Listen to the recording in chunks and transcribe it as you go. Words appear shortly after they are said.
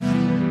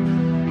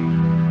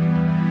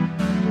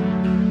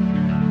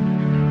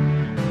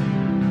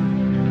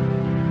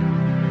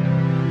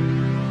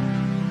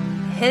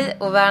Hej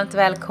och varmt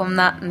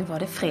välkomna, nu var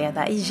det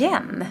fredag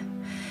igen.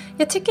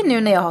 Jag tycker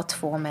nu när jag har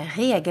 2 med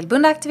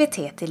regelbundna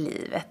aktivitet i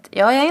livet,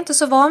 jag är inte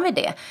så van vid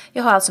det.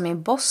 Jag har alltså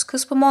min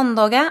bosskurs på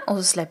måndagar och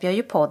så släpper jag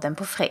ju podden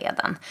på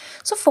fredagen.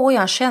 Så får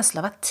jag en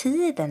känsla av att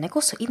tiden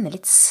går så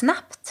innerligt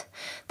snabbt.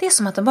 Det är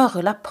som att den bara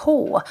rullar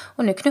på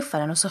och nu knuffar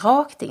den oss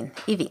rakt in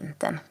i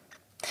vintern.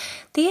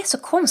 Det är så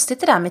konstigt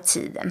det där med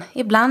tiden.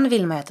 Ibland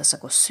vill man att det ska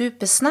gå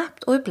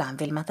supersnabbt och ibland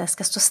vill man att det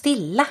ska stå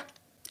stilla.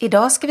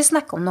 Idag ska vi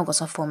snacka om något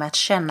som får mig att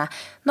känna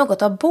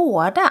något av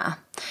båda.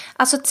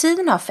 Alltså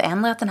tiden har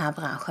förändrat den här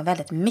branschen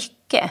väldigt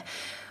mycket.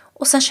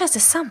 Och sen känns det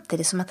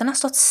samtidigt som att den har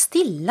stått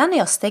stilla när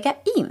jag stegar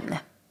in.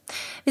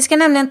 Vi ska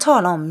nämligen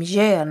tala om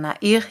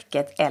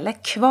mjölnaryrket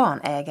eller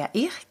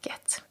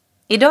kvarnägaryrket.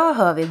 Idag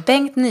hör vi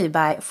Bengt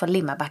Nyberg från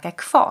Limmarbacka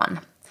kvarn.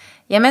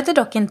 Jag möter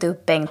dock inte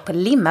upp Bengt på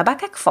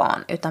Limmarbacka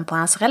kvarn utan på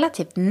hans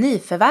relativt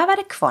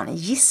nyförvärvade kvarn i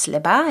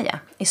Gisleberga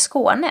i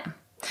Skåne.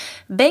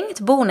 Bengt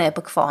bor nere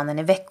på kvarnen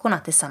i veckorna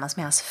tillsammans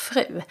med hans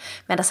fru,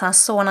 medan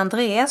hans son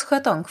Andreas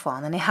sköter om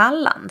kvarnen i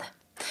Halland.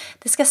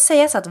 Det ska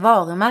sägas att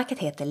varumärket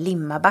heter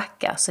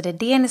Limmarbacka, så det är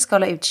det ni ska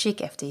hålla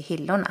utkik efter i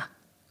hyllorna.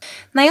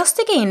 När jag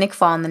stiger in i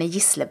kvarnen i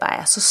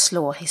Gisleberga så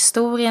slår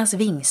historiens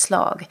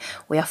vingslag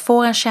och jag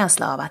får en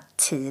känsla av att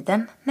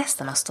tiden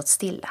nästan har stått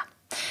stilla.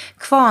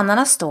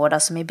 Kvarnarna står där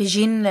som i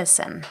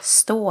begynnelsen,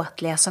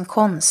 ståtliga som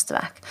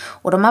konstverk,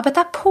 och de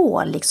arbetar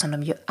på liksom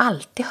de ju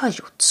alltid har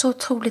gjort så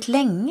otroligt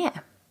länge.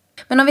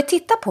 Men om vi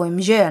tittar på hur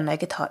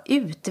mjölnöget har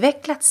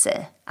utvecklat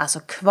sig, alltså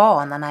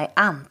kvarnarna i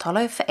antal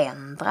har ju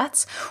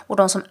förändrats och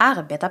de som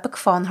arbetar på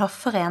kvarnen har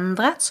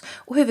förändrats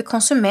och hur vi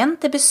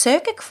konsumenter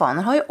besöker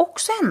kvarnen har ju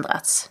också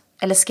ändrats.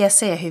 Eller ska jag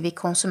säga hur vi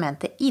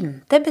konsumenter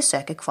inte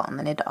besöker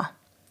kvarnen idag?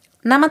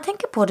 När man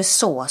tänker på det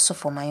så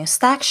får man ju en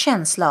stark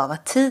känsla av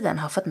att tiden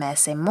har fått med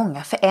sig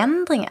många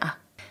förändringar.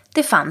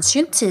 Det fanns ju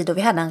en tid då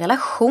vi hade en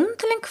relation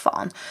till en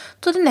kvarn,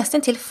 då det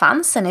nästan till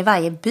fanns en i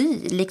varje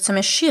by, liksom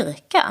en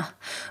kyrka.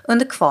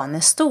 Under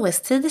kvarnens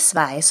storhetstid i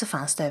Sverige så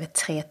fanns det över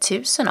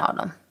 3000 av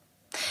dem.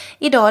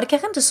 Idag är det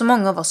kanske inte så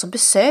många av oss som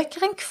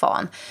besöker en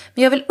kvarn,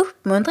 men jag vill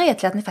uppmuntra er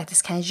till att ni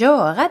faktiskt kan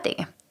göra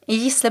det. I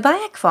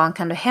Gisleberga kvarn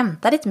kan du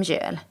hämta ditt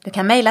mjöl. Du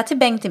kan mejla till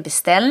Bengt din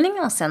beställning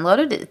och sen drar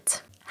du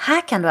dit.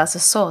 Här kan du alltså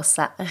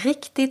såsa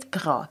riktigt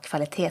bra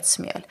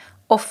kvalitetsmjöl,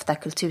 ofta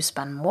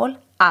kulturspannmål,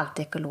 allt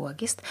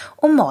ekologiskt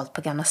och malt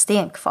på gamla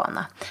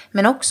stenkvarnar,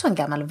 men också en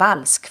gammal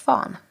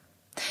valskvarn.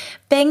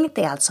 Bengt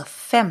är alltså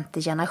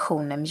 5:e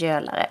generationen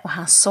mjölare och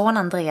hans son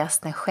Andreas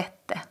den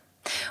 6:e.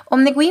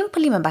 Om ni går in på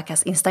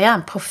Limmarbackas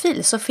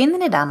Instagram-profil så finner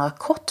ni där några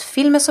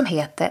kortfilmer som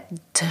heter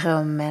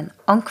Drömmen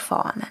om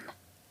kvarnen.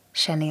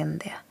 Känn in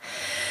det.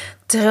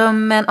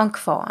 Drömmen om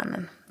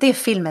kvarnen. Det är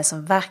filmer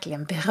som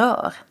verkligen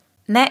berör.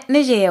 Nej, nu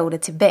ger jag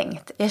ordet till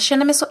Bengt. Jag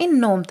känner mig så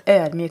enormt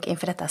ödmjuk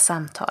inför detta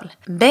samtal.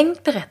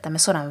 Bengt berättar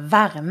med sådan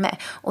värme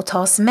och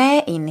tar oss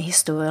med in i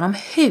historien om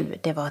hur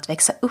det var att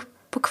växa upp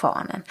på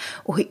kvarnen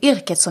och hur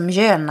yrket som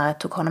mjölnare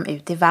tog honom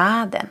ut i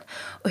världen.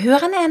 Och hur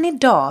han än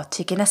idag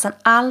tycker nästan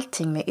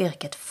allting med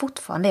yrket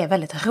fortfarande är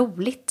väldigt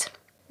roligt.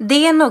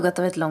 Det är något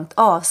av ett långt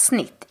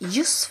avsnitt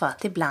just för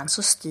att ibland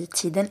så styr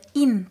tiden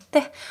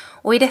inte.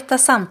 Och i detta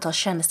samtal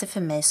kändes det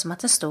för mig som att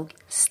den stod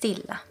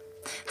stilla.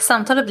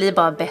 Samtalet blir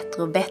bara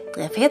bättre och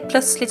bättre för helt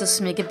plötsligt så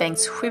smyger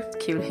Bengts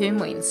sjukt kul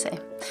humor in sig.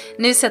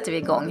 Nu sätter vi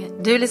igång.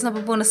 Du lyssnar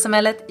på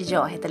Bondesamhället,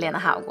 jag heter Lena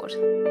Haugård.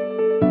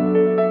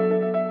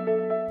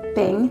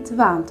 Bengt,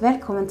 varmt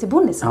välkommen till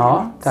Bondesamhället.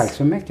 Ja, tack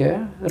så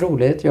mycket.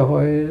 Roligt. Jag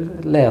har ju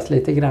läst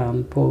lite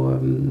grann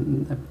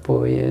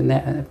på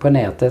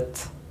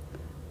nätet.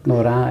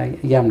 Några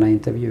gamla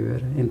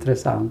intervjuer.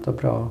 Intressant och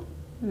bra.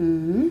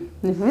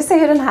 Nu får vi se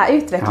hur den här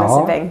utvecklar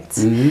sig, Bengt.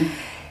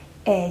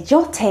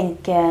 Jag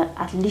tänker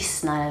att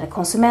lyssnaren eller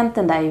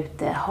konsumenten där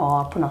ute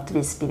har på något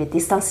vis blivit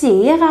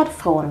distanserad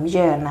från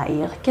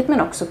mjölnaryrket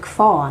men också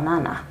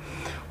kvarnarna.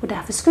 Och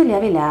därför skulle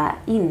jag vilja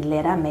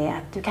inleda med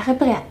att du kanske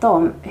berättar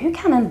om hur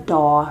kan en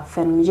dag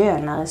för en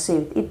mjölnare se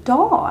ut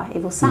idag i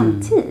vår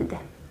samtid?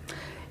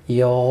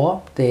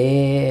 Ja,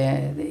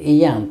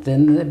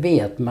 egentligen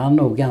vet man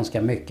nog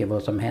ganska mycket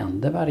vad som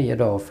händer varje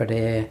dag för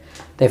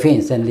det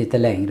finns en lite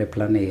längre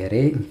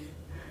planering.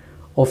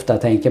 Ofta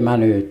tänker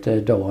man ut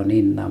dagen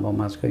innan vad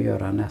man ska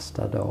göra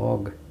nästa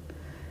dag.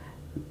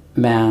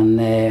 Men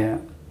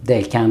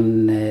det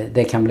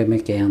kan bli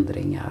mycket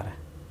ändringar.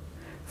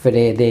 För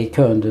det är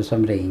kunder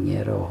som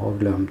ringer och har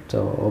glömt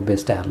att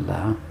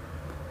beställa.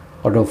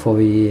 Och då får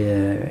vi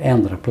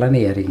ändra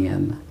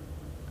planeringen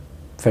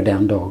för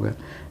den dagen.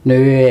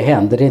 Nu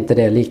händer inte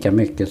det lika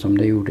mycket som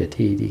det gjorde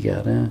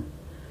tidigare.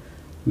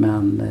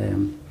 Men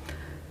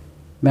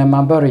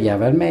man börjar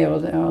väl med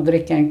att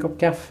dricka en kopp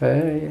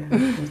kaffe.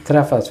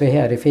 Träffas vi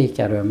här i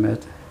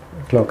fikarummet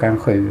klockan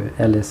 7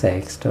 eller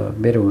 6 då,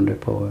 beroende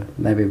på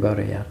när vi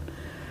börjar.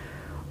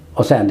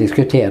 Och sen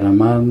diskuterar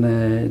man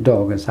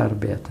dagens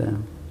arbete.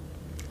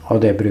 Och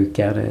det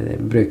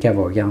brukar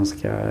vara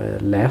ganska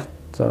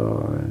lätt.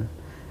 Och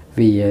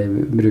vi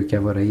brukar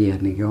vara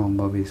eniga om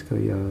vad vi ska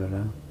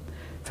göra.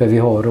 För vi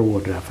har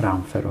ordrar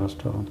framför oss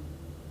då.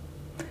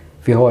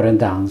 Vi har en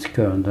dansk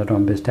kund och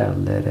de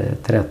beställer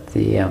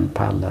 31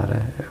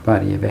 pallar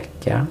varje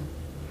vecka.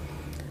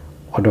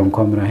 Och de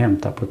kommer att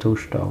hämta på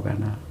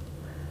torsdagarna.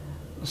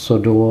 Så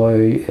då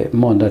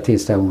måndag,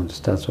 tisdag,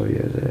 onsdag så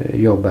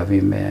jobbar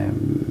vi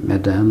med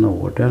den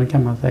ordern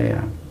kan man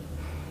säga.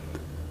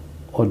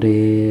 Och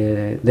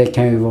det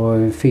kan ju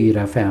vara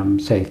 4, 5,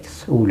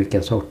 6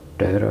 olika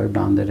sorter och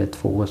ibland är det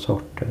 2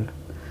 sorter.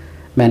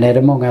 Men är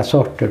det många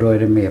sorter då är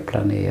det mer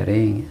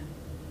planering.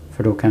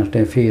 För då kanske det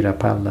är 4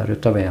 pallar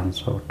utav en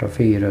sort och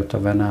 4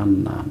 utav en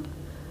annan.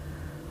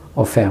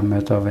 Och 5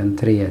 utav en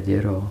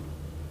tredje då.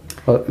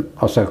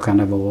 Och så kan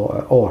det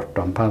vara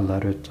 18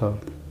 pallar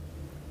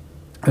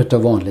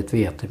utav vanligt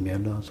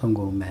vetemjöl då, som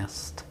går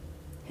mest.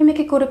 Hur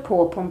mycket går det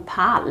på en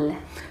pall?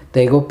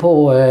 Det går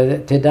på,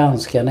 till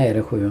danskarna är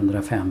det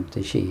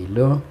 750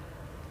 kilo.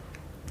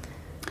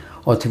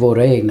 Och till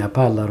våra egna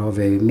pallar har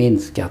vi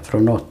minskat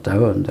från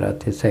 800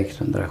 till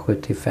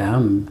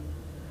 675.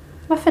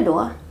 Varför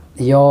då?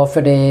 Ja,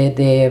 för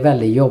det är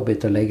väldigt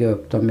jobbigt att lägga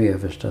upp de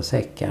översta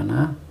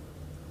säckarna.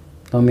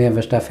 De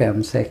översta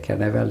 5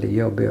 säckarna är väldigt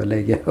jobbiga att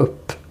lägga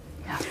upp.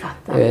 Jag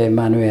fattar.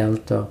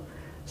 Manuellt då.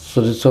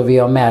 Så vi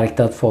har märkt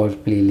att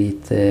folk blir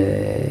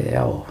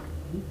lite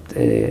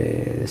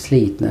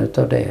slitna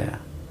utav det.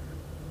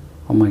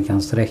 Om man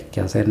kan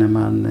sträcka sig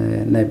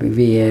när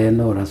vi är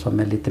några som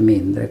är lite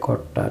mindre,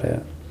 kortare.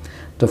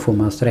 Då får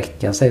man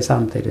sträcka sig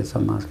samtidigt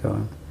som man ska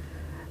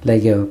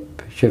lägga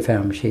upp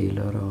 25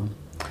 kilo då,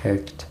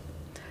 högt.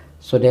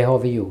 Så det har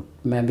vi gjort.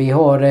 Men vi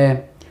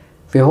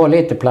har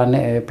lite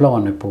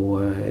planer på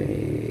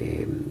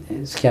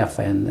att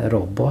skaffa en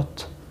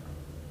robot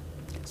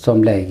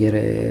som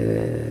lägger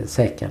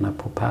säckarna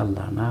på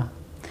pallarna.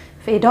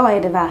 För idag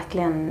är det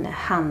verkligen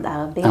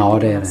handarbete. Ja,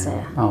 det kan är man det.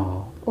 säga.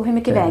 Ja, och hur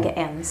mycket väger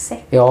en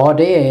säck? Ja,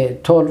 det är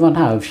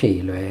 12,5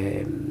 kilo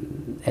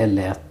är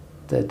lätt.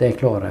 Det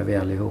klarar vi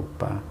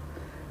allihopa.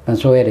 Men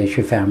så är det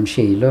 25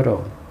 kilo då.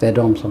 Det är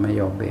de som är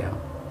jobbiga.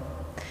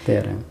 Det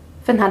är det.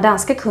 För den här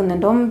danska kunden,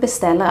 de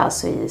beställer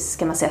alltså i,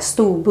 ska man säga,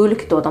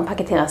 storbulk då. De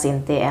paketeras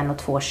inte i 1 och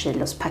 2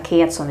 kilos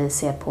paket som vi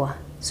ser på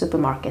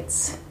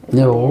supermarkets.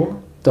 Jo,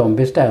 de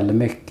beställer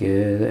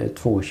mycket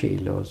 2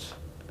 kilos.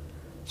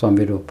 Som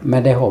vi då,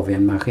 men det har vi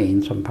en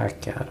maskin som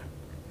packar.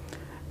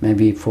 Men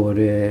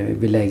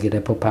vi lägger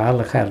det på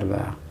pall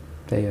själva.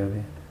 Det gör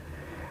vi.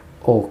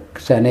 Och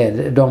sen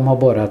de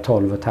har bara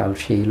 12,5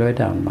 kilo i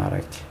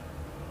Danmark.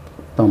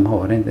 De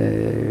har inte,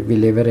 vi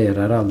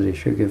levererar aldrig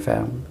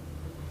 25.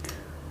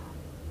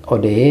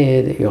 Och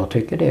jag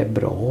tycker det är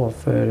bra,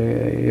 för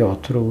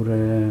jag tror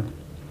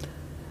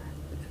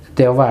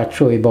det har varit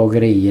så i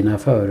bagerierna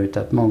förut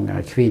att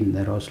många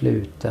kvinnor har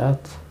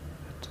slutat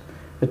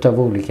utav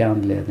olika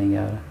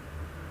anledningar.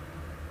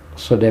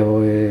 Så det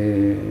var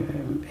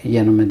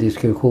genom en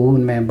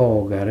diskussion med en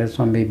bagare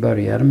som vi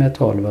började med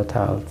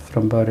 12,5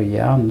 från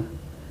början.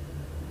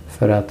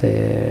 För att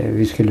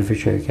vi skulle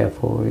försöka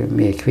få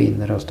mer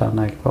kvinnor att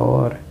stanna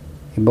kvar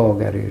i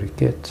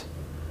bagaryrket.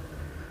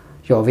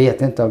 Jag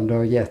vet inte om det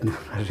har gett några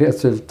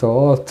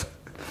resultat.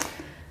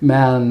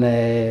 Men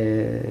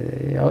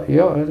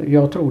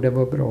jag tror det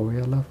var bra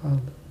i alla fall.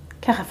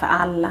 Kanske för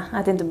alla,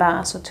 att det inte bara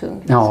är så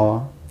tungt.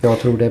 Ja, jag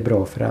tror det är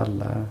bra för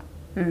alla.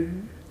 Mm.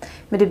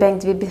 Men du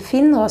Bengt, vi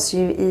befinner oss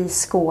ju i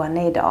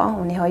Skåne idag.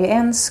 Och ni har ju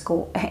en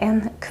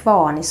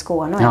kvarn i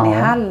Skåne och en i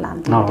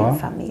Halland i din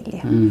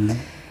familj. Mm.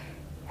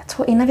 Jag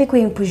tror innan vi går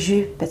in på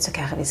djupet så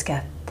kanske vi ska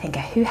tänka,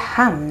 hur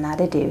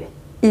hamnade du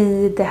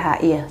i det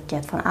här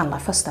yrket från allra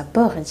första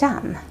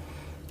början?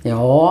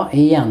 Ja,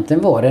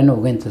 egentligen var det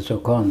nog inte så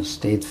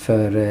konstigt,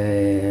 för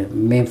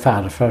min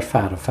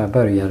farfar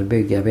började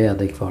bygga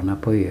väderkvarnar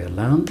på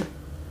Öland.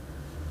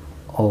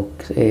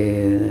 Och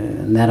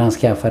när han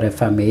skaffade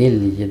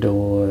familj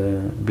då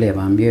blev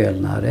han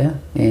mjölnare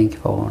i en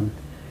kvarn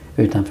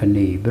utanför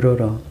Nybro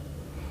då.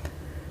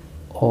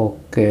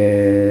 Och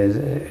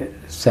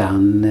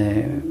sen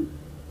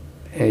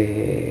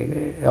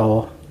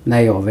när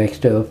jag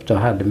växte upp då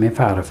hade min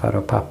farfar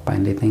och pappa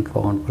en liten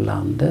kvarn på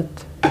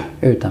landet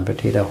utanför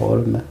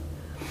Tidaholm.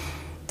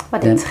 Var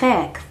det en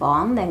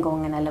träkvarn den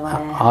gången eller var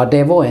det? Ja,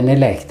 det var en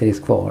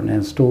elektrisk kvarn,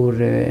 en stor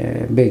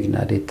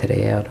byggnad i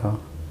trä då.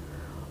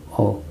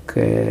 Och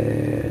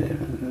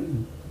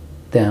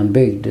den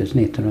byggdes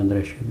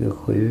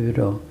 1927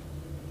 då.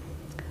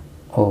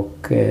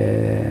 Och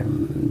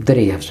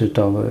drevs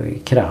utav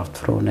kraft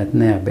från ett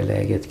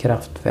närbeläget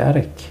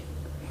kraftverk.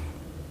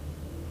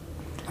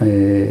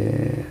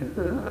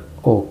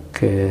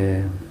 Och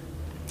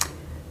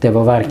det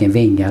var varken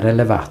vingar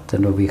eller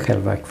vatten då vid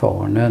själva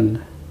kvarnen.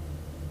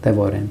 Det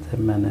var det inte,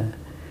 men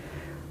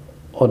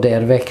och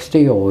där växte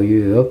jag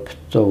ju upp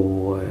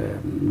då.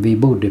 Vi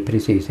bodde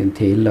precis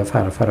intill och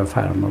farfar och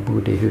farmor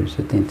bodde i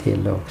huset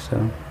intill också.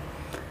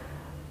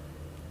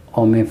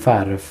 Och min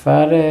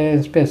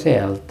farfar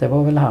speciellt, det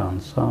var väl han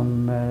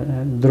som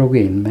drog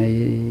in mig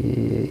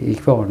i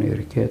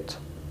kvarnyrket.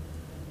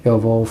 Jag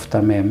var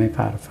ofta med min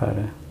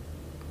farfar.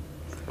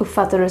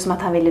 Uppfattade du det som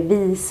att han ville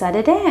visa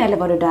dig det, eller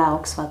var du där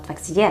också för att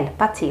faktiskt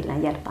hjälpa till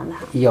en hjälpande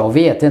hand? Jag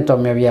vet inte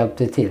om jag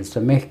hjälpte till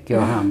så mycket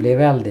och han blev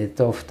väldigt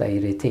ofta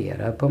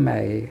irriterad på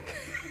mig.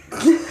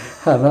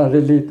 Han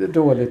hade lite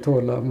dåligt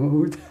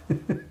tålamod.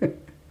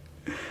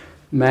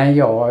 Men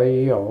jag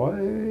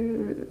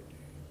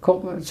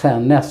kom,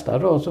 sen nästa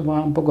dag så var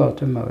han på gott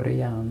humör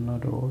igen och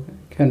då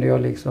kunde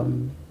jag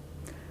liksom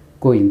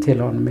gå in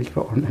till honom i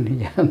kvarnen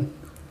igen.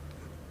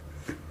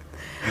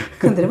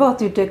 Kunde det vara att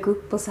du dök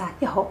upp och sa,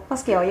 jaha, vad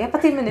ska jag hjälpa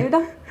till med nu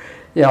då?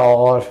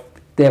 Ja,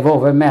 det var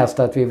väl mest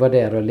att vi var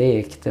där och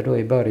lekte då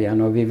i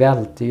början och vi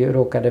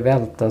råkade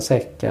välta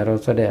säckar och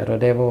sådär och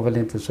det var väl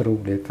inte så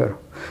roligt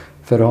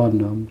för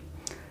honom.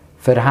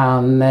 För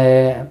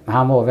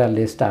han var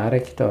väldigt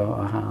stark då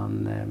och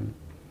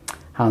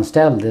han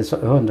ställde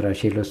 100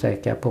 kilo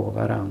säckar på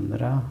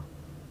varandra.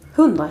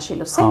 100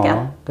 kilo säckar?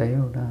 Ja, det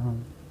gjorde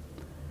han.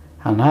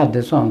 Han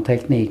hade sån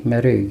teknik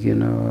med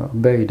ryggen och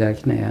böjda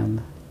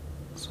knän.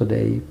 Så det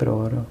gick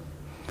bra då.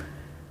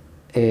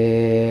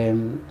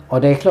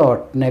 Och det är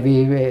klart, när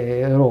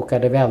vi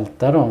råkade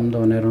välta dem då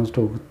när de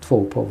stod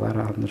två på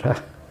varandra.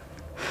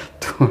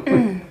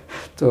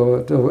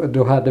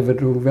 Då hade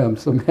väl nog vem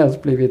som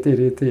helst blivit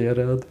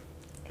irriterad.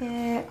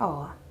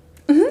 Ja.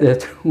 Det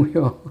tror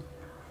jag.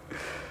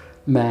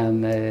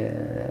 Men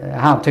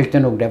han tyckte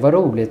nog det var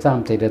roligt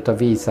samtidigt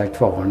att visa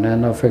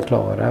kvarnen och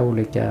förklara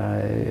olika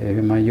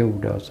hur man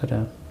gjorde och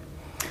sådär.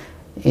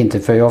 Inte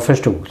för jag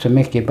förstod så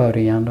mycket i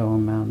början då,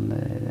 men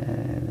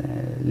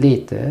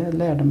lite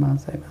lärde man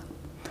sig.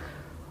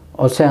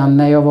 Och sen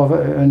när jag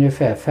var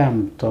ungefär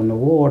 15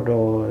 år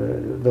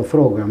då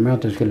frågade jag om jag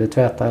inte skulle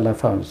tvätta alla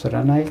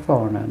fönstren i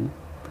kvarnen.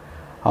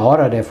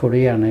 Ja, det får du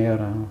gärna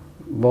göra.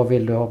 Vad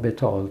vill du ha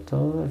betalt?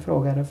 Och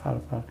frågade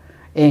farfar.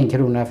 1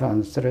 krona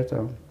fönstret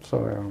då, sa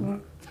jag. Mm.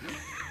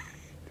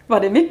 Var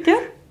det mycket?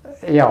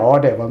 Ja,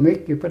 det var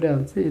mycket på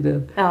den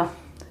tiden. Ja.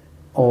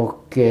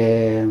 Och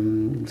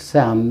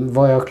sen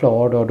var jag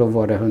klar då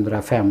var det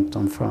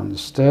 115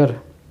 fönster.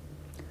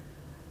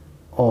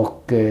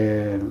 Och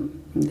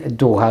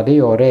då hade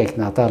jag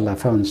räknat alla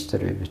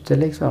fönsterrutor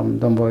liksom.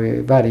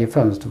 Varje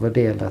fönster var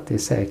delat i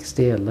 6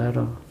 delar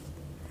då.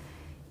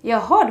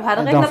 Jaha, du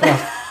hade räknat det?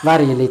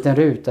 Varje liten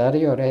ruta hade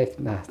jag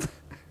räknat.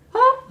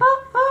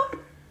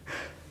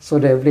 Så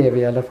det blev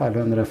i alla fall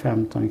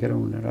 115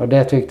 kronor. Och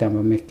det tyckte han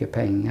var mycket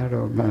pengar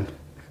då. Men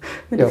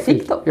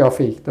jag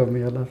fick dem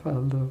i alla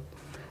fall då.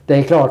 Det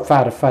är klart,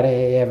 farfar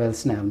är väl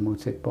snäll mot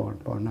sitt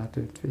barnbarn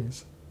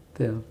naturligtvis.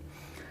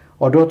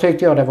 Och då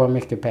tyckte jag det var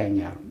mycket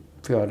pengar.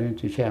 För jag hade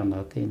inte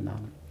tjänat innan.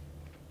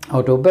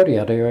 Och då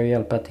började jag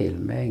hjälpa till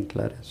med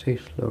enklare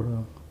sysslor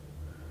då.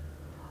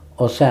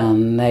 Och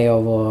sen när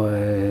jag var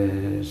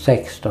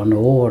 16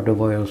 år då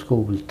var jag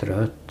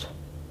skoltrött.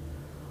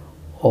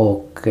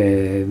 Och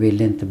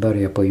ville inte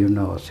börja på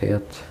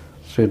gymnasiet.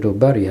 Så då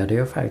började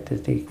jag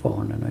faktiskt i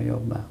kvarnen och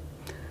jobba.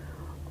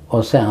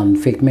 Och sen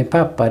fick min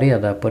pappa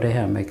reda på det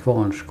här med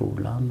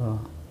kvarnskolan då.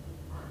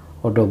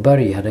 Och då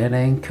började det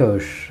en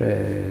kurs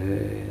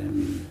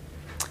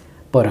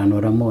bara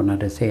några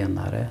månader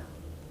senare.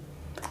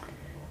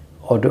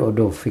 Och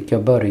då fick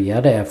jag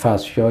börja där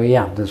fast jag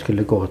egentligen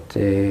skulle gått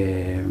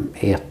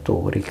 1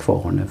 år i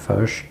kvarnen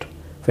först.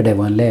 För det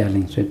var en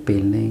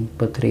lärlingsutbildning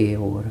på 3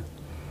 år.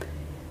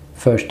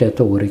 Först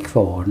 1 år i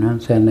kvarnen,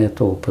 sen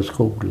 1 år på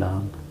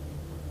skolan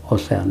och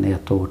sen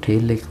 1 år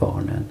till i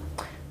kvarnen.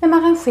 Vem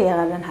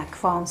arrangerade den här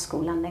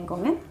kvarnskolan den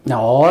gången?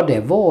 Ja, det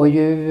var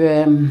ju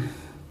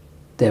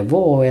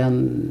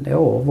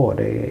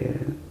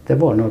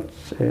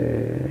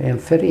en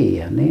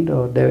förening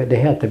då. Det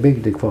hette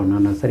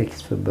Bygdekvarnarnas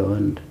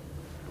riksförbund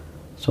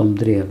som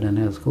drev den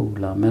här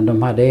skolan. Men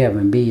de hade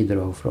även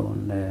bidrag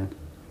från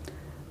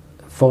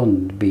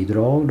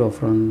fondbidrag då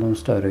från de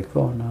större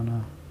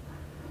kvarnarna.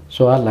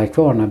 Så alla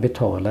kvarnar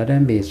betalade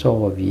en viss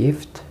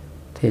avgift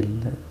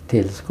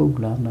till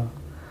skolan då.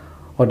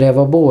 Och det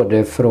var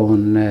både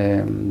från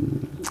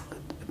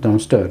de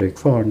större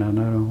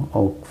kvarnarna då,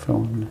 och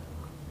från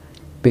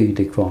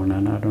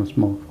bygdekvarnarna, de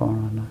små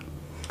kvarnarna.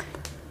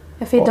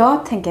 Ja, för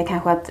idag tänker jag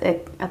kanske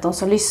att de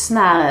som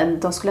lyssnar,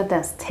 de skulle inte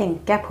ens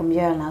tänka på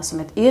mjölnar som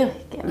ett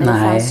yrke. Men det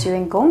fanns ju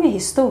en gång i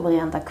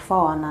historien där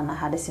kvarnarna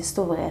hade sin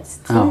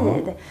storhetstid. Ja,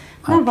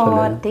 när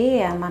var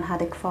det man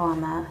hade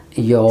kvarnar?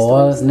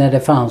 Ja, när det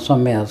fanns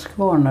som mest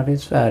kvarnar i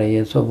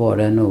Sverige så var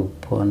det nog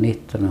på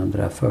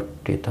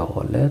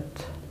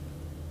 1940-talet.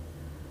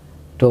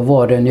 Då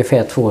var det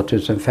ungefär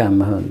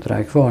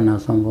 2500 kvarnar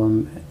som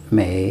var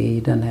med i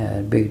den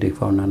här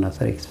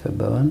Bygdekvarnarnas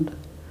riksförbund.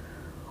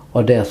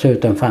 Och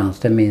dessutom fanns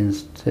det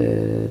minst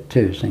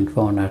 1000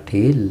 kvarnar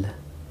till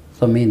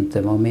som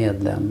inte var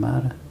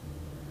medlemmar.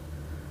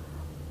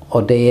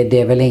 Och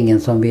det är väl ingen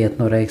som vet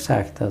några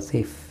exakta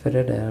siffror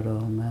där då,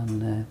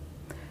 men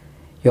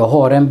jag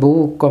har en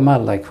bok om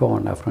alla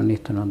kvarnar från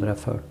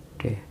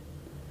 1940.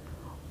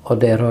 Och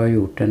där har jag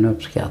gjort en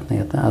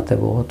uppskattning att det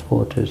var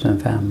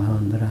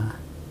 2500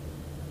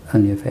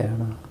 ungefär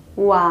då.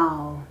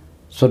 Wow!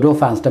 Så då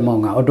fanns det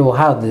många och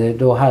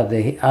då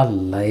hade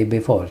alla i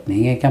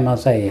befolkningen kan man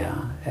säga,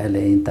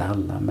 eller inte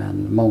alla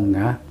men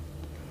många,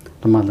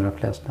 de allra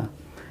flesta.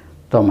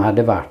 De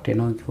hade varit i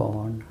någon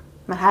kvarn.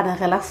 Man hade en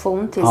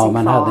relation till sin Ja, kvarn.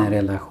 man hade en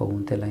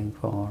relation till en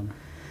kvarn.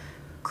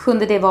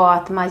 Kunde det vara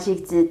att man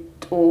gick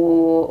dit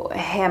och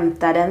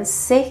hämtade en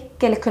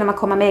säck, eller kunde man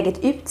komma med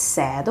eget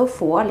utsäde och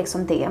få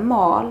liksom det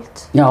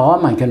malt? Ja,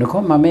 man kunde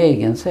komma med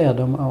egen säd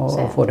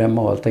och få det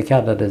malt. Det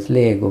kallades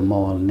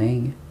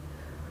legomalning.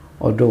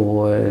 Och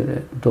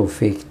då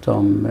fick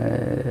de,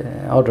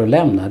 då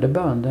lämnade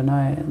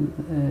bönderna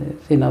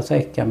sina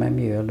säckar med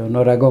mjöl och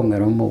några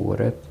gånger om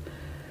året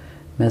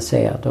med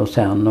säd. Och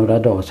sen några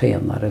dagar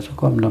senare så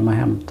kom de och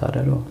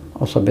hämtade då.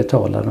 Och så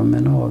betalade de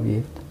en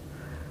avgift.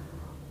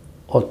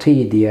 Och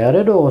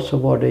tidigare då så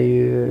var det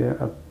ju,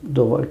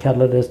 då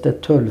kallades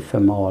det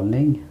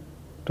tullförmalning.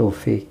 Då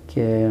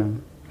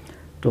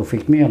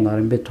fick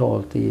mjölnaren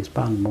betalt i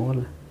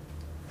spannmål.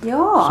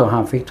 Ja. Så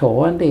han fick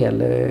ta en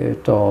del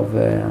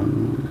utav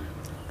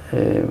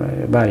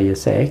varje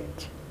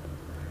säck.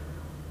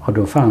 Och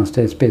då fanns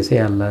det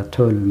speciella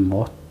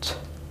tullmått.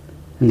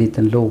 En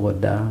liten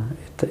låda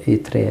i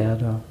trä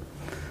då,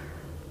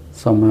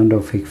 som man då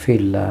fick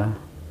fylla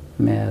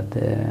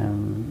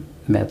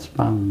med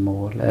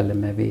spannmål eller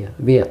med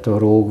vete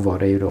och råg var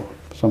det ju då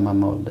som man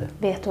malde.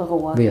 Vete och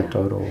råg. Vete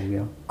och råg,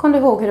 ja. Kommer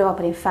du ihåg hur det var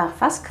på din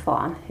farfars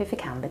kvarn? Hur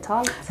fick han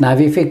betalt? Nej,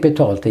 vi fick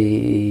betalt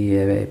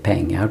i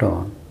pengar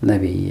då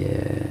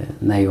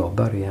när jag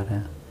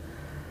började.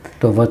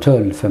 Då var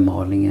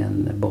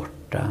tullförmalningen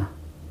borta.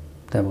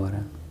 Det var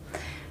det.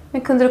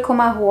 Men kunde du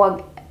komma ihåg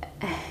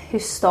hur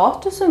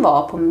statusen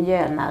var på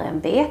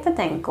mjölnarämbetet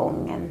den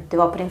gången du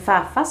var på din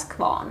farfars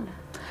kvarn?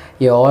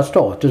 Ja,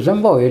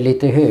 statusen var ju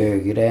lite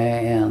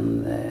högre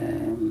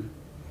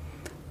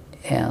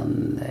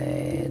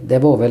det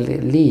var väl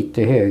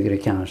lite högre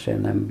kanske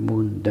än en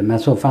bonde. Men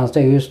så fanns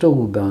det ju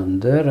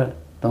storbönder.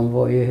 De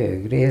var ju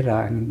högre i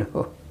rang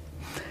då.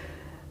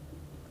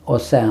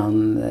 Och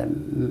sen,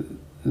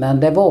 men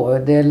det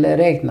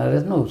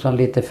räknades nog som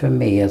lite för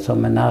mer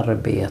som en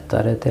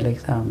arbetare till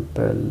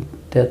exempel.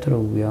 Det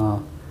tror jag.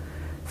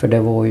 För det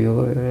var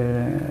ju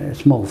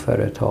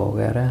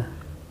småföretagare.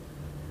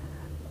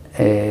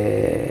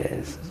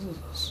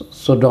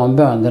 Så de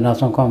bönderna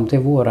som kom till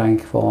våran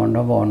kvarn,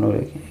 de var nog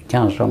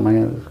kanske, om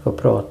man ska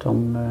prata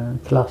om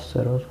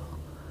klasser och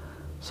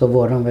så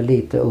var de väl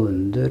lite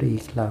under i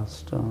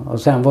klass då.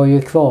 Och sen var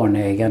ju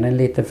kvarnägaren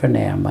lite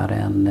förnämare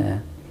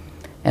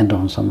än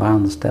de som var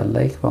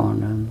anställda i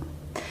kvarnen.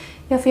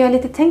 Ja, för jag har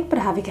lite tänkt på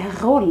det här, vilka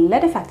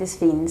roller det faktiskt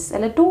finns.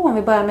 Eller då, om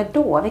vi börjar med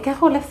då. Vilka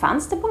roller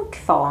fanns det på en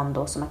kvarn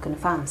då som man kunde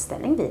få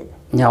anställning vid?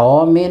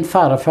 Ja, min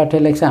farfar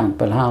till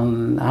exempel,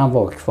 han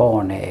var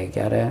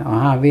kvarnägare och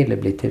han ville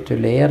bli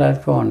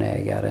titulerad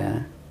kvarnägare.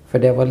 För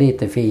det var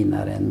lite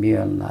finare än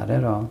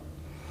mjölnare då.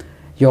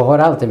 Jag har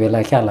alltid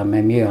velat kalla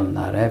mig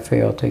mjölnare för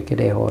jag tycker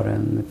det har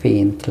en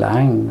fin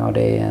klang och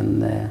det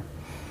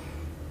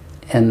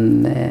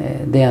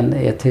är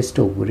ett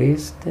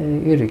historiskt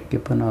yrke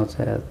på något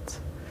sätt.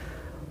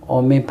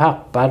 Och min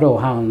pappa då,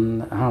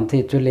 han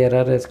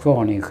titulerades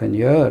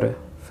kvarningenjör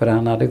för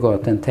han hade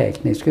gått en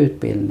teknisk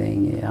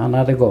utbildning. Han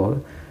hade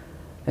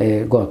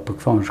gått på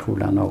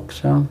kvarnskolan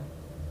också.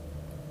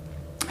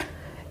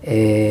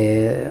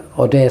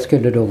 Och det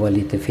skulle då vara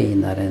lite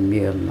finare än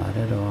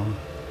mjölnare då.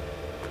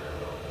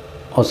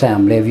 Och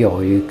sen blev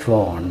jag ju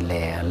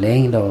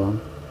kvarnlärling då.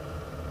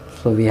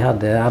 Så vi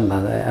hade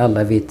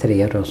alla vi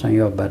tre då som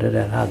jobbade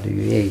där hade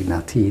ju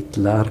egna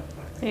titlar.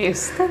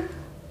 Just det.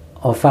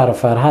 Och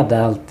farfar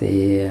hade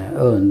alltid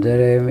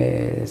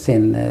under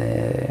sin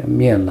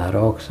mjölnare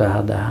också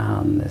hade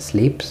han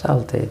slips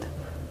alltid.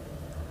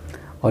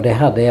 Och det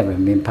hade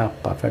även min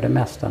pappa för det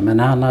mesta. Men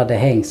han hade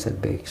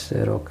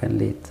hängselbyxor och en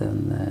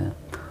liten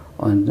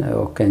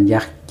och en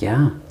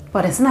jacka.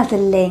 Var det sån här lite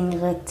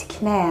längre till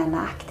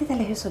knäna-aktigt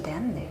eller hur såg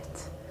den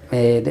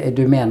ut?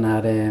 Du menar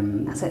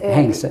alltså,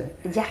 hängsel?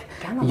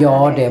 Jackan?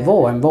 Ja, det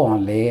var en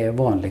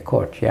vanlig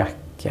kort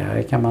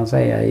jacka kan man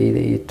säga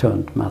i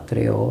tunt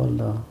material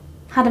då.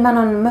 Hade man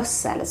någon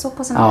mössa eller så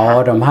på sin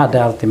Ja, de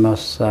hade alltid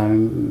mössa.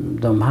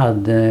 De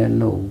hade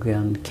nog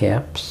en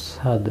keps,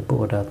 hade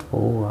båda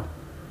två.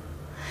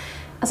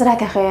 Alltså det här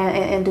kanske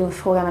är en dum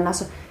fråga, men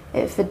alltså,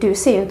 för du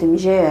ser ju inte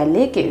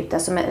mjölig ut.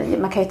 Alltså,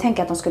 man kan ju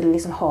tänka att de skulle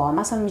liksom ha en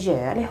massa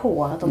mjöl i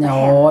håret och på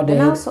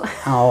händerna och så.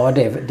 Ja,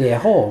 det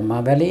har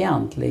man väl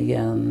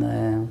egentligen.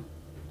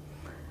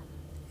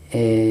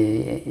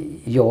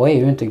 Jag är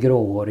ju inte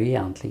gråhårig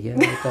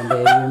egentligen, utan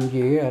det är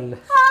ju mjöl.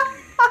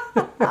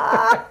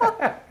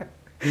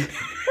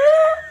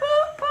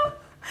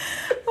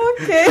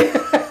 Okej.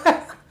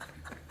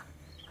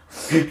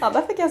 Ja,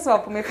 där fick jag svar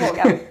på min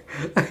fråga.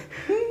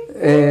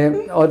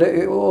 Ja,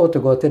 det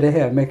återgår till det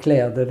här med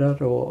kläderna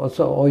då.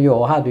 Och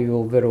jag hade ju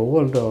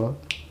overall då.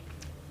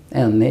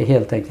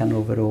 Helt enkelt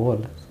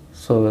overall.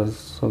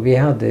 Så vi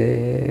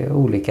hade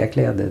olika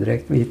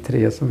klädedräkt, vi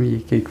tre som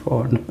gick i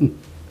kvarnen.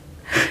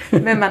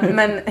 Men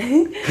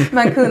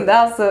man kunde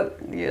alltså,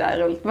 det är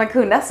roligt, man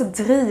kunde alltså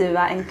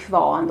driva en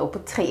kvarn då på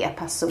 3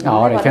 personer.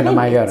 Ja, det kunde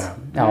man göra. Mm.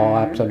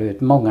 Ja,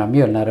 absolut. Många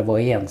mjölnare var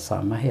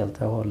ensamma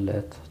helt och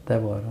hållet. Det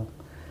var de.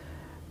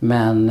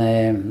 Men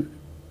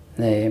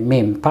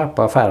min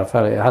pappa och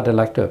farfar hade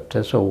lagt upp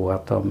det så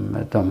att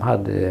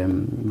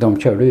de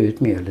körde ut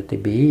mjölet i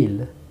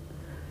bil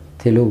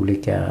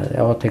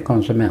till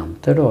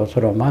konsumenter då,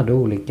 så de hade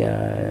olika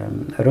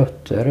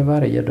rutter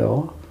varje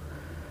dag.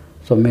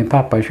 Så min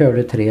pappa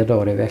körde 3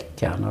 dagar i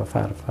veckan och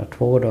farfar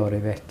 2 dagar i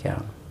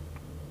veckan.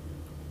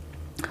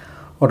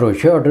 Och då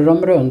körde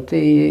de runt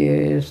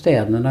i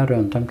städerna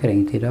runt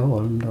omkring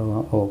Tidaholm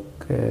då,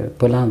 och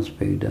på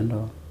landsbygden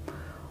då.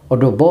 Och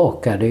då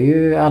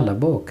alla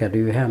bakade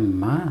ju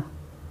hemma.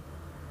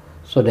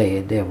 Så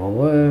det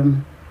var...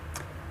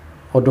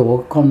 Och då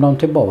kom de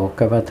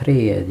tillbaka var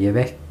 3:e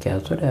vecka,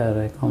 så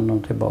där kom de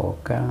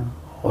tillbaka.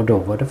 Och då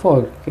var det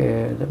folk,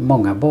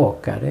 många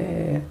bakade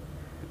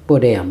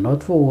både 1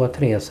 och 2 och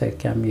 3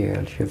 säckar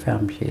mjöl,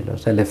 25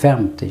 kilos eller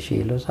 50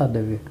 kilos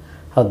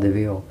hade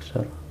vi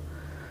också.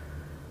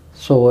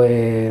 Så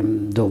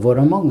då var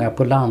det många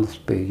på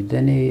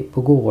landsbygden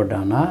på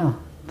gårdarna.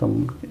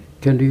 De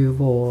kunde ju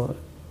vara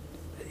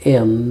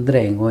en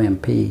dräng och en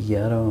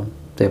piga, och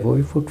det var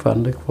ju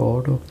fortfarande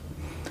kvar då.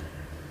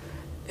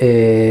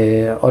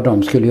 Och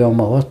de skulle ju ha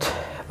mat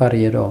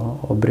varje dag,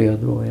 och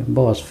bröd var en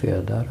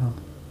basföda då.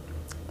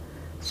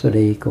 Så det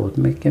gick åt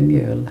mycket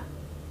mjöl.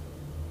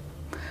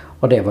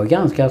 Och det var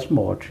ganska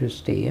smart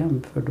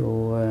system,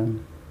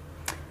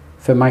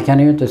 för man kan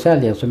ju inte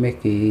sälja så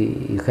mycket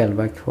i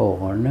själva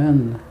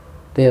kvarnen.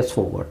 Det är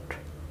svårt.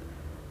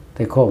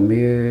 Det kommer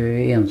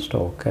ju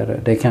enstaka.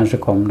 Det kanske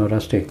kom några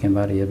stycken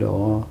varje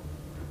dag.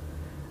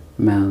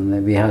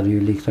 Men vi hade ju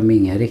liksom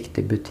ingen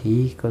riktig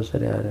butik och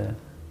sådär.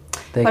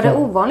 Var det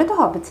ovanligt att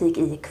ha butik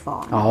i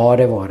kvarn? Ja,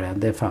 det var det.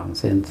 Det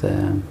fanns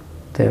inte.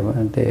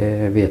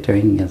 Det vet jag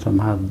ingen som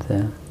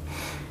hade.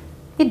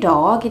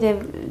 Idag,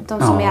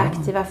 de som är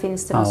aktiva,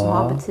 finns det någon som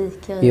har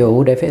butiker?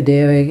 Jo, det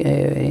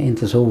är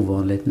inte så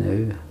ovanligt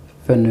nu.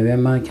 För nu är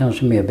man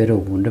kanske mer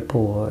beroende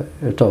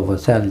utav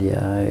att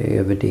sälja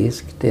över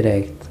disk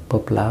direkt på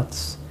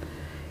plats.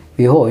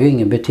 Vi har ju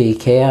ingen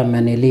butik här,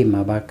 men i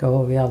Limabacka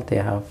har vi alltid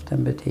haft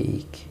en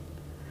butik.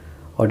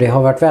 Och det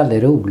har varit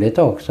väldigt roligt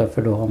också,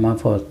 för då har man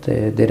fått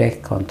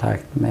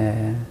direktkontakt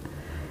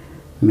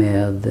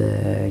med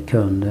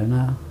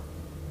kunderna.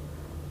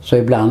 Så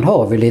ibland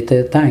har vi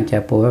lite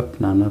tankar på att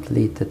öppna något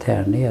litet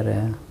här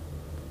nere.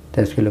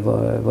 Det skulle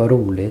vara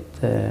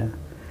roligt.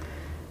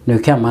 Nu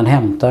kan man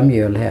hämta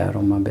mjöl här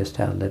om man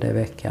beställer det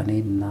veckan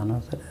innan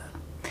och sådär.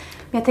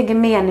 Men jag tänker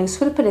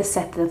meningsfullt på det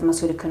sättet att man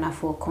skulle kunna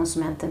få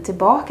konsumenten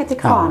tillbaka till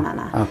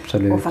kvarnarna. Ja,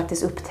 absolut. Och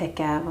faktiskt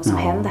upptäcka vad som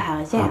händer här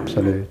igen.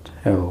 Absolut,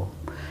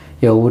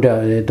 Jo,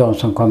 de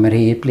som kommer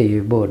hit blir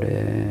ju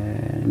både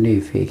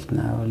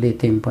nyfikna och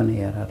lite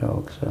imponerade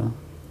också.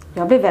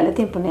 Jag blev väldigt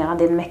imponerad.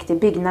 Det är en mäktig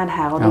byggnad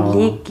här, och det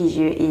ligger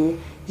ju i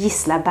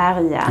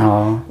Gislaberga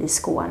i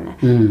Skåne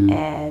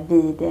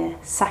vid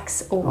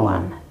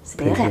Saxån. Så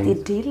det är rätt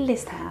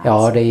idylliskt här.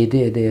 Ja, det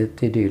är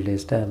ett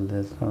idylliskt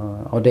ställe.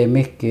 Och det är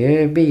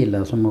mycket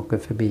bilar som åker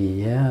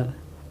förbi här.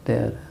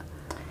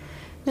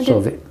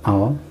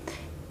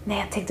 Nej,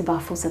 jag tänkte bara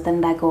fortsätta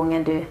den där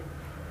gången du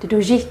då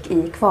gick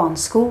i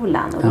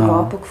kvarnskolan och du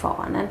var på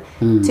kvarnen.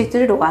 Tyckte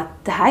du då att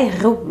det här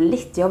är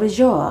roligt, jag vill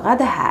göra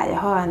det här, jag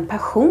har en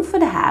passion för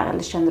det här,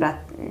 eller kände du att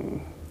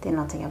det är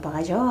någonting jag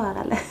bara gör?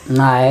 Eller?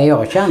 Nej,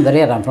 jag kände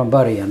redan från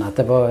början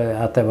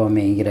att det var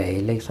min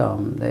grej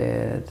liksom.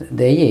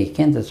 Det gick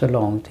inte så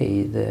lång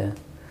tid.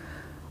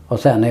 Och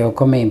sen när jag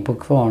kom in på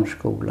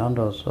kvarnskolan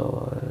då,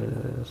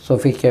 så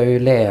fick jag ju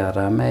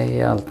lära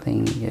mig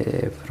allting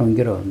från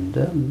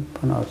grunden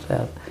på något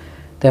sätt.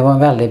 Det var en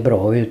väldigt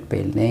bra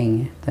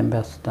utbildning, den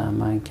bästa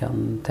man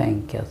kan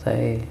tänka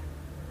sig.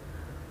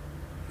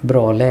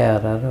 Bra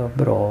lärare och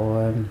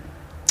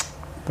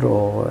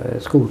bra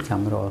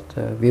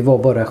skolkamrater. Vi var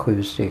bara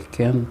 7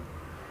 stycken.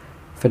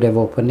 För det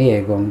var på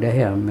nedgång det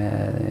här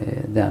med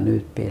den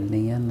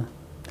utbildningen.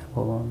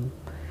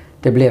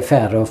 Det blev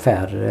färre och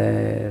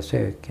färre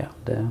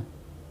sökande.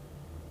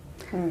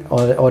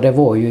 Och det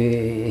var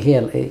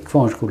ju,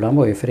 Kvarnskolan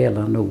var ju för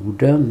hela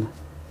Norden.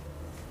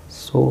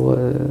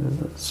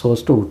 Så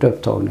stort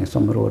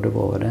upptagningsområde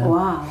var det.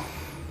 Wow.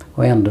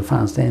 Och ändå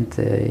fanns det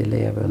inte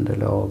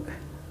elevunderlag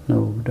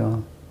nog då.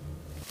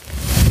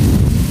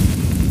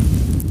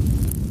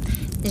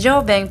 Jag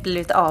och Bengt blev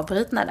lite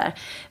avbrytna där.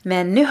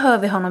 Men nu hör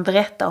vi honom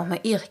berätta om hur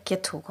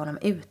yrket tog honom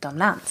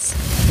utomlands.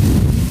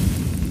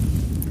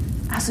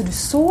 Alltså du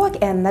såg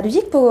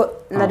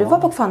när du var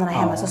på kvarnarna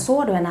hemma så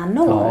såg du en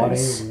annons. Ja,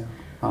 det gjorde jag.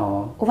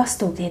 Ja. Och vad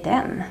stod det i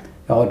den?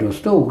 Ja, då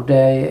stod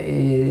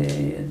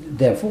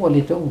det var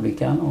lite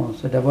olika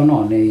annonser. Det var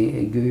någon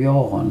i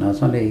Guyana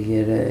som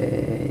ligger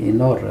i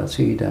norra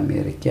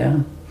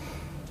Sydamerika.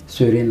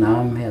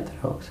 Surinam heter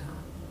det också.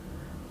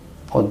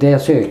 Och där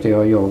sökte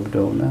jag jobb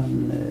då,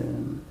 men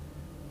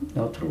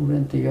jag tror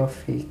inte jag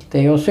fick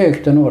det. Jag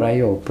sökte några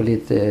jobb på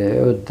lite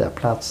udda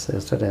platser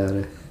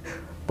sådär,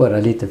 bara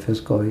lite för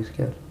skojs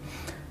skull.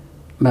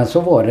 Men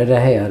så var det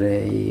här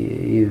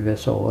i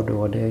USA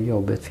då, det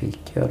jobbet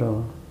fick jag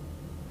då.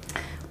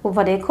 Och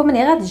var det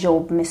kombinerat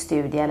jobb med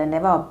studier eller det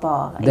var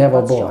bara jobb? Det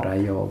var bara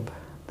jobb,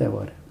 det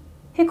var det.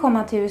 Hur kom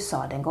han till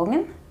USA den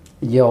gången?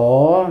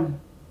 Ja,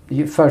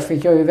 Först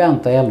fick jag ju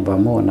vänta 11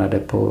 månader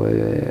på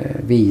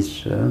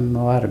visum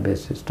och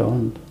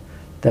arbetstillstånd.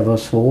 Det var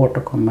svårt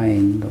att komma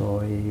in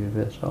då i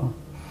USA.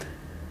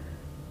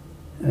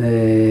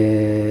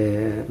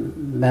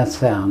 Men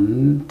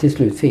sen till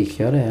slut fick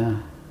jag det.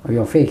 Och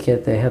jag fick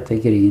det hette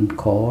Green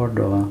Card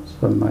då,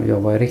 som jag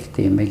var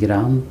riktig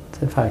immigrant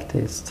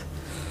faktiskt.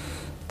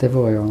 Det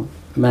var jag.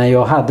 Men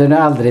jag hade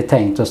aldrig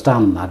tänkt att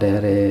stanna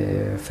där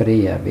för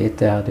evigt.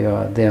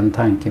 Den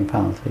tanken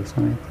fanns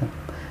liksom inte.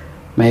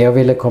 Men jag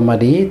ville komma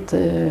dit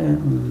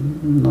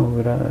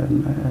något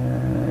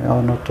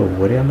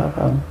år i alla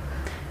fall.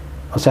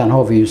 Och sen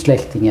har vi ju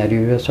släktingar i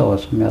USA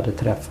som jag hade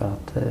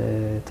träffat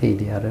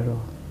tidigare då.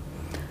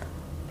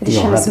 Det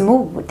kändes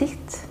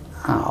modigt.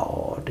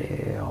 Ja,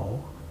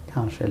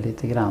 kanske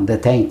lite grann. Det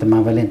tänkte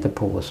man väl inte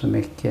på så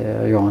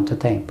mycket. Jag har inte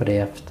tänkt på det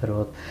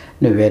efteråt.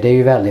 Nu är det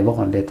ju väldigt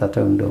vanligt att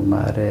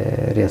ungdomar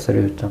reser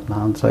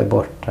utomlands och är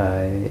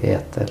borta i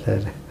 1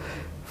 eller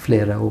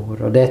flera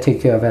år. Och det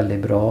tycker jag är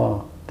väldigt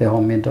bra. Det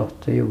har min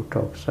dotter gjort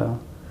också.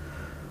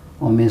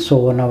 Och min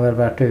son har väl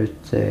varit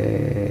ute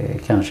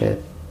kanske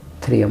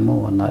 3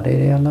 månader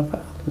i alla fall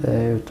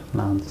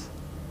utomlands.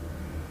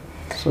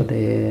 Så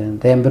det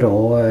är en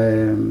bra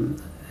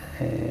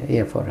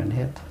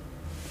erfarenhet.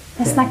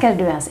 Men snackade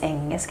du ens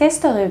engelska i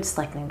större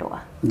utsträckning då?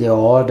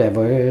 Ja,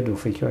 då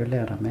fick jag ju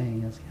lära mig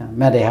engelska.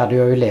 Men det hade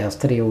jag ju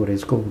läst 3 år i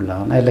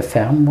skolan. Eller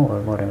 5 år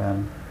var det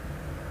väl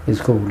i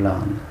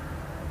skolan.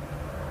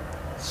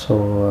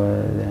 Så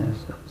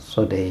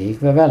det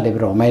gick väl väldigt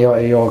bra. Men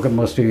jag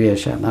måste ju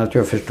erkänna att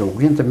jag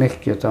förstod inte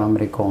mycket av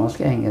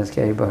amerikansk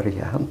engelska i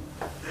början.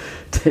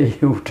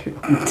 Det gjorde jag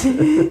inte.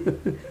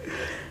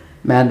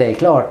 Men det är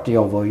klart,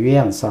 jag var ju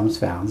ensam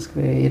svensk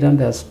i den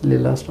där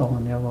lilla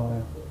stan jag var.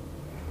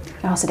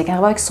 Ja, så det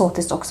kanske var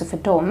exotiskt också för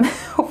dem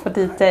att få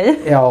dit dig.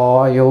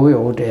 Ja,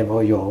 det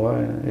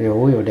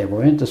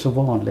var ju inte så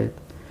vanligt.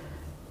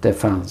 Det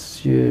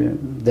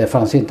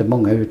fanns inte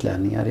många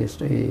utlänningar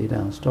i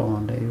den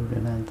stan, det gjorde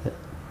det inte.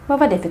 Vad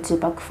var det för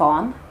typ av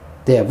kvarn?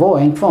 Det var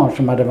en kvarn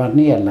som hade varit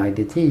nedlagd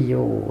i 10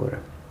 år.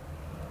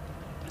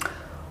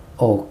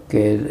 Och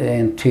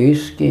en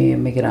tysk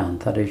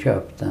immigrant hade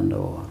köpt den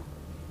då.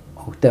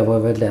 Och det var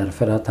väl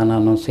därför att han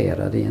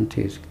annonserade i en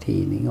tysk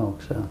tidning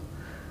också.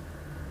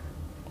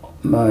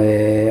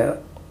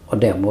 Och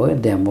den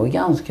var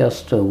ganska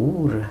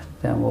stor.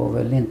 Den var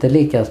väl inte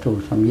lika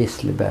stor som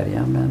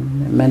Gisleberga,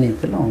 men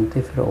inte långt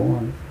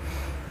ifrån.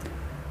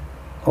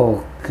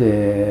 Och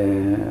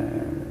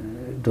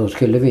då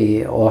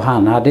skulle och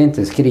han hade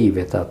inte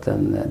skrivit att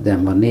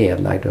den var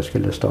nedlagd och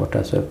skulle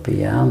startas upp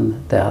igen.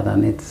 Det hade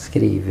han inte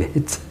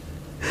skrivit.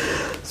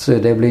 Så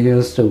det blev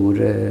ju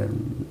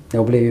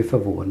jag blev ju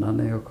förvånad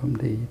när jag kom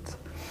dit.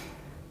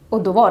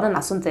 Och då var den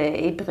alltså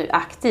inte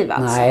aktiv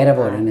alltså? Nej, det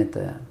var den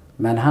inte.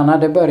 Men han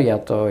hade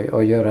börjat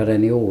att göra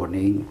den i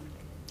ordning.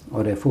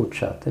 Och det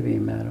fortsatte vi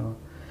med då.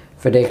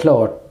 För det är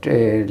klart,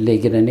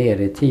 ligger den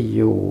nere i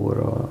 10 år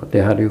och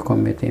det hade ju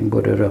kommit in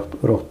både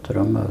råttor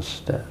och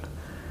möss där.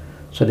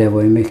 Så det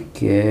var ju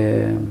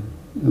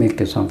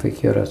mycket som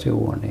fick göras i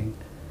ordning.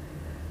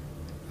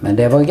 Men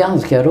det var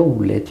ganska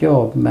roligt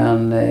jobb,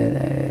 men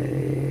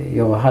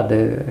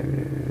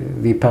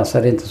vi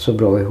passade inte så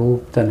bra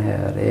ihop, den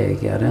här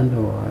ägaren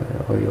då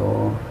och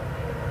jag.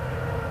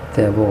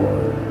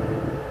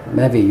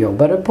 Men vi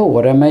jobbade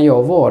på det, men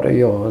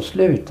jag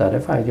slutade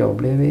faktiskt. Jag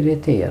blev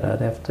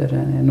irriterad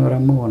efter några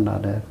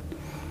månader.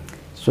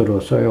 Så då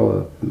sa jag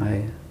upp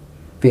mig.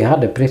 Vi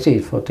hade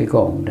precis fått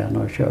igång den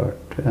och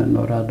kört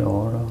några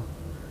dagar då.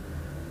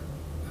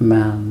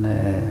 Men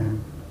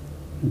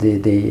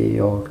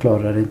jag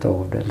klarade inte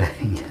av det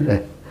längre.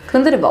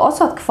 Kunde det vara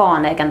så att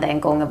kvarnägaren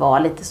den gången var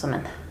lite som en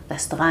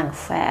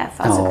restaurangchef?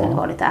 Alltså kunde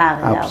vara lite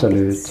ärliga absolut.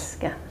 Och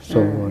bitska? Så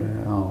var det,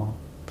 ja.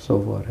 Så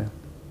var det.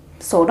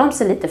 Såg de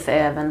sig lite för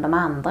även de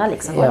andra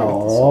liksom? Var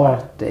ja,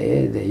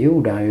 det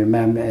gjorde han ju.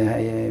 Men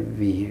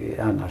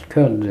annars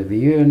kunde vi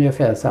ju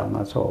ungefär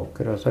samma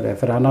saker och sådär.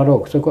 För han hade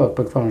också gått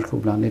på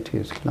kvarnskolan i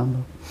Tyskland.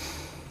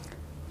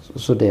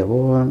 Så det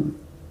var...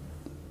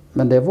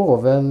 Men det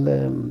var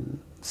väl...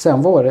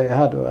 Sen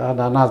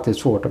hade han alltid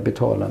svårt att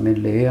betala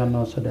min lön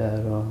och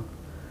sådär.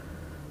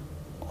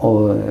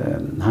 Och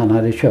han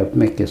hade köpt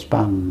mycket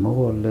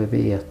spannmål,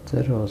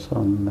 veter och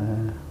som...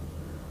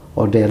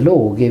 Och det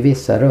låg i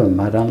vissa rum,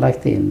 hade han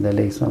lagt in det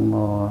liksom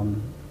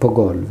på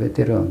golvet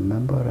i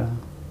rummen bara.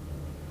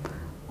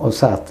 Och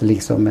satt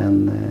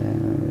liksom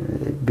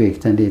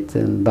byggt en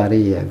liten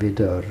barriär vid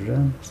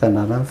dörren. Sen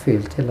hade han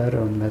fyllt hela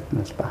rummet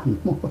med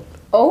spannmål.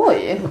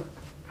 Oj!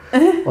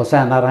 Och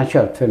sen hade han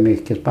köpt för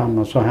mycket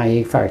spannmål så han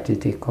gick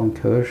faktiskt i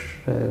konkurs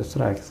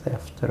strax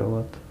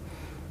efteråt.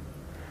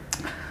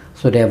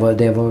 Så det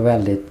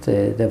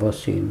var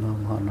synd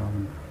om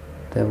honom.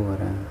 Det var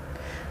det.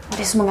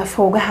 Det är så många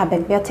frågor här,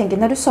 Bengt. Jag tänker,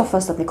 när du sa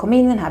först att ni kom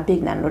in i den här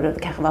byggnaden och det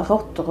kanske var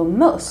råttor och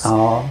möss.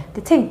 Ja.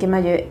 Det tänker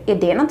man ju, är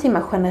det någonting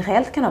man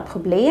generellt kan ha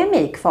problem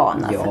i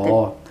kvarnar?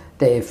 Ja,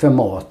 för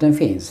maten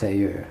finns här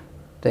ju.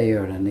 Det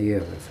gör den i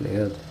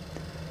överflöd.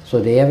 Så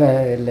det är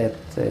väl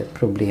ett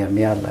problem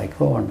i alla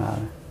kvarnar.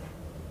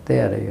 Det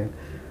är det ju.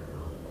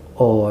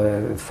 Och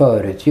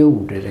förut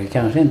gjorde det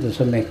kanske inte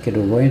så mycket.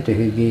 Då var ju inte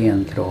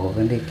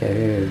hygienkraven lika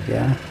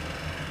höga.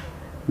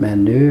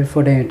 Men nu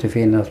får det ju inte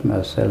finnas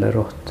möss eller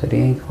råttor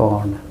i en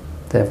kvarn.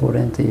 Det får det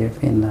inte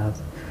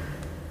finnas.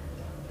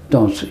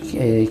 De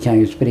kan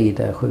ju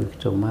sprida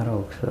sjukdomar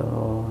också.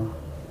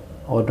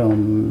 Och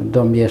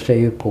de ger sig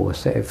ju på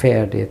sig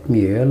färdigt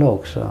mjöl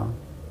också.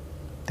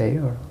 Det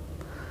gör de.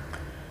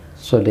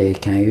 Så det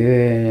kan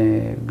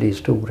ju bli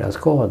stora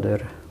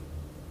skador.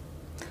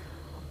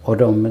 Och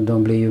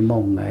de blir ju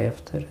många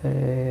efter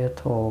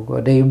ett tag.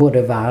 Och det är ju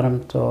både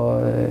varmt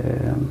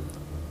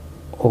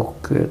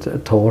och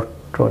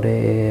torrt. Och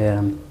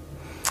det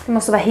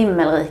måste vara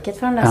himmelriket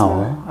för de där små.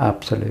 Ja,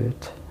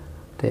 absolut.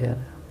 Det är det.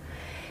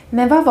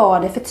 Men vad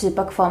var det för typ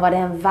av kvarn? Var det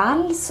en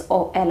vals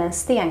eller en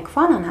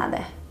stenkvarn han hade?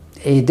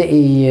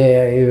 I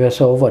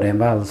USA var det en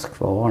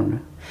valskvarn.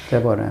 Det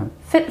var det.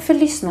 För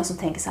lyssnare som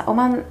tänker så här,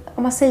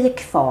 om man säger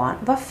kvarn,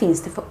 vad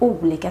finns det för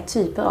olika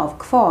typer av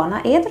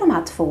kvarnar? Är det de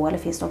här två eller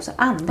finns det också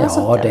andra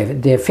sorter? Ja,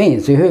 det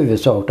finns i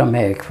huvudsak de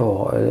här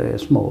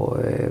små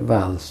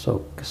vals-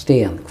 och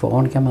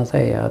stenkvarn kan man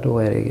säga. Då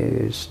är det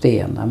ju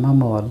stenar man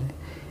mal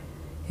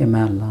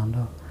emellan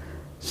då.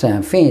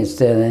 Sen finns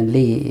det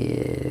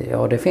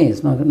det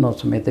finns något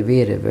som heter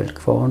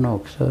virvelkvarn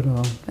också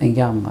då. En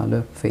gammal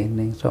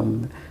uppfinning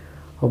som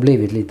har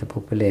blivit lite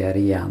populär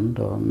igen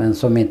då. Men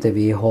som inte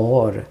vi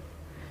har.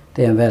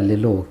 Det är en väldigt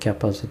låg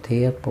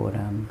kapacitet på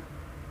den.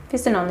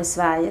 Finns det någon i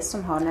Sverige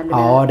som har den?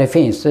 Ja, det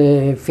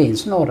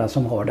finns några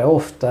som har det.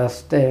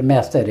 Oftast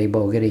mest är det i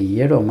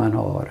bagerier då man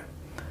har.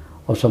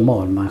 Och så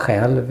mal man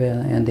själv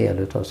en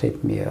del av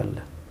sitt mjöl.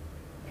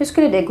 Hur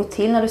skulle det gå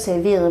till när du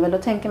säger virvel? Då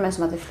tänker man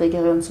som att det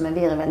flyger runt som en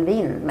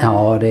virvelvind. Men...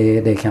 Ja,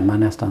 det kan man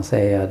nästan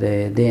säga.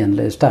 Det är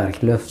en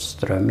stark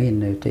luftström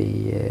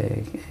inuti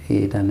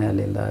i den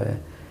här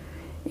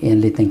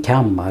en liten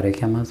kammare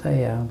kan man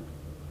säga.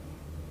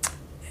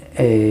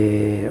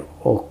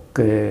 Och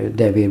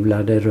det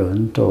virvlade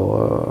runt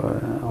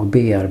och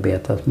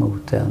bearbetas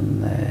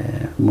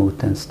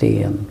mot en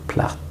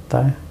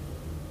stenplatta.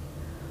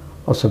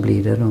 Och så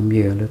blir det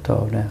mjöl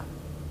utav det.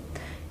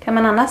 Kan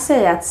man annars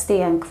säga att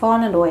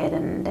stenkvarnen då är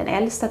den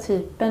äldsta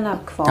typen av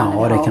kvarn?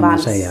 Ja, det kan man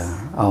säga.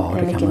 Ja,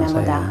 det kan man säga.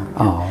 Modern.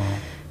 Ja.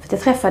 För det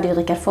träffade ju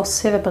Rickard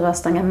Forshöver på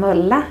Röstånga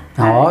Mölla.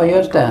 Ja,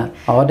 just det.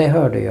 Ja, det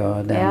hörde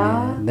jag.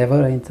 Det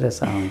var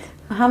intressant.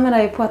 Och han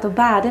menar ju på att då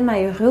bärde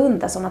man ju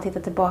runt, alltså om man tittar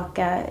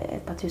tillbaka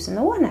ett par tusen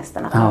år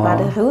nästan, att man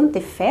bärde runt i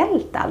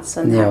fält, alltså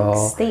den här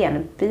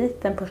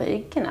stenbiten på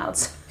ryggen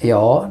alltså.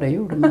 Ja, det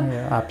gjorde man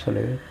ju,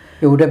 absolut.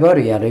 Jo, det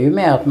började ju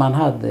med att man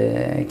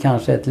hade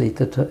kanske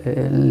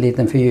en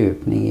liten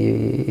fördjupning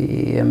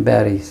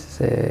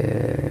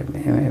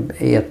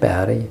i ett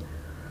berg.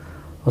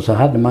 Och så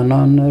hade man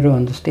någon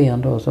rund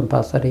sten då som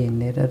passade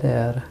in i det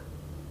där.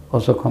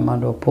 Och så kom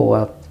man då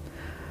på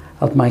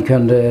att man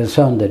kunde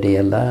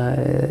sönderdela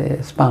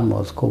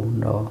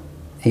spannmålskorn då,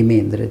 i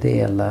mindre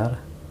delar.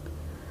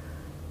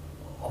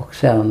 Och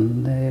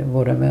sen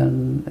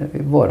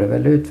var det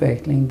väl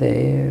utveckling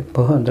det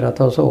på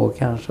hundratals år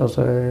kanske. Och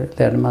så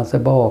lärde man sig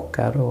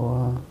baka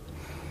då,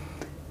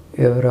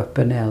 över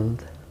öppen eld.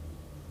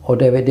 Och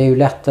det är ju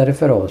lättare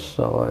för oss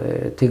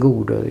att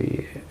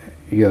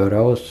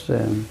tillgodogöra oss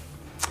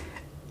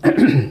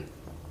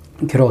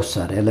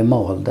krossade eller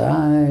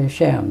malda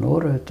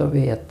kärnor utav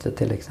vete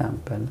till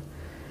exempel.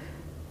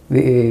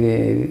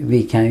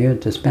 Vi kan ju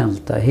inte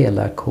smälta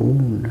hela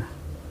korn.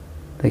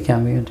 Det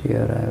kan vi ju inte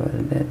göra.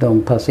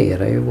 De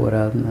passerar ju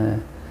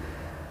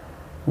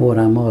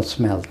våran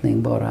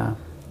matsmältning bara.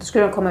 Då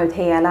skulle de komma ut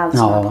hela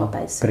alltså man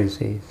pratar i sig.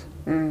 Precis.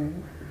 Mm.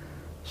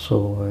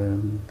 Så...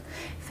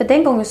 För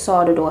den gången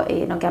sa du då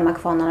i de gamla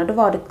kvarnarna, då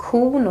var det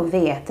korn och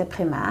vete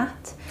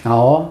primärt.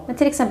 Ja. Men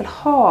till exempel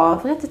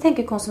havre, det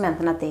tänker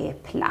konsumenten att det är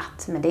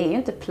platt. Men det är ju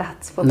inte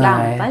platt på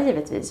plantan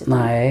givetvis.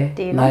 Nej,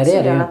 det är ju nej det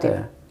är det inte.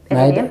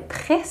 Är det en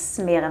press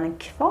mer än en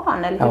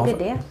kvarn, eller hur blir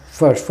det?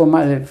 Först får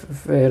man,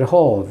 för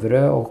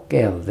havre och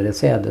äldre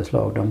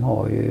sädeslag, de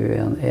har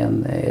ju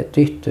ett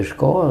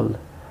ytterskal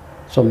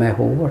som är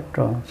hårt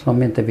och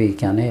som inte vi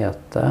kan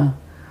äta.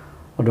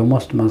 Och då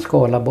måste man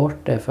skala bort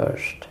det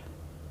först.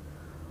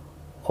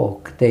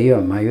 Och det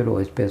gör man ju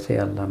då i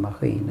speciella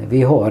maskiner.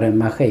 Vi har en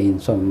maskin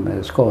som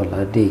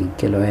skalar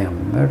dinkel och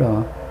emmer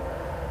då.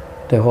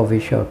 Det har vi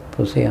köpt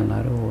på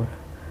senare år.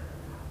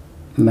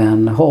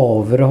 Men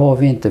havre har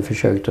vi inte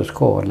försökt att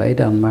skala i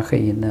den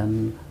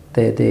maskinen.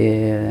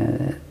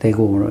 Det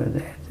går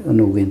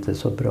nog inte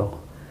så bra.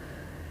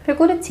 Hur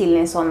går det till i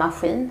en sån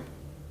maskin?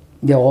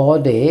 Ja,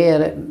 det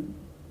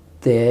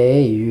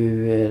är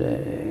ju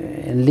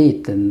en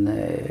liten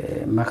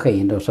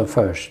maskin då som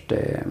först...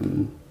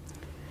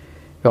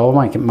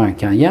 Ja, man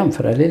kan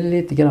jämföra det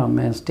lite grann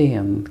med en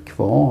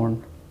stenkvarn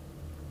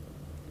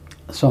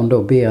som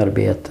då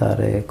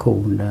bearbetar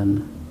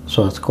kornen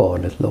så att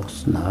skalet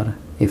lossnar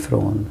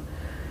ifrån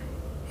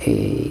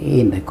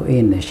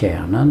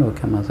innerkärnan då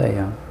kan man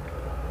säga.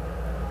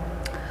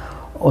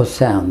 Och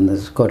sen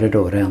ska det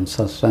då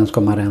rensas, sen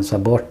ska man rensa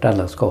bort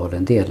alla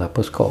skalen, dela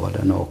på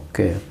skalen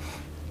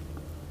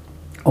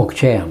och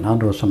kärnan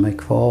då som är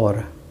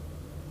kvar.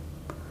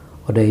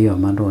 Och det gör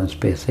man då en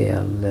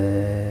speciell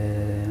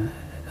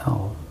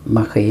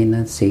maskin,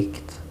 en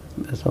sikt.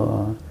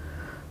 Så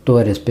då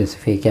är det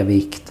specifika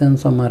vikten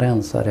som man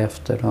rensar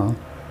efter då.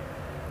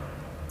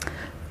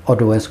 Och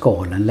då är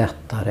skalen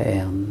lättare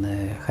än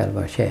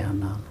själva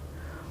kärnan.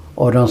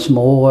 Och de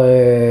små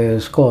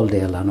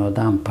skaldelarna och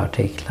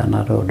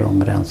dammpartiklarna då,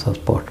 de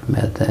rensas bort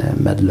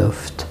med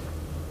luft.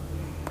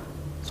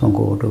 Som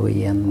går då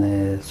i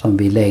som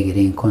vi lägger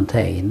i en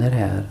container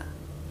här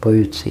på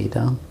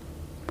utsidan.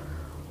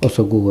 Och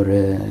så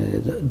går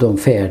de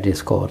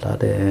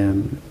färdigskalade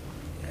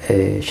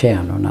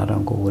kärnorna,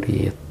 de går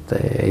i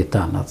ett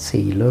annat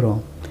silo då,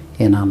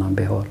 i en annan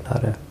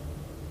behållare.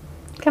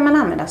 Kan man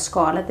använda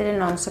skalet? Är det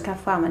någon som kan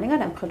få användning av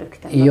den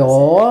produkten?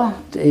 Ja,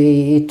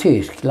 i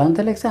Tyskland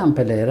till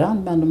exempel där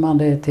använder man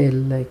det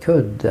till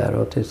kuddar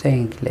och till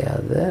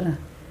sängkläder.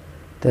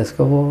 Det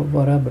ska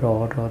vara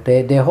bra då.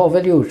 Det har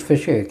väl gjorts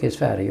försök i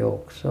Sverige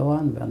också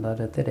att använda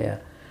det till det.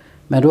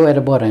 Men då är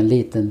det bara en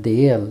liten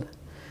del.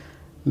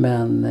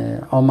 Men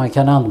om man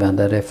kan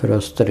använda det för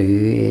att strö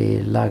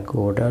i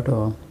laggårdar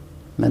då.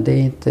 Men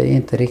det är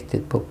inte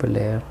riktigt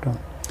populärt då.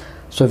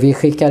 Så vi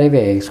skickar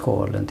iväg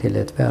skalen till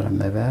ett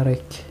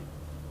värmeverk.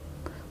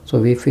 Så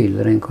vi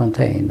fyller en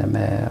container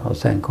med och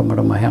sen kommer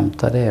de att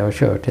hämta det och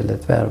kör till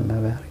ett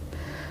värmeverk.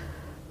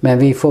 Men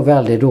vi får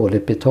väldigt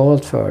dåligt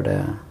betalt för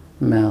det.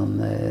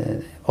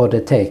 Och det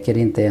täcker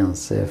inte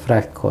ens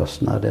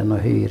fraktkostnaden och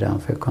hyran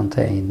för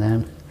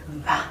containern.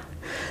 Va?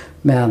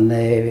 Men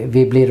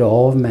vi blir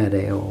av med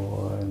det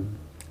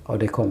och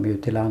det kommer ju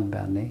till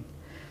användning.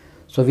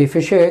 Så vi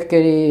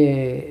försöker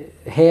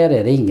här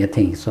är det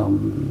ingenting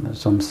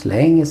som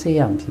slängs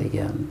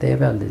egentligen. Det är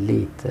väldigt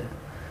lite.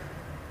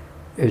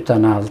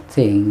 Utan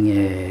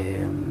allting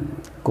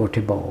går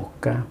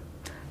tillbaka.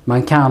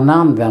 Man kan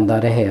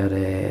använda det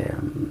här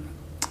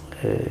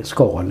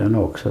skalen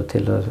också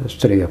till att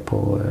strö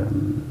på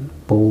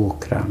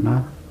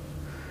åkrarna.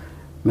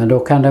 Men då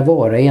kan det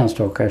vara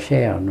enstaka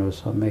kärnor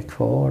som är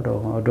kvar då.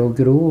 Och då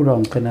gror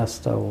de till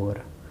nästa år.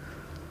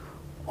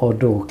 Och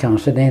då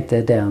kanske det inte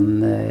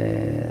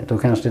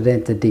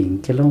är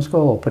dinkel de ska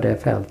ha på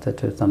det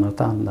fältet utan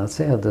något annat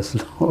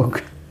sädeslag.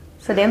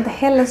 Så det är inte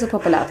heller så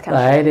populärt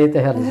kanske? Nej, det är inte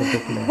heller så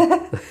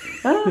populärt.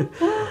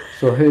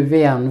 Så hur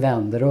vi än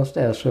vänder oss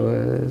där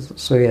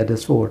så är det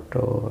svårt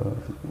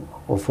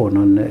att få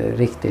någon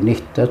riktig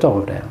nytta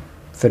av det.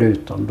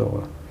 Förutom då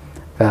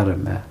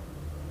värme.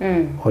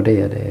 Och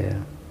det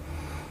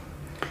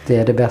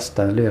är det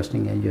bästa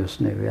lösningen just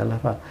nu i alla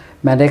fall.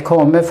 Men det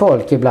kommer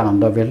folk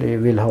ibland och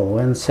vill ha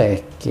en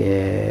säck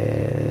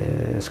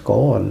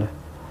skal.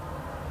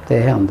 Det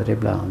händer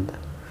ibland.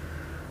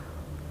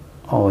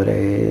 Och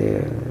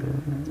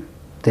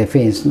det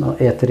finns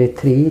ett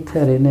retreat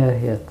här i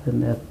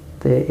närheten.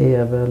 Det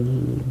är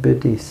väl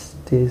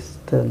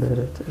buddhistiskt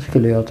eller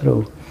skulle jag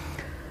tro.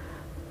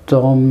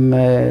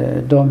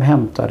 De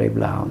hämtar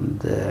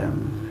ibland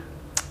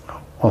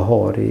och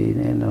har i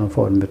någon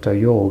form av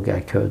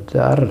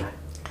yogakuddar.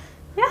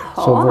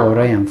 Jaha. Så var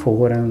och en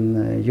får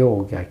en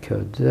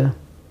yogakudde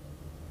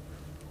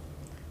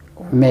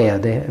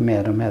med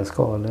de här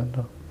skalen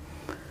då.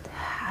 Det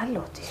här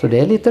låter ju... Så det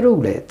är lite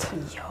roligt.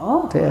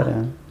 Ja. Det är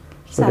det.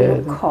 Så det är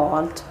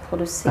lokalt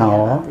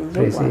producerad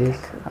yogakudde.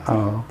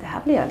 Ja. Det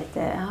här blir jag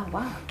lite...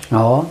 wow.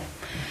 Ja.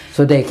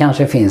 Så det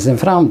kanske finns en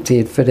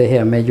framtid för det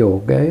här med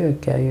yoga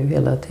ökar ju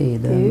hela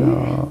tiden.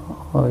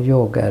 Och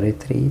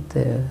yogaretreat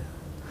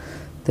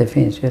det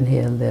finns ju en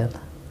hel del.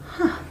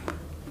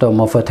 De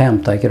har fått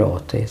hämta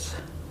gratis.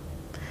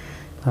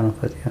 Jag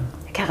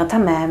kanske tar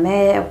med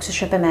mig, också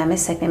köper med mig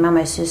säck. Min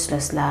mamma är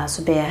syslöjdslärare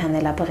så ber jag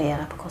henne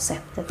laborera på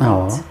konceptet.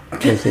 Ja,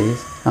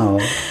 precis. Ja.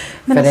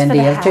 För en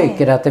del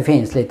tycker att det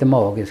finns lite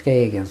magiska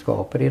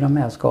egenskaper i de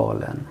här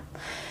skalen.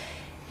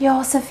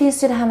 Ja, sen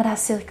finns ju det här med det här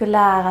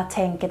cirkulära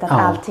tänket att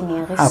allting är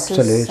en resurs.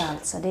 Absolut.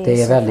 Alltså.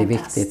 Det är väldigt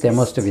viktigt. Det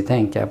måste vi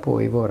tänka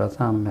på i våra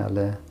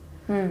samhälle.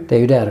 Det är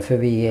ju därför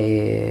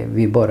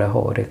vi bara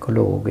har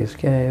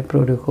ekologisk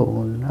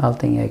produktion.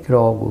 Allting är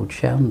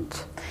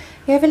kravgodkänt.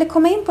 Jag ville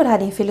komma in på det här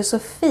din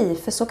filosofi,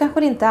 för så kanske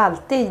det inte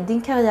alltid.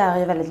 Din karriär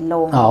är väldigt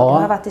lång. Ja.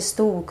 Du har varit i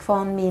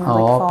Storkvarn, mindre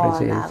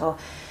kvarnar.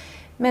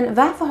 Men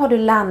varför har du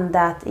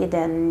landat i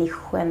den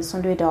nischen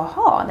som du idag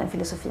har, den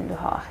filosofin du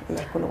har i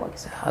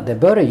ekologisk? Ja, det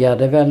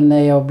började väl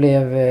när jag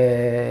blev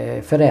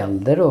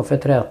förälder då för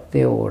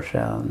 30 år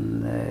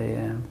sedan.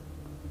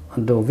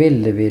 Då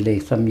ville vi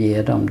liksom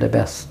ge dem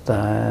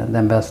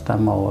den bästa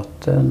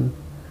maten.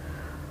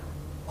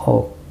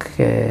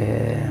 Och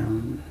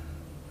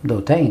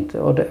då tänkte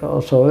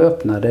och så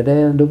öppnade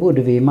det, då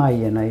bodde vi i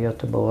Majerna i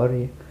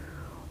Göteborg.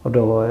 Och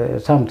då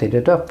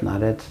samtidigt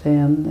öppnade det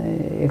en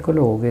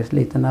ekologisk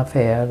liten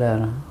affär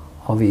där.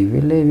 Och vi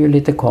ville ju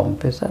lite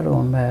kompisar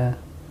då med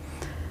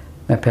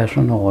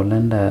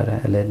personalen där.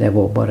 Eller det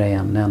var bara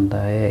en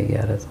enda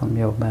ägare som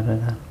jobbade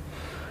där.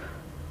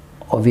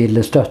 Och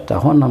ville stötta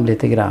honom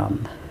lite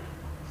grann.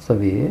 Så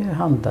vi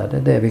handlade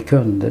det vi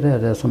kunde,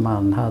 det som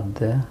han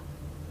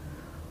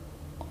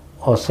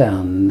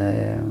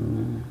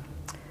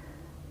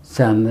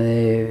Sen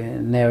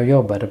när jag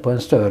jobbade på en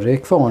större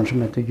kvarn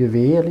som heter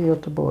Juvel i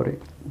Göteborg,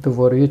 då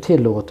var det ju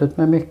tillåtet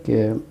med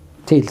mycket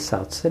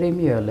tillsatser i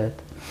mjölet.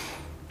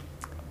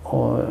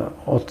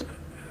 Och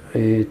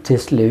till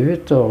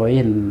slut då,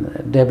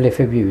 det blev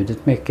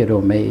förbjudet mycket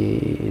då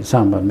i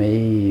samband med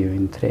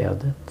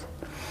EU-inträdet.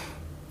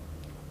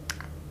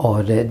 Och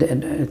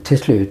till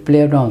slut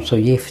blev de så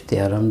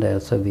giftiga de där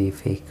så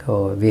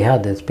vi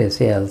hade ett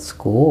speciellt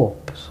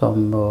skåp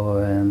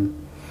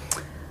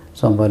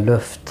som var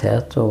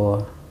lufttätt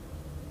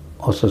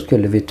och så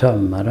skulle vi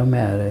tömma de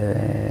här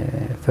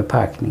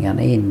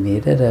förpackningarna in i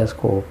det där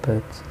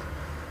skåpet.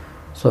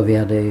 Så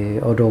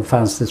och då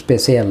fanns det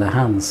speciella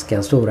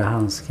handskar, stora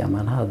handskar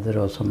man hade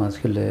då, som man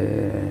skulle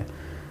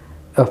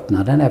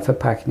öppna den här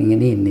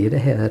förpackningen in i det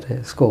här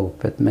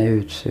skåpet med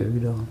utsug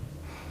då.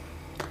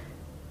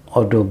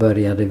 Och då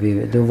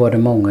då var det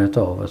många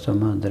av oss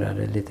som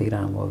undrade lite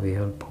grann vad vi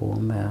höll på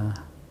med.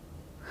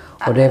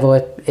 Och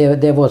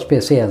det var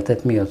speciellt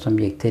ett mjöl som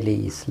gick till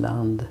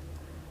Island.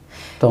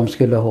 De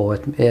skulle ha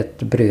ett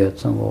bröd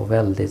som var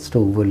väldigt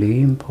stor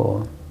volym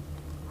på.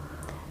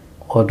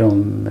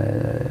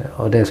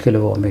 Och det skulle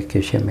vara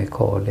mycket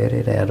kemikalier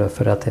i det då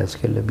för att det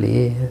skulle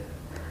bli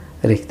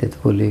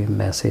riktigt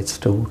volymmässigt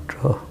stort.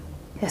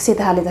 Jag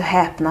sitter här lite och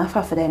häpnar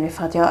framför dig nu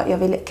för att jag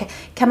vill...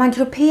 Kan man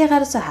gruppera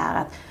det så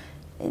här att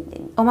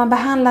om man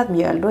behandlar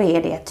mjöl, då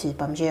är det ett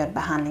typ av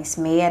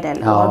mjölbehandlingsmedel.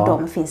 Ja. Och av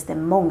dem finns det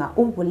många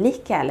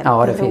olika, eller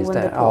ja, det finns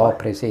det. på. Ja,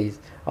 precis.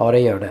 Ja, det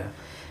gör det.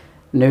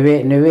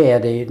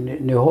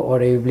 Nu har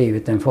det ju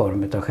blivit en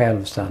form av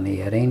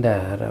självsanering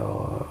där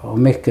och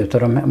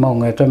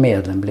många av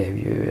medlen blev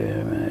ju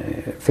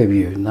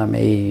förbjudna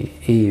med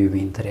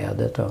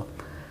EU-inträdet.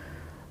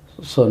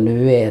 Så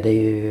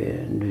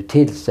nu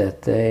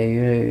tillsätter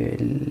ju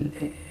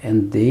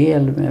en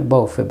del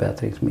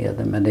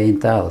bakförbättringsmedel, men det är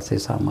inte alls i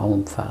samma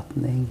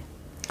omfattning.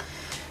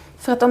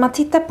 För att om man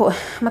tittar på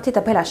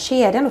hela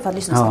kedjan då, för att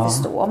lyssnarna ska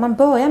förstå. Om man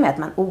börjar med att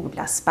man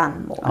odlar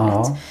spannmålet.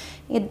 Ja.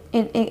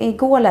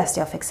 Igår läste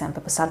jag för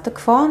exempel på Salt och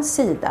Kvarns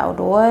sida och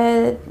då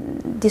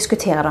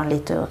diskuterade de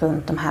lite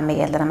runt de här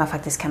medlen där man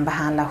faktiskt kan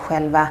behandla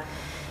själva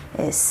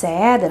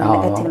säden,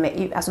 till och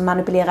med alltså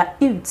manipulera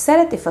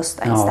utsädet i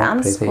första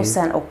instans precis. Och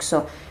sen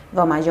också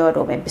vad man gör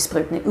då med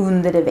besprutning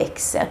under det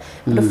växer.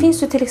 Men då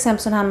finns ju till exempel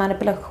sådana här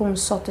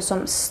manipulationssorter som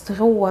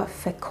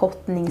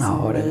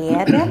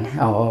stråförkortningsmedel.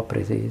 Ja,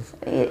 precis.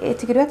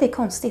 Tycker du att det är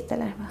konstigt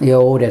eller?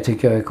 Jo, det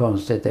tycker jag är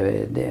konstigt.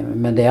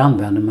 Men det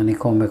använder man i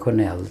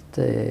konventionellt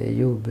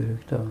jordbruk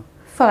då.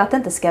 För att det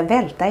inte ska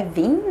välta i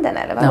vinden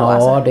eller vad? Ja,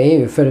 alltså? det är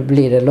ju för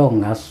blir det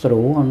långa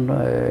strån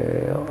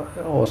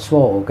och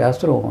svaga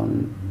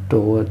strån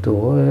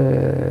då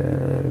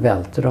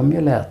välter de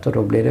ju lätt och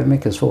då blir det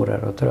mycket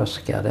svårare att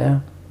tröska det.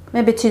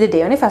 Men betyder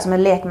det ungefär som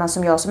en lekman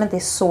som jag som inte är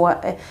så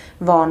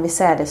van vid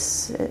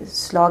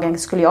sädesslagen,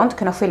 skulle jag inte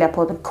kunna skilja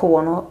på ett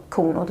kon och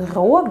ett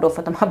råg då för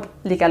att de har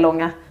lika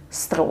långa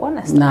strån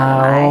nästan?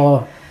 Nej.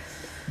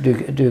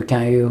 Du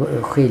kan ju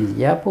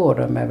skilja på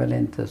dem, är väl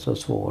inte så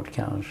svårt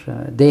kanske.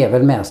 Det är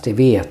väl mest i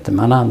vete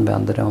man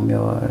använder det om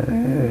jag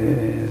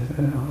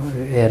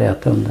är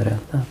rätt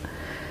underrättad.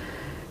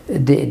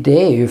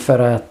 Det är ju för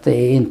att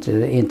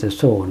inte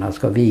stråna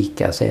ska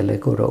vika sig eller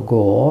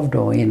gå av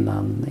då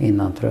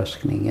innan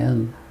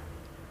tröskningen.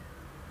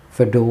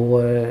 För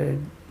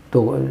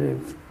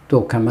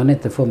då kan man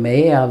inte få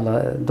med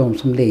alla, de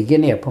som ligger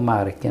ner på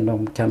marken,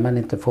 de kan man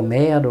inte få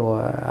med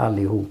då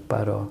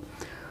allihopa då.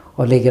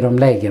 Och ligger de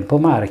läggen på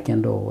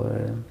marken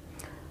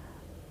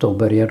då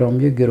börjar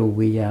de ju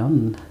gro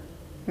igen.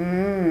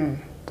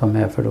 De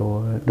här, för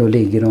då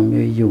ligger de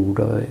ju i jord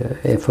och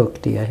är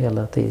fuktiga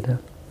hela tiden.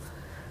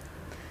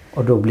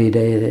 Och då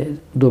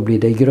blir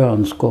det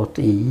grönskott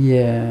i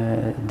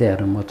där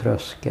de har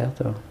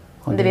tröskat.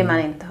 Och det vill man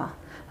inte ha?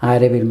 Nej,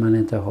 det vill man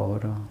inte ha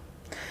då.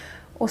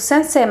 Och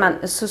sen ser man,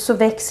 så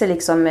växer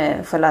liksom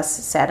själva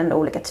säden då,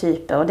 olika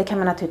typer. Och det kan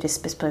man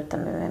naturligtvis bespruta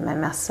med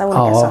massa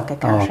olika saker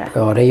kanske.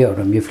 Ja, det gör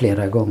de ju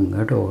flera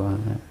gånger då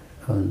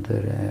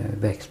under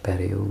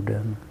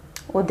växtperioden.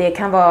 Och det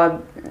kan vara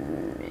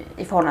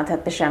i förhållande till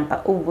att bekämpa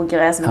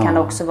ogräs, men kan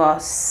också vara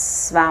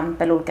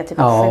svamp eller olika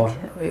typer av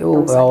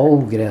sjukdomar. Ja,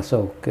 ogräs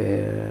och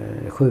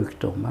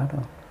sjukdomar då.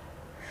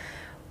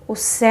 Och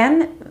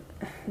sen,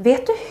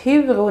 vet du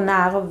hur och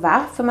när och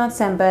varför man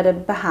sen började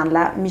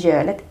behandla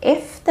mjölet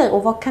efter?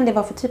 Och vad kan det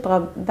vara för typer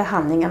av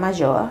behandlingar man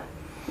gör?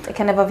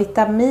 Kan det vara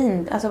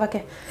vitamin? Alltså,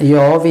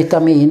 Ja,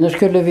 vitaminer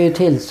skulle vi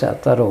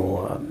tillsätta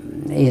då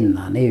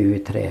innan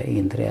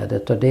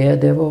EU-inträdet. Och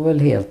det var väl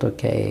helt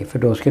okej. För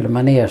då skulle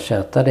man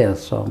ersätta det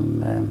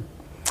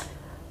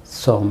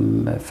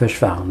som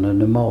försvann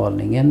under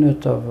malningen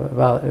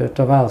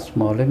utav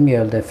valsmalet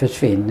mjöl. Det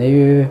försvinner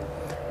ju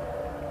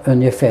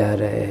ungefär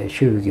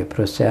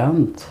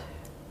 20%.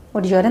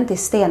 Och det gör det inte i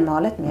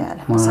stenmalet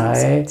mjöl på samma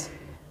sätt?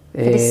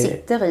 För det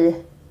sitter i...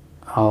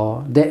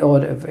 Ja,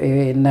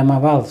 när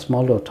man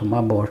valsmal då tar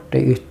man bort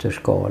det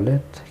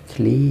ytterskalet,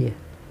 kli.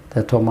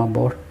 Det tar man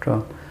bort då.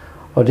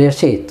 Och det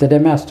sitter det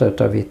mesta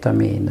av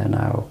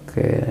vitaminerna och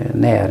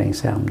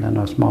näringsämnen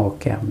och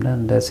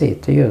smakämnen. Det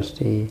sitter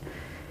just i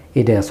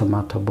i det som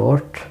man tar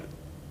bort.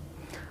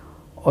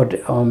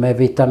 Och med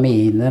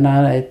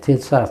vitaminerna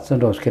till satsen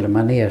då skulle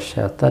man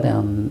ersätta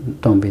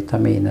de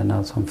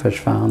vitaminerna som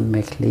försvann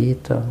med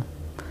klit.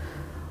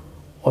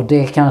 Och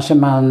det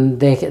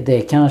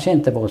kanske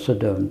inte var så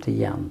dumt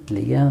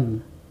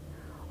egentligen.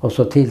 Och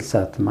så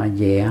tillsatte man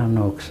järn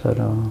också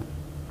då.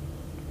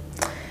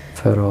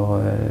 För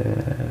att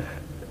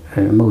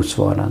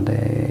motsvarande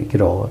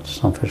grad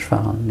som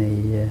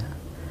försvann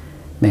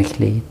med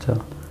klit.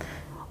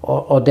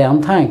 Och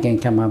den tanken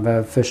kan man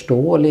väl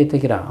förstå lite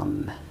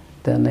grann.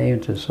 Den är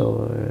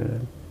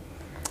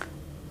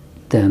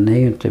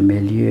ju inte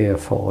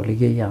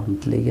miljöfarlig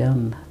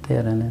egentligen. Det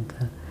är den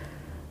inte.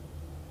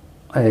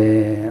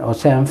 Och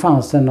sen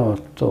fanns det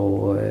något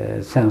och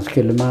sen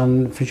skulle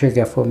man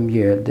försöka få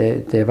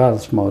det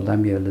valsmalda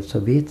mjölet så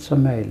vitt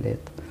som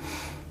möjligt.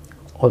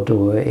 Och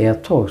då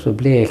ett tag så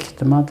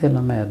blekte man till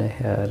och med det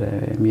här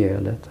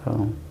mjölet.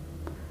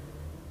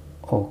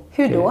 Och,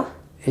 hur då?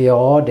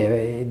 Ja,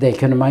 det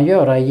kunde man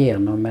göra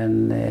genom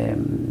en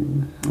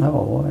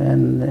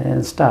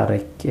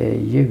stark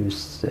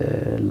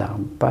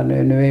ljuslampa.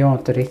 Nu är jag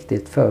inte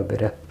riktigt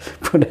förberedd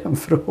på den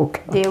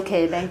frågan. Det är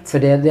okej, Bengt. För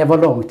det var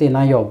långt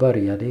innan jag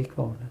började i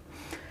kvarnen.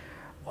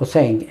 Och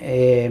sen,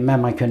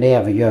 men man kunde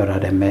även göra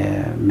det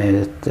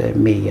med ett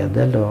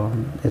medel och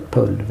ett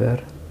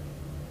pulver.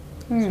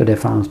 Så det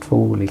fanns 2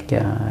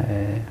 olika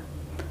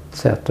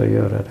sätt att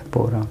göra det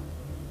på.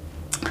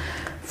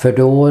 För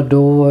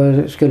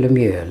då skulle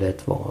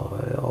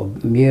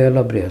mjöl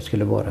och bröd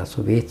skulle vara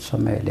så vitt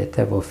som möjligt.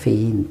 Det var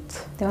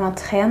fint. Det var någon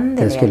trend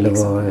i det skulle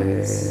liksom.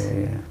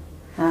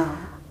 Vara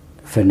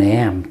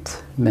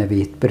förnämt med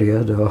vitt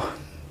bröd.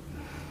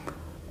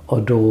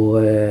 Och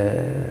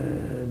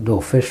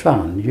då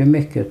försvann ju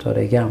mycket av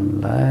det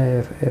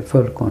gamla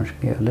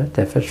fullkornsmjölet.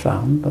 Det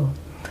försvann då.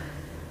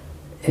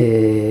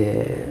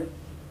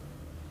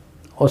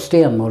 Och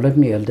stenmålet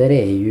mjöl där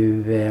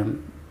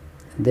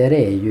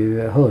är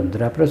ju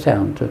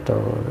 100%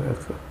 utav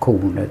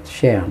kornet,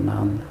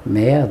 kärnan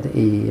med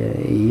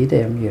i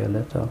det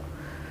mjölet då.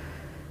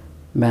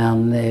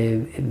 Men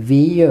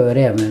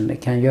vi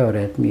kan göra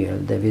ett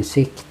mjöl där vi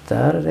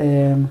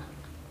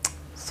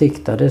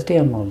siktar det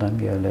stenmålda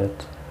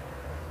mjölet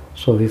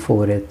så vi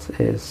får ett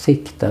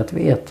siktat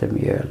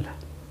vetemjöl.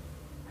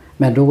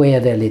 Men då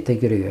är det lite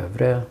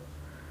grövre.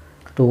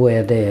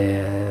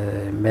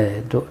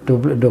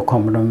 Då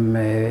kommer de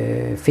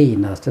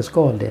finaste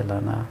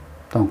skaldelarna.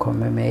 De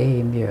kommer med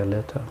i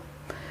mjölet. Då.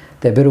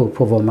 Det beror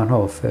på vad man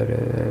har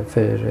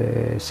för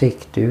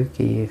siktduk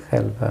i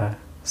själva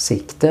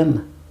sikten.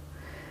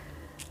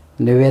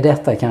 Nu är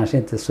detta kanske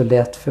inte så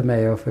lätt för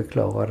mig att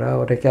förklara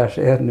och det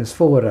kanske är ännu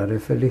svårare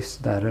för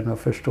lyssnaren att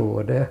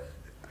förstå det.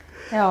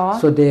 Ja.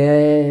 Så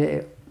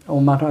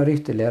om man har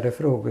ytterligare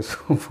frågor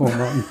så får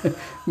man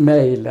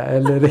mejla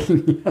eller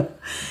ringa.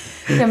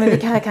 Ja, men vi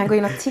kan gå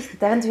in och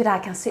titta. Jag vet inte hur det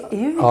här kan se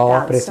ut.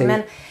 Ja, alltså.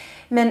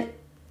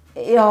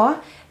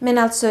 Men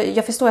alltså,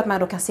 jag förstår att man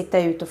då kan sikta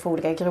ut och få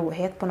olika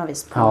grovhet på något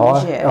vis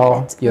på mjölet.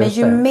 Ja, men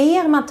ju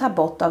mer man tar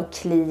bort av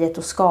kliet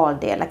och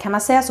skaldelar, kan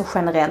man säga så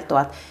generellt då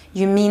att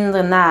ju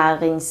mindre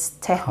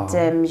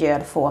näringstätt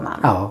mjöl får man?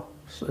 Ja,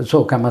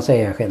 så kan man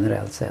säga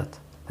generellt sett.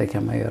 Det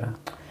kan man göra.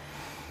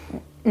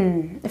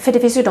 För det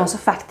finns ju de som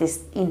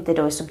faktiskt inte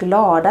då är så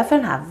glada för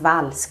den här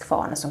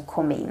valskvarnen som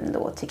kom in då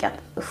och tycker att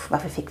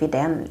varför fick vi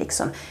den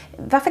liksom?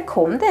 Varför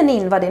kom den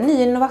in? Var det en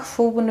ny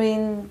innovation och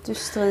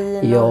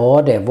industrin?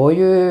 Ja, det var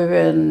ju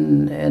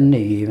en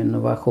ny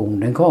innovation.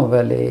 Den kom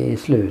väl i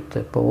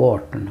slutet på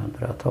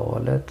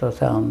 1800-talet och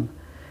sen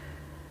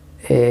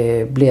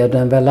blev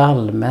den väl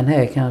allmän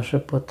här kanske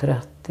på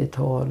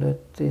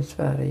 30-talet i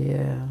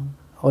Sverige.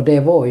 Och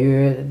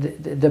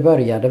det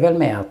började väl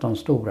med att de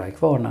stora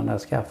kvarnarna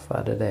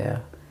skaffade det.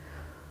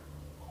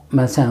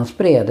 Men sen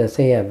spred det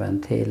sig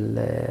även till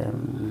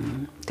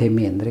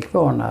mindre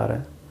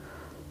kvarnar.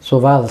 Så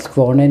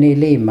valskvarnen i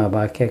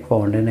Limabacka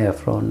kvarnen är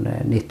från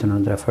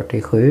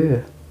 1947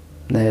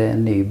 när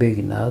en ny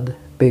byggnad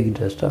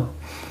byggdes då.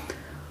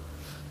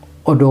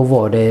 Och då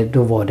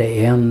var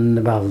det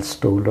en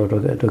valsstol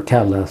och då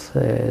kallas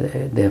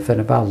det för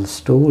en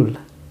valsstol.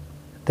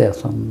 Det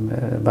som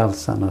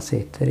valsarna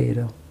sitter i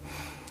då.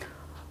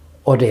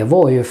 Och det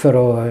var ju för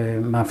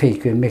att man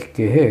fick ju en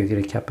mycket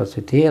högre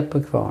kapacitet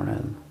på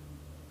kvarnen.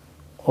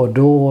 Och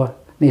då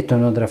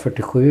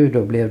 1947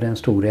 då blev det en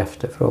stor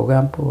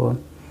efterfrågan på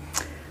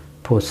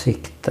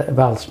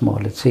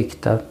valsmalet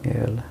siktat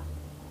mjöl.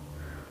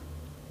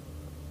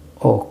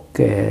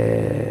 Och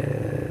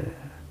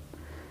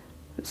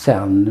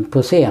sen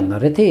på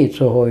senare tid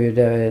så har ju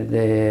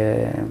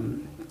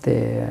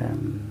det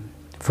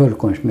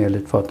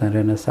fullkornsmjölet fått en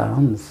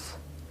renässans.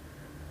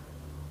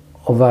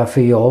 Och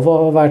varför jag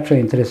har varit så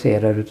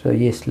intresserad av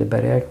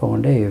Gisleberga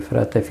kvarn, det är ju för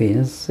att det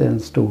finns en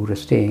stor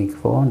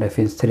stenkvarn. Det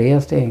finns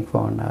 3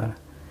 stenkvarnar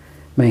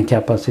med en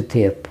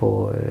kapacitet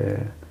på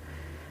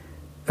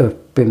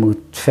uppemot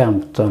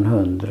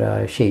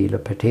 1500 kilo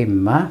per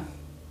timme.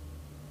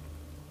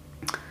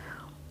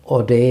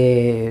 Och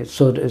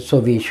så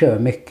vi kör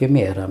mycket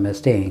mera med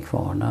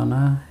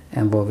stenkvarnarna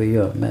än vad vi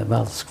gör med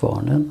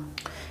valskvarnen.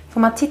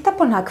 Får man titta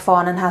på den här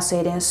kvarnen här så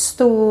är det en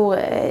stor,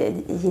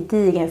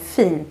 gedigen,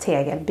 fin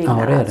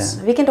tegelbyggnad. Ja, det är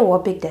det. Vilken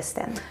år byggdes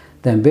den?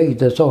 Den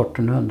byggdes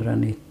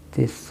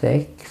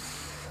 1896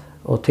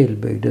 och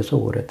tillbyggdes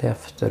året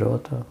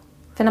efteråt.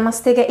 För när man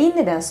stegar in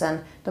i den sen,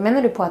 då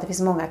menar du på att det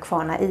finns många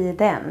kvarnar i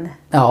den?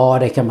 Ja,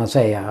 det kan man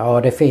säga.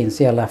 Ja, det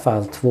finns i alla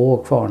fall 2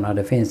 kvarnar.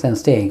 Det finns en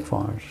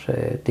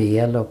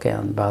stenkvarnsdel och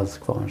en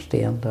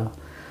valskvarnsdel då,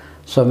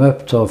 som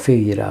upptar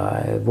 4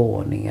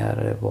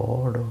 våningar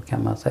var då,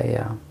 kan man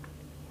säga.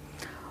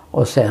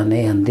 Och sen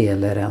en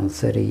del är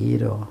renseri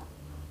då.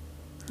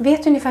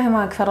 Vet du ungefär hur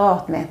många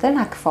kvadratmeter den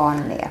här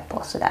kvarnen är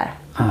på sådär?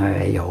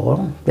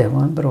 Ja, det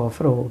var en bra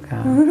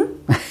fråga.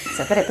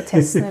 Sätter det på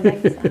test nu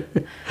länge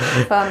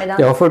förmiddagen.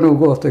 Jag får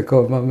nog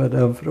återkomma med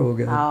den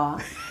frågan. Ja,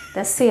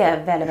 den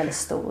ser väldigt, väldigt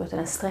stor ut.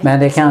 Den men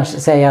det kanske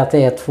säger att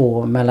det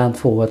är mellan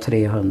 200 och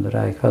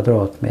 300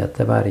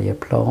 kvadratmeter varje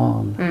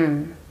plan.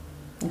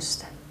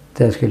 Just det.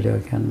 Det skulle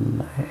jag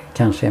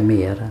kanske är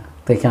mer.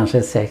 Det kanske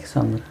är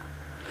 600.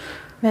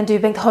 Men du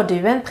Bengt, har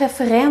du en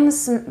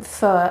preferens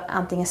för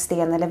antingen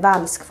sten eller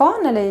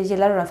valskvarn, eller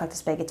gillar du dem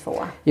faktiskt bägge två?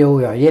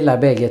 Jo, jag gillar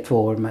bägge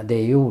två, men det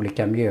är ju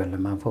olika mjöler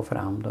man får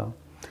fram då.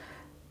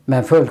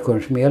 Men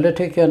fullkornsmjölet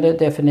tycker jag det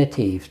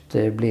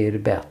definitivt blir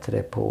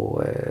bättre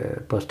på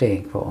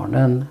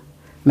stenkvarnen.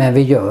 Men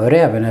vi gör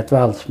även ett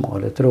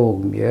valsmalet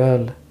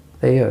rågmjöl.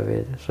 Det gör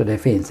vi. Så det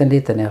finns en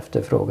liten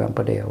efterfrågan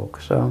på det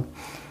också.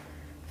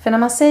 För när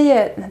man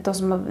säger, de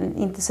som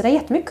inte så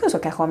jättemycket så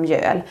kanske om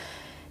mjöl.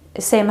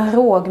 Säger man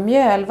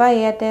rågmjöl, vad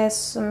är det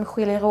som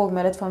skiljer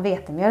rågmjölet från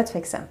vetemjölet för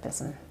exempel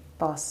som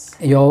bas?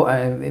 Ja,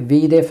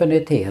 vi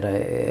definierar,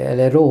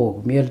 eller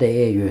rågmjöl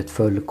det är ju ett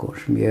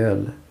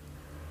fullkornsmjöl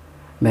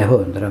med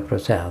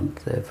 100%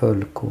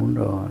 fullkorn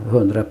och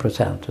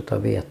 100%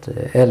 utav vete,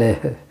 eller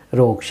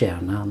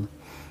rågkärnan.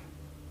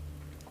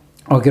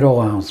 Och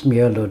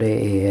grahansmjöl då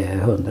det är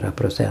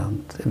 100%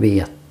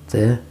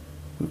 vete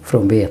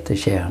från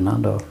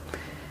vetekärnan då,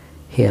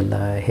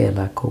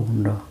 hela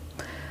korn då.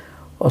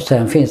 Och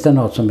sen finns det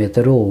något som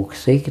heter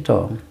rågsikt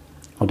då.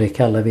 Och det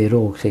kallar vi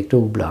rågsikt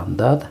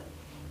oblandad.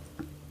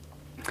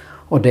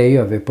 Och det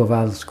gör vi på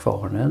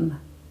valskvarnen.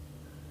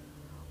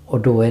 Och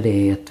då är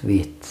det ett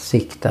vitt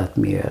siktat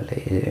mjöl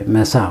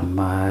med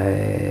samma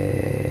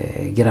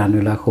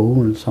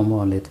granulation som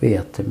vanligt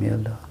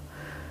vetemjöl då.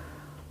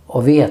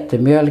 Och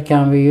vetemjöl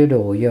kan vi ju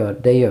då göra,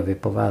 det gör vi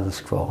på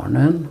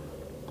valskvarnen.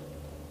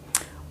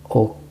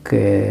 Och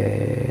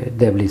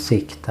det blir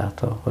siktat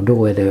då. Och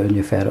då är det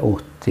ungefär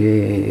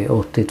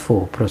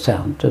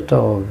 82%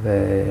 utav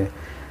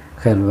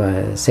själva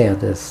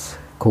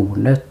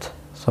sädeskornet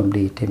som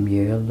blir till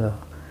mjöl då.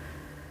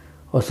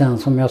 Och sen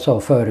som jag sa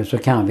förut så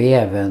kan vi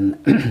även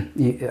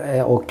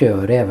och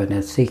gör även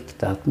ett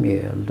siktat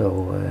mjöl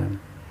då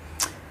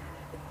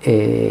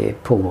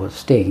på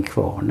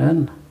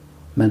stenkvarnen.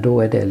 Men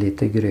då är det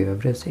lite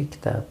grövre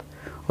siktat.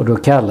 Och då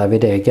kallar vi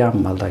det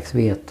gammaldags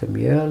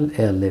vetemjöl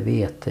eller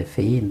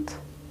vetefint.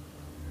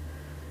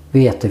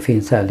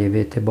 Vetefint säljer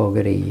vi till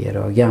bagerier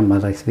och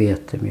gammaldags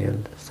vetemjöl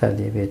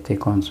säljer vi till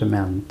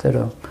konsumenter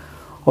då.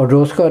 Och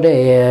då ska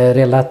det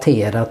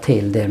relatera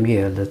till det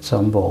mjölet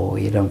som var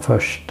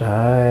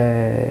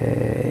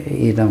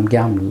i de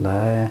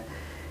gamla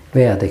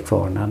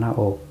väderkvarnarna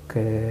och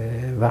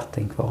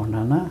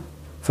vattenkvarnarna.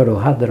 För då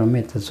hade de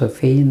inte så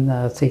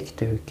fina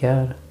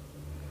siktdukar.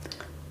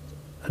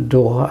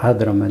 Då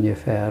hade de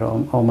ungefär,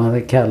 om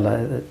man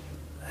kallar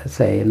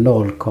sig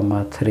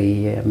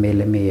 0,3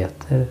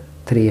 millimeter,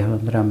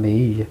 300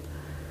 my,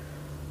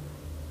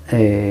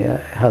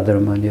 hade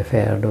de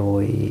ungefär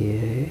då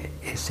i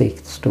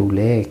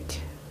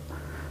siktstorlek.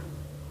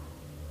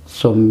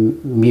 Så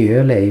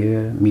mjöl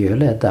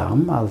är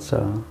damm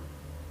alltså.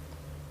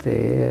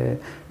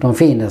 De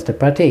finaste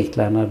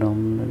partiklarna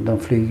de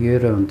flyger ju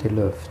runt i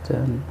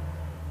luften.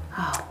 Oh,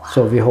 wow.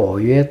 Så vi har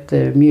ju ett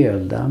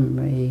mjöldamm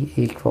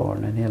i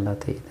kvarnen hela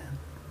tiden.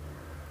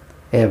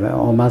 Även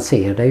om man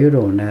ser det ju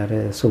då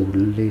när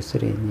solen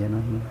lyser in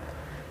genom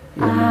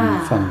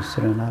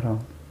fönstren då.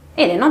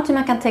 Är det någonting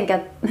man kan tänka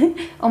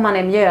om man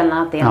är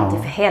mjölnad att det är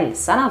någonting för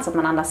hälsan, alltså att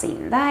man andas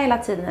in det här hela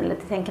tiden, eller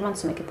det tänker man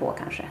inte så mycket på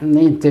kanske?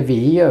 Inte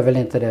vi gör väl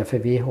inte det, för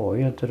vi har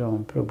ju inte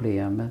de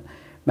problemen.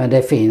 Men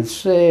det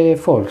finns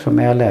folk som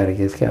är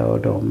allergiska och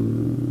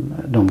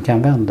de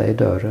kan vända i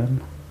dörren.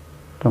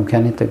 De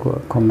kan inte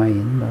komma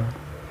in då.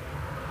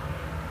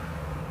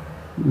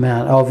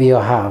 Men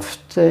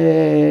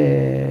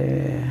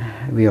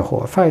vi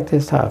har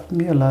faktiskt haft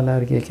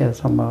mjölallergiker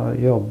som har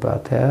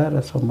jobbat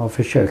här, som har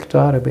försökt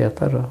att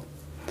arbeta då.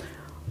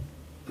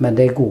 Men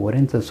det går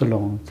inte så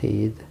lång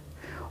tid.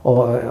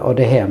 Och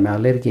det här med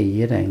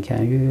allergier, den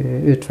kan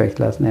ju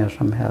utvecklas när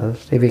som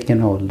helst, i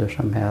vilken ålder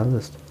som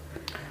helst.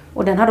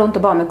 Och den har då inte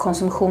bara med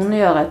konsumtion att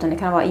göra, utan det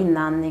kan vara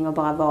inandning och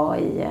bara vara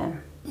i...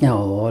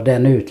 Ja,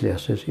 den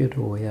utlöses ju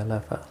då i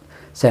alla fall.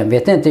 Sen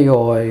vet inte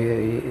jag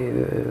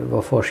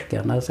vad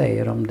forskarna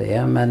säger om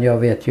det, men jag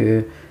vet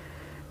ju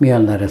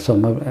mjölnare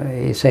som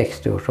i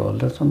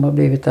 60-årsåldern som har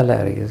blivit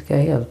allergiska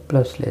helt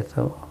plötsligt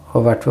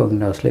och varit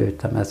tvungna att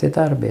sluta med sitt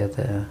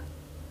arbete.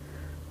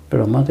 För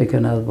de har inte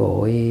kunnat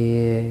vara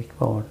i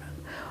kvarnen.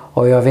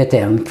 Och jag vet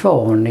en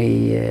kvarn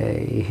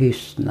i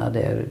Hyssna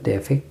där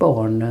fick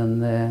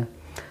barnen,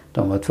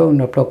 de var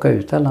tvungna att plocka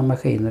ut alla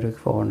maskiner ur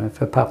kvarnen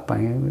för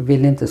pappan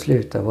ville inte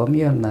sluta vara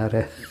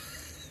mjölnare.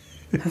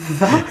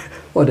 Va?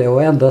 Och det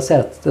var enda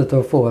sättet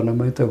att få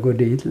honom inte att gå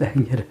dit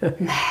längre.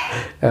 Nej.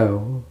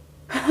 Ja.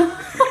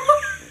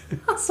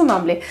 Alltså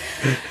man blir...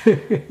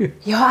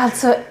 Ja,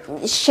 alltså,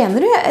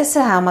 känner du så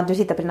här om att du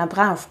tittar på dina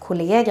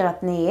branschkollegor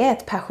att ni är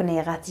ett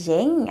passionerat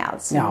gäng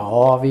alltså?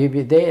 Ja,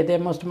 det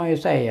måste man ju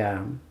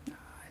säga.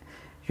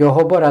 Jag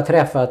har bara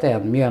träffat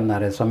en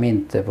mjölnare som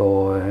inte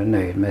var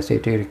nöjd med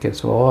sitt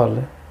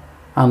yrkesval.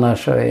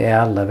 Annars har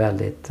alla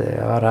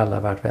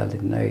varit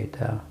väldigt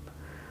nöjda.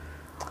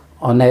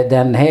 Och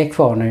den här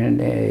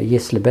kvarnen,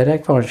 Gisleberga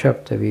kvarn,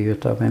 köpte vi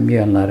utav en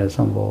mjölnare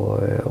som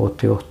var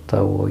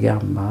 88 år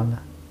gammal.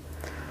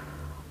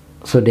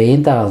 Så det är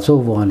inte alls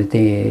ovanligt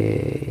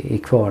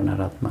i kvarnar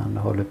att man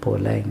håller på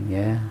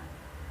länge.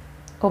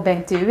 Och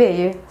Bengt, du är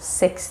ju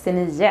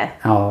 69.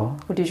 Ja.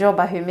 Och du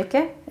jobbar hur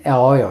mycket?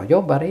 Ja, jag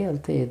jobbar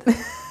heltid.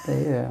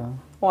 Det gör jag.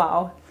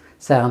 Wow.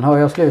 Sen har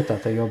jag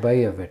slutat att jobba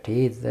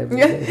övertid.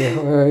 Det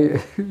har jag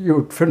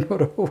gjort för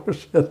några år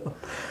sedan.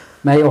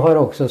 Men jag har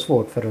också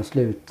svårt för att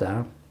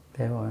sluta.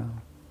 Det har jag.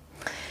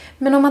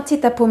 Men om man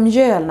tittar på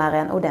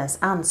mjölnaren och dens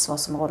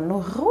ansvarsområden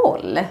och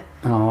roll.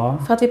 Ja.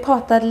 För att vi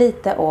pratade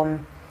lite om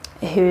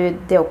hur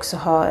det också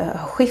har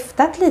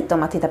skiftat lite om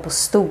man tittar på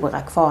stora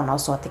kvarnar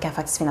och så. Att det kan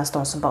faktiskt finnas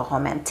de som bara har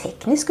med en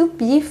teknisk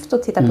uppgift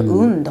och tittar på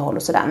underhåll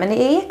och sådär. Men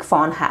i er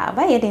kvarn här,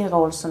 vad är din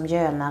roll som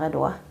mjölnare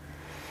då?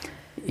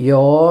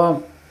 Ja,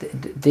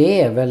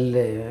 det är väl...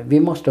 Vi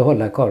måste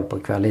hålla koll på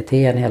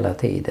kvaliteten hela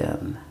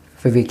tiden.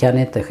 För vi kan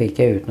inte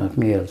skicka ut något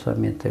mjöl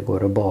som inte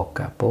går att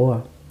baka på.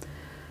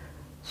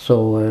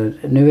 Så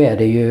nu är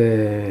det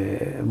ju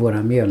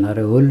våra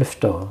mjölnare Ulf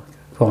då,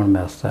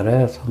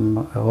 kvarnmästare,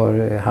 som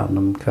har hand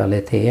om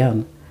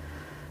kvaliteten.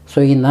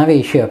 Så innan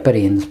vi köper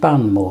in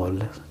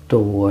spannmål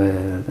då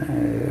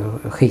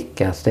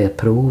skickas det ett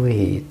prov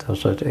hit och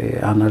så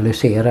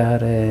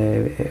analyserar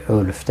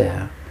Ulf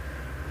det.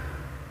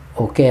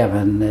 Och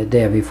även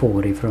det vi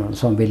får ifrån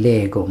som vi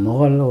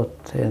legomal åt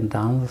en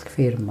dansk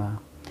firma.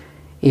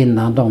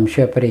 Innan de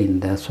köper in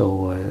det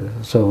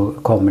så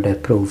kommer det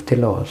ett prov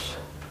till oss.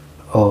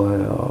 Och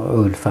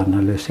Ulf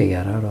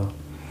analyserar då.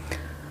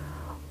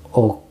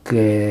 Och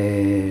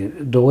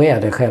då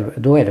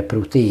är det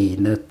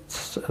proteinet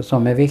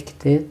som är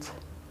viktigt.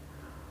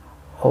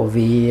 Och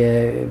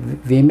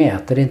vi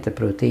mäter inte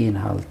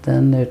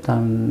proteinhalten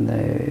utan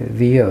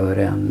vi gör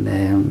en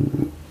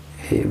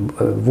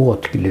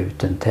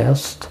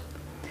våtglutentest.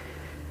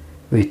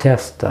 Vi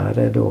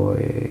testar då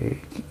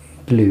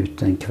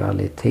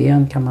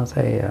glutenkvaliteten kan man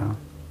säga.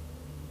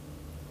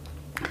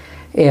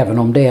 Även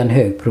om det är en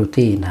hög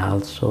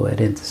proteinhalt så är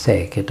det inte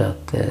säkert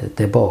att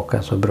det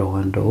bakar så bra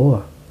ändå.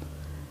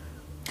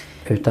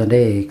 Utan det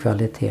är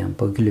kvaliteten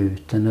på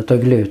glutenet och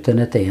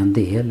glutenet är en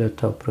del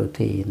utav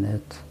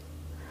proteinet.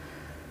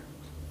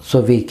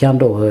 Så vi kan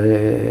då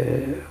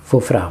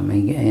få fram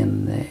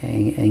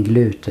en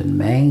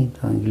glutenmängd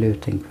och en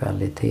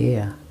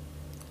glutenkvalitet.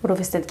 Och då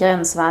finns det ett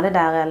gränsvärde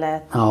där eller?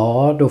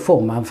 Ja, då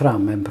får man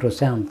fram en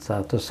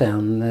procentsats och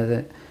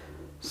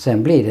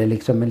sen blir det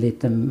liksom en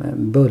liten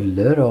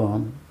bulle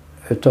då,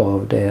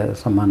 utav det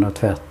som man har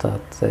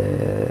tvättat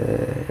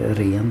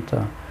rent. Då.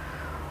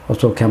 Och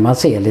så kan man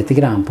se lite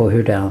grann på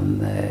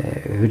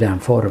hur den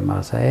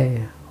formar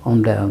sig.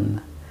 Om den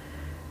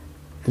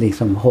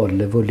liksom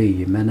håller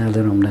volymen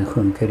eller om den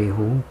sjunker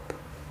ihop.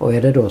 Och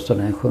är det då så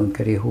den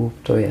sjunker ihop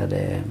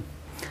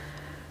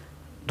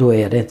då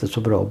är det inte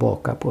så bra att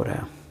baka på det.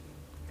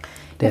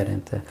 Det är det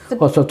inte.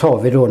 Och så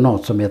tar vi då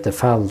något som heter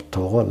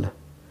falltal.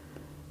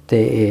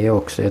 Det är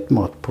också ett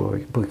mått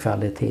på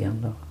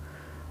kvaliteten då.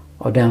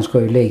 Och den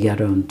ska ju ligga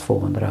runt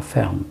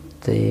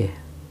 250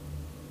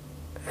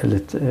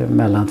 eller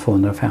mellan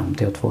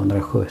 250 och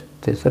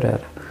 270 sådär.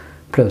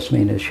 Plus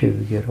minus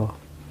 20 då.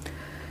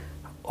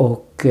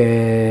 Och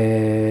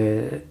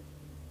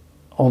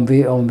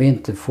om vi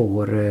inte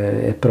får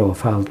ett bra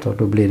falltal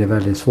då blir det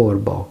väldigt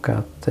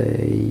svårbakat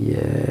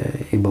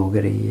i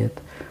bageriet.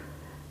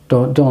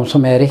 De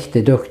som är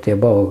riktigt duktiga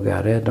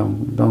bagare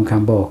de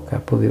kan baka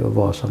på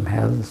vad som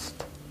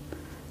helst.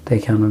 Det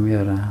kan de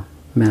göra.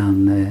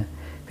 Men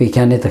vi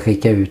kan inte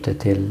skicka ut det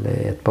till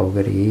ett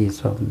bageri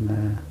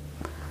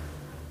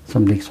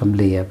som liksom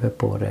lever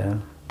på det.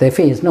 Det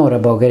finns några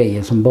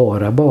bagerier som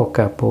bara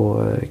bakar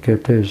på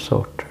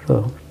kultursorter.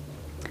 Då.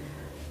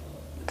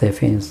 Det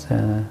finns...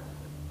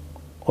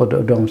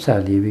 Och de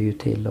säljer vi ju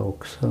till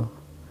också.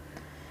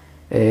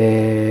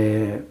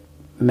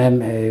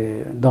 Men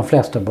de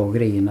flesta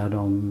bagerierna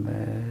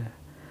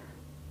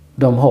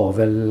de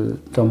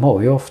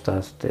har ju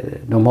oftast,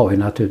 de har ju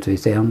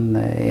naturligtvis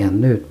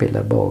en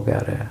utbildad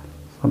bagare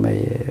som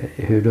är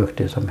hur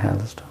duktig som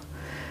helst. Då.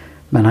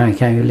 Men han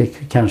kan ju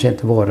kanske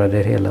inte vara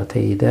där hela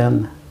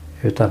tiden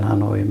utan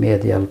han har ju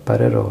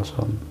medhjälpare då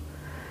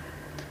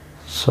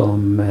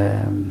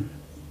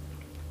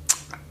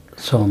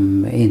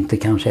som inte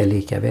kanske är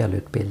lika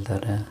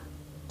välutbildade.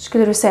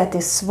 Skulle du säga att det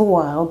är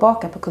svårare att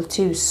baka på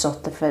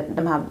kultursorter för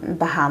de här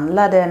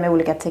behandlade med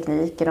olika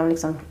tekniker, de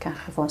liksom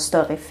kanske får en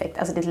större effekt?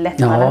 Alltså det är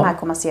lättare med de här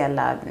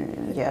kommersiella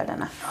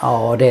mjölerna.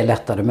 Ja, det är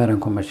lättare med de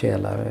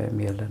kommersiella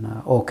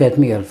mjölerna. Och ett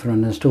mjöl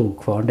från en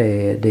storkvarn,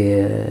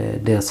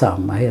 det är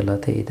samma hela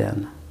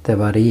tiden. Det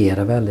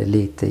varierar väldigt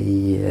lite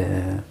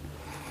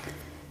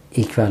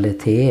i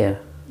kvalitet.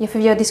 Ja, för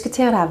vi har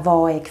diskuterat här,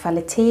 vad är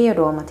kvalitet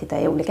då om man tittar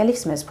i olika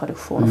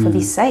livsmedelsproduktioner. För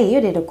vissa är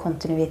ju det då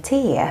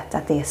kontinuitet,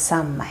 att det är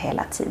samma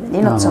hela tiden. Det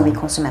är något som vi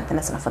konsumenter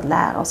nästan har fått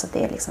lära oss, att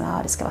det är liksom,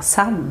 det ska vara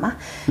samma.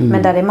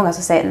 Men där det är många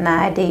som säger,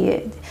 nej,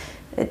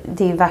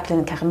 det är ju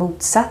verkligen kanske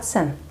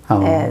motsatsen.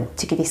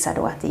 Tycker vissa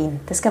då att det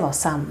inte ska vara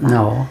samma.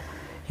 Ja.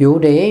 Jo,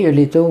 det är ju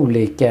lite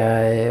olika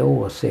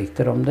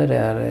åsikter om det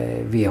där.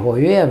 Vi har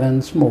ju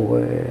även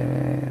små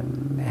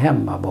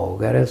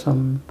hemmabagare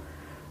som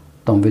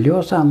de vill ju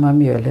ha samma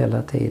mjöl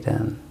hela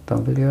tiden.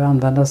 De vill ju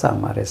använda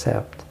samma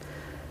recept.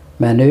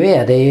 Men nu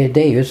är det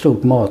är ju ett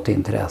stort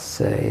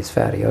matintresse i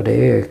Sverige och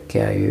det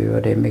ökar ju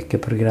och det är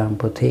mycket program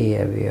på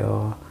tv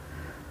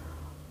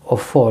och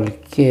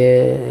folk,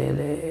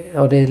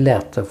 och det är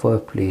lätt att få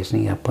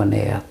upplysningar på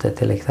nätet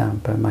till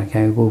exempel. Man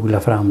kan ju googla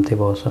fram till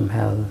vad som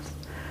helst.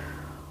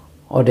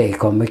 Och det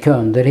kommer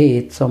kunder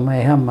hit som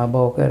är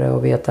hemmabakare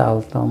och vet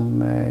allt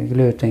om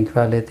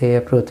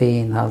glutenkvalitet,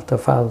 proteinhalt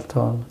och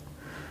falltal.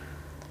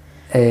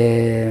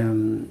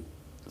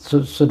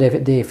 Så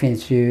det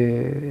finns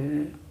ju,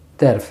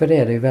 därför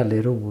är det ju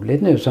väldigt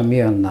roligt nu som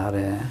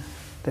mjölnare.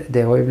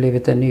 Det har ju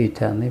blivit en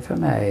nytändning för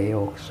mig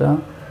också.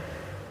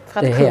 För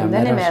att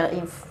kunden är mer,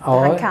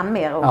 han kan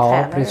mer och kräver.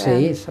 Ja,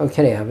 precis, och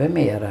kräver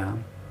mera.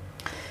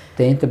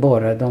 Det är inte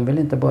bara, de vill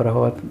inte bara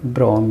ha ett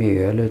bra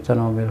mjöl utan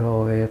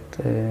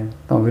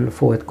de vill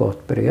få ett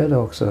gott bröd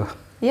också.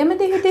 Ja, men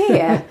det är ju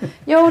det.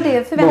 Jo,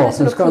 det förväntas.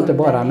 Maten ska inte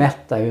bara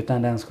mätta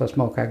utan den ska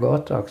smaka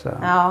gott också.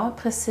 Ja,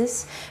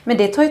 precis. Men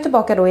det tar ju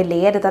tillbaka då i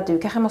ledet att du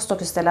kanske måste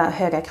också ställa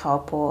höga krav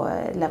på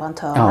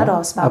leverantörerna då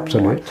av spannmål.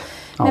 Absolut.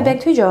 Ja. Men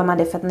Bengt, hur gör man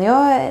det? För att när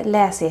jag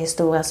läser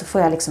historia så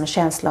får jag liksom en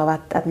känsla av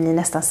att ni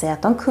nästan säger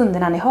att de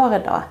kunderna ni har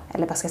idag,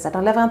 eller vad ska jag säga,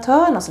 de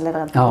leverantörerna som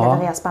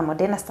levererar spannmål,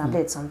 det är nästan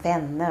blivit som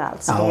vänner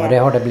alltså. Ja, det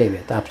har det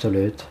blivit,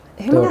 absolut.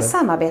 Hur många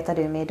samarbetar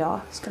du med idag?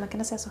 Skulle man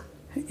kunna säga så?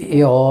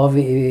 Ja,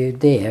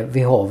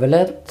 vi har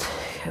väl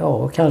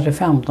kanske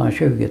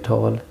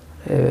 15-20-tal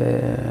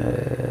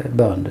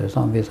bönder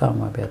som vi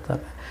samarbetar med.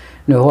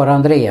 Nu har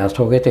Andreas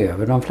tagit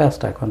över de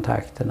flesta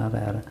kontakterna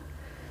där.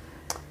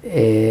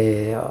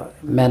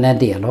 Men en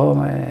del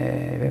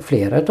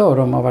flera av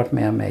dem har varit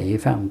med mig i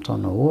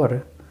 15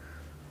 år.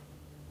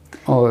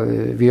 Och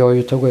vi har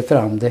ju tagit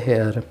fram det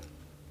här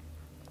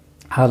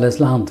Halles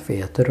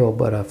lantvete då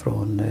bara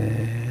från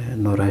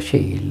några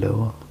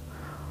kilo.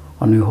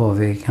 Och nu har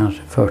vi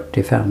kanske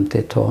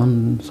 40-50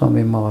 ton som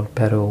vi mal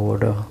per år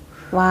då.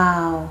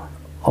 Wow!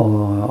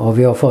 Och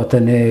vi har fått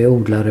en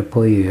odlare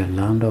på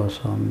Öland då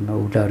som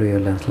odlar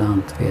Ölands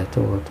lantvete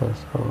åt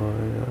oss.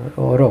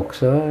 Och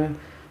också,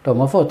 de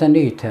har fått en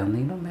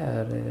nytändning de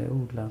här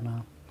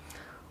odlarna.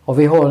 Och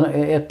vi har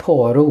ett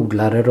par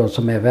odlare då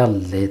som är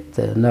väldigt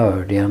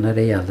nördiga när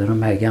det gäller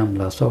de här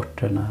gamla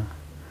sorterna.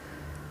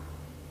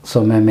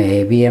 Som är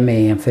med, vi är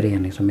med i en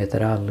förening som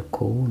heter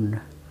Alkorn.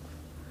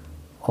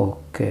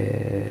 Och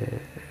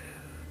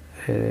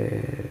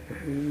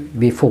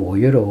vi får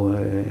ju då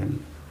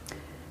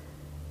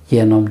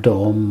genom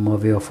dem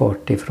och vi har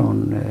fått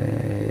ifrån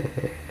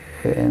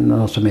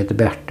något som heter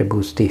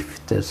Bertebo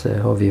stiftelse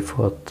har vi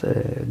fått,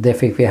 det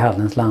fick vi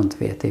Hallens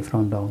lantvete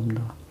ifrån dem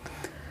då.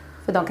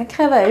 För de kan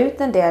kräva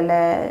ut en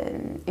del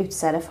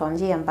utsäde från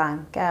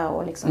genbankar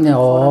och liksom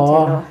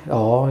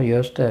ja,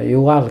 just det.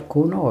 Jo,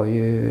 Alkorn har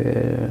ju,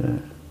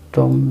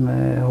 de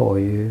har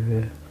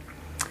ju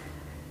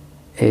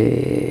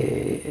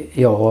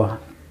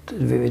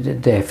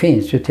det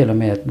finns ju till och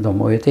med,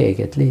 de har ju ett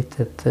eget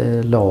litet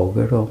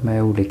lager då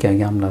med olika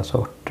gamla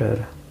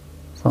sorter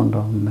som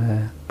de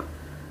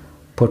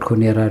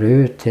portionerar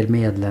ut till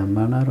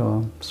medlemmarna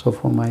då. Så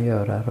får man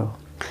göra då.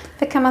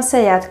 För kan man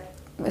säga att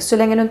så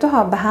länge du inte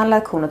har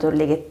behandlat kornet och det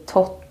ligger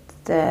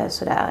torrt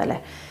sådär, eller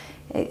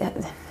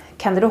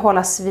kan det då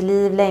hållas vid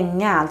liv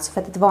länge alltså?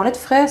 För att ett vanligt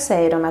frö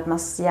säger de att man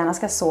gärna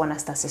ska så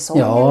nästa säsong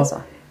eller så.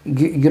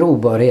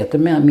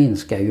 Grobarheten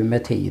minskar ju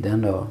med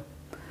tiden då.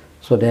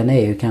 Så den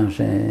är ju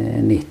kanske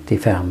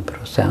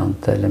 95%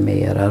 eller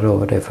mera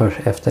då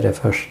efter det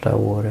första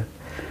året.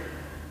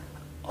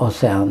 Och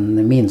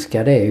sen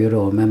minskar det ju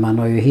då, men man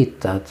har ju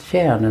hittat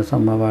kärnor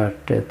som har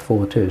varit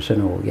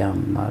 2000 år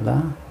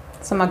gamla.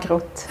 Som har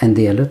grott? En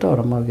del av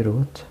dem har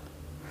grott.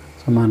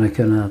 Som man har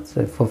kunnat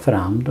få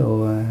fram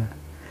då.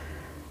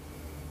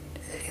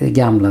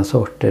 Gamla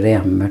sorter,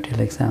 emmer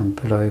till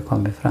exempel, har ju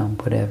kommit fram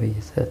på det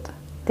viset.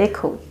 Det är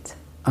coolt.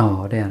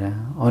 Ja, det är det.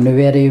 Och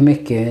nu är det ju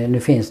mycket, nu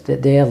finns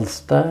det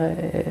äldsta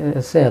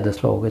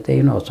sädeslaget är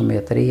ju något som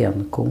heter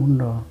enkorn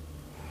då.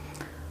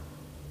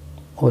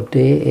 Och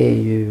det är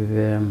ju,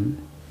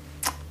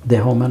 det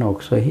har man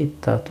också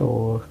hittat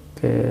och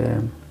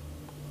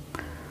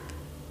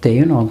det är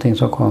ju någonting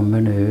som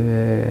kommer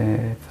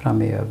nu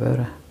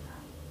framöver.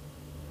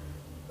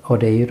 Och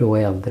det är ju då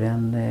äldre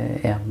än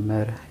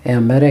emmer.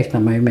 Emmer räknar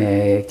man ju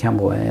med kan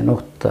vara en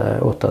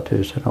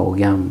 8000 år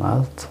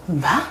gammalt.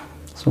 Va?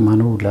 Så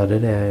man odlade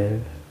det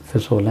för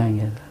så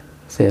länge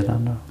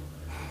sedan då.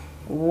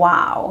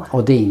 Wow!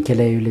 Och dinkel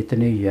är ju lite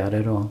nyare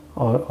då.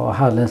 Och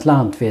Hallands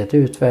lantvete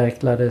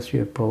utvecklades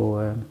ju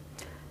på,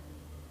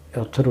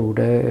 jag tror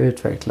det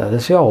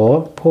utvecklades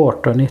på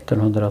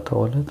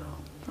 1800-1900-talet.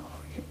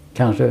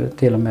 Kanske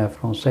till och med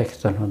från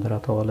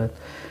 1600-talet.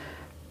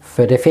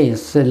 För det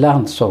finns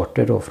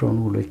landsorter då från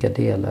olika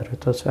delar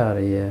utav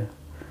Sverige.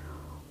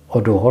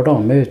 Och då har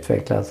de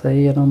utvecklat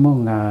sig genom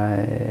många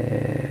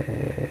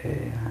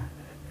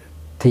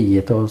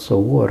tiotals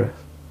år.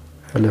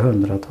 Eller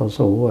hundratals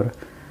år.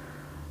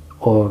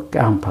 Och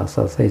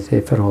anpassat sig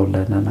till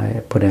förhållandena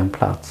på den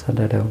platsen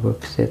där det har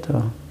vuxit.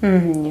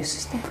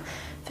 Just det.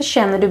 För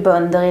känner du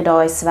bönder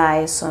idag i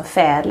Sverige som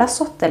förädlar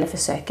sorter eller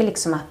försöker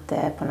liksom att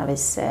på något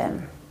vis...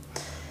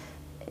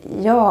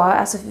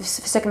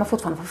 försöker man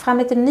fortfarande få fram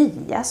lite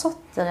nya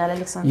sorter? Eller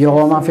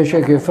liksom man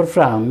försöker få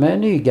fram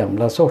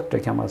nygamla sorter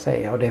kan man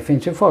säga. Och det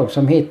finns ju folk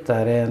som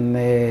hittar en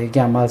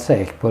gammal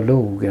säck på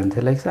logen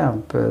till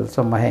exempel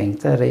som har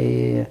hängt där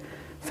i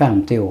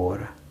 50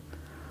 år.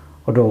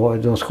 Och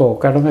då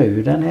skakar de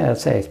ur den här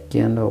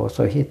säcken då, och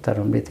så hittar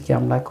de lite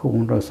gamla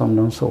korn då, som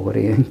de sår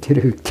i en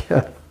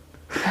kruka.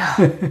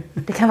 Ja,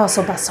 det kan vara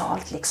så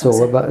basalt liksom.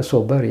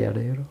 Så börjar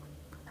det ju då.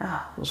 Ja.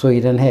 Så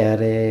i den här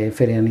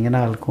föreningen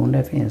Alkorn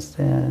det finns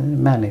det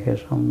människor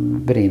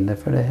som brinner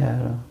för det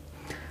här.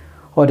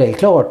 Och det är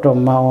klart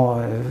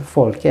om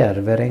folk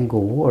ärver en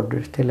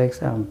gård till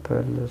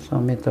exempel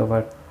som inte har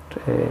varit,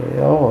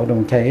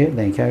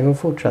 den kan ju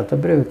fortsätta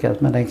brukas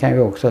men den kan ju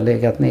också ha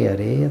legat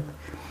ner i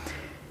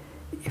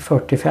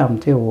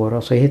 40-50 år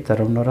och så hittar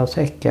de några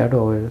säckar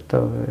då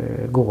utav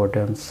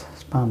gårdens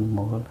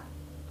spannmål.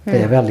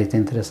 Det är väldigt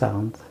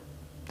intressant.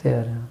 Det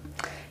är det.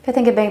 Jag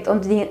tänker Bengt,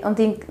 om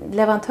din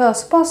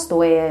leverantörsbas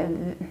då är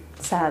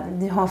så här,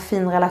 du har en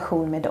fin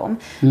relation med dem.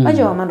 Vad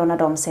gör man då när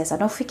de säger så här,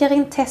 de skickar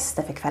in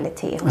tester för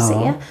kvalitet hos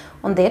er.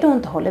 Om det då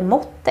inte håller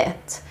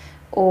måttet.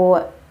 Och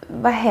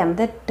vad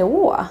händer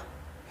då?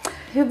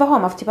 Vad har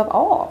man för typ av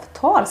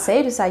avtal?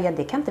 Säger du så här,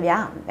 det kan inte vi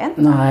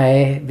använda?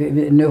 Nej,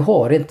 nu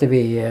har inte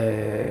vi...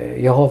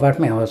 Jag har varit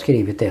med och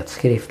skrivit ett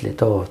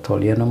skriftligt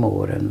avtal genom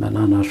åren. Men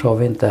annars har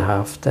vi inte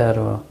haft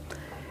det.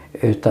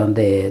 Utan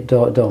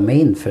de är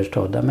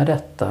införstådda med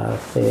detta.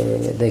 Att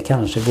det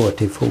kanske går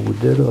till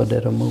foder då,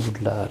 där de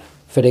odlar.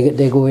 För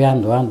det går ju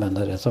ändå att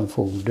använda det som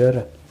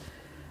foder.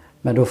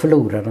 Men då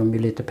förlorar de ju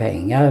lite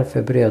pengar.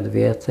 För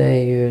brödvete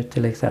är ju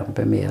till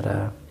exempel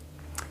mera...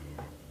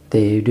 Det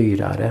är ju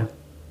dyrare.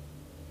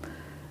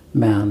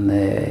 Men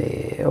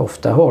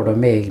ofta har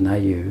de egna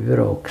djur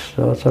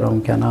också så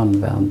de kan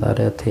använda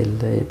det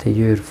till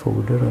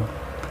djurfoder. Då.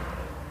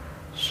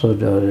 Så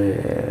då,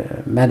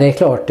 men det är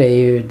klart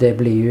det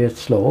blir ju ett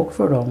slag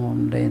för dem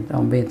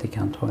om vi inte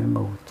kan ta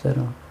emot det.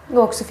 Då.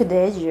 Och också för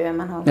det djur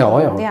man har.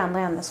 Ja. Det andra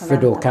änden som för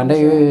då kan det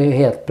ju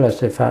helt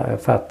plötsligt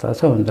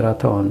fattas 100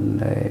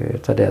 ton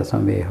utav det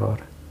som vi har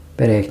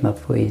beräknat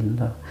få in.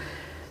 Då.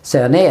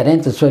 Sen är det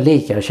inte så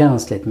lika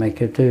känsligt med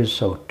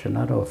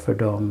kultursorterna då för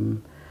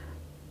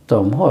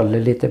de håller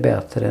lite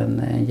bättre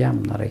en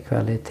jämnare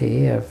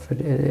kvalitet. För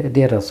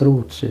deras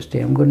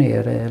rotsystem går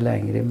ner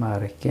längre i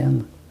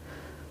marken.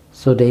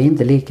 Så det är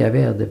inte lika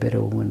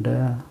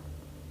väderberoende.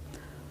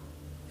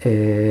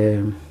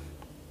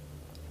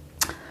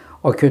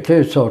 Och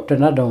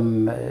kultursorterna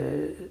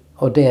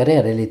och där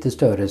är det lite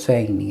större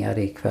svängningar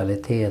i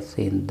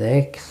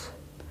kvalitetsindex.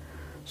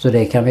 Så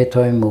det kan vi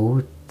ta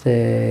emot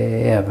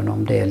även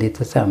om det är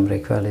lite sämre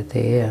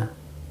kvalitet.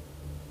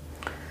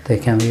 Det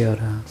kan vi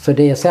göra. Så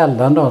det är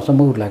sällan de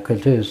som odlar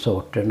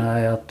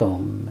kultursorterna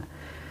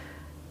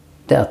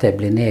att det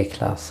blir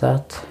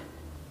nedklassat.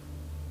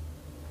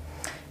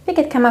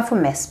 Vilket kan man få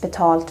mest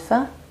betalt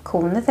för?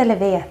 Kornet eller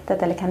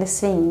vetet? Eller kan det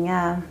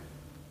svinga?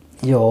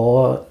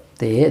 Ja,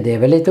 det är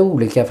väl lite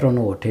olika från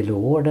år till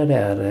år det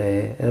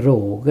där.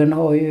 Rågen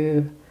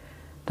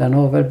den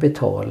har väl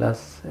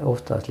betalats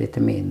oftast lite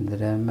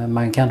mindre. Men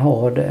man kan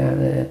ha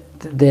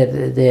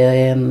det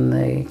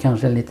är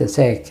kanske en lite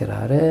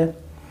säkrare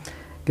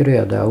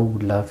gröda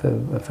odla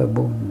för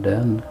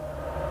bonden.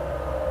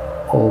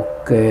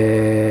 Och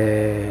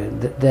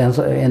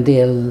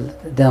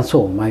den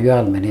såg man ju i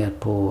allmänhet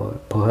på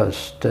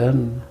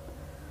hösten.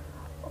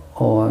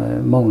 Och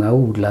många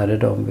odlare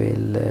de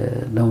vill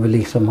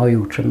liksom ha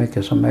gjort så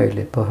mycket som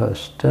möjligt på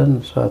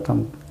hösten så att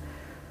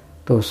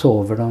då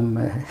sover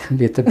de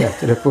lite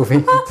bättre på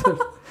vintern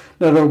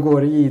när de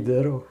går i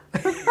ider.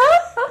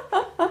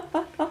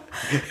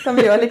 De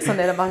gör liksom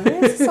det, nu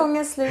är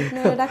säsongen slut, nu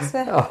är det dags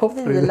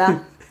för vila.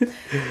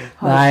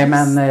 Nej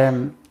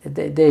men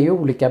det är ju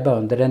olika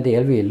bönder, en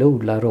del vill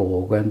odla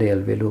råg och en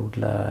del vill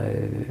odla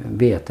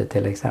vete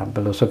till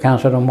exempel. Och så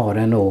kanske de har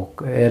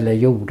eller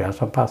jordar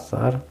som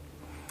passar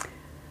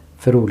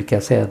för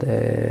olika säd,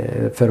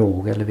 för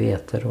råg eller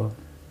vete då.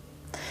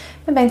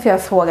 Men Bengt, får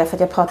jag fråga, för att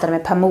jag pratade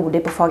med Per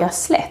Modig på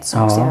Fagerslätt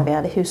som också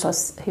involverade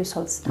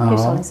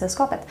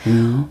Hushållningssällskapet.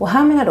 Och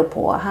han menar då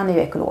på, han är ju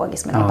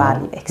ekologisk med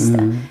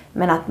baljväxter,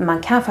 men att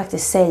man kan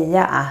faktiskt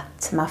säga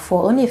att man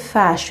får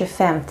ungefär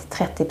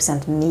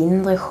 25-30%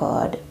 mindre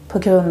skörd på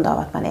grund av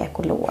att man är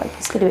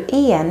ekologisk. Är du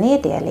enig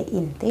i det eller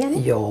inte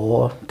enig?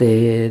 Ja,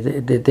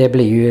 det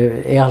blir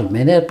ju, i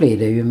allmänhet blir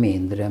det ju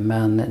mindre,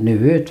 men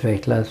nu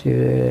utvecklas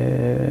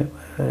ju,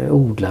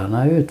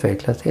 odlarna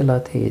utvecklas hela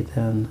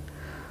tiden.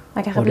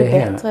 Man kanske blir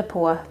bättre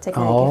på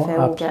tekniker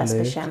för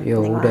ogräsbekämpning.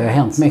 Jo, det har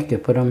hänt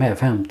mycket på de här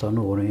 15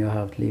 åren jag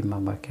har haft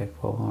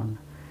Limmabackakvarn.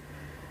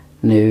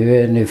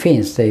 Nu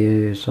finns det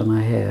ju såna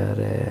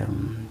här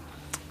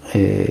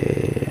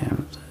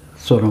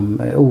så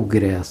de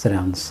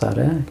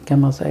ogräsrensare kan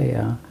man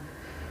säga.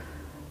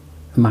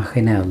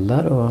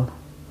 Maskinella då,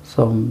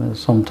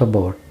 som tar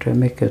bort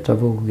mycket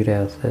av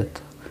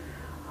ogräset.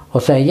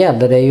 Och sen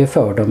gäller det ju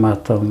för dem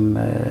att de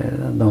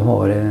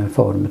har en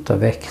form av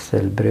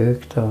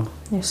växelbruk då.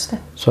 Just det.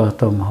 Så att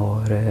de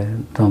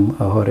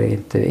har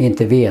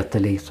inte vete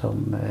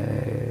liksom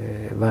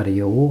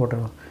varje år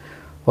då.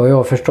 Och jag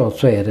har förstått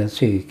så är det en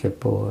cykel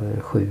på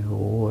 7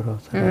 år.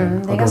 Och så det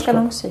är ganska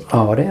lång cykel.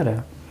 Ja, det är det.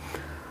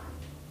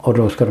 Och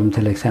då ska de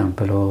till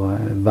exempel ha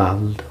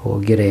vall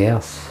och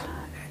gräs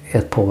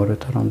ett par av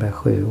de där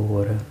 7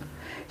 åren.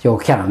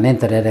 Jag kan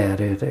inte det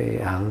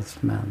där alls,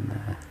 men...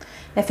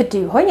 Nej, för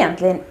du har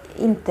egentligen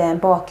inte en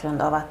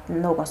bakgrund av att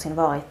någonsin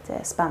varit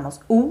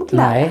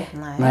spannmålsodlare.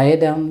 Nej,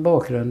 den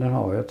bakgrunden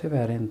har jag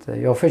tyvärr inte.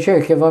 Jag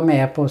försöker vara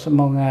med på så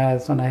många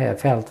sådana här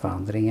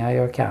fältvandringar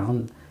jag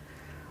kan.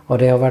 Och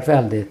det har varit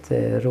väldigt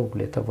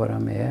roligt att vara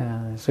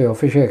med. Så jag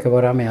försöker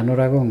vara med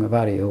några gånger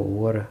varje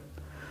år.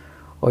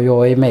 Och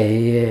jag är med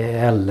i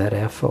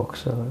LRF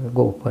också.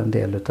 Går på en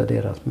del av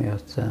deras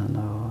möten.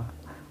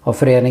 Och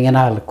föreningen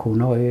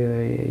Alkorn har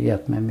ju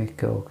gett mig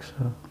mycket också.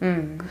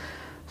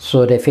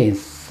 Så det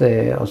finns,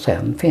 och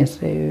sen finns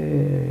det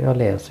ju, jag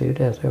läser ju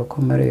det så jag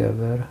kommer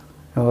över.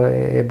 Jag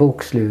är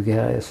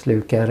bokslukare.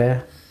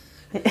 Slukare?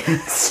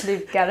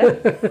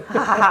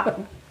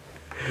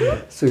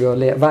 Så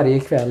varje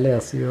kväll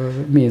läser jag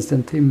minst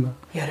en timme.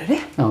 Gör du det?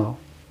 Ja,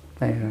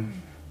 det gör jag.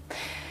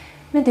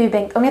 Men du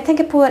Bengt, om jag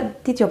tänker på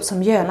ditt jobb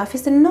som Göna,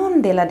 finns det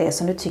någon del av det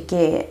som du tycker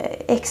är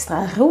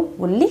extra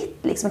roligt?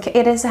 Liksom,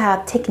 är det så här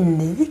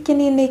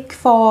tekniken inne i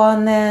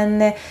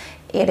kvarnen?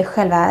 Är det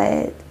själva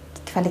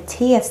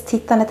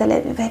kvalitetstittandet?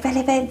 Eller vad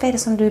är det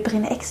som du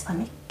brinner extra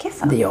mycket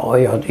för? Ja,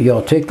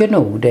 jag tycker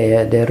nog det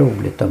är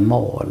roligt att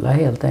måla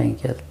helt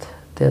enkelt.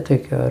 Det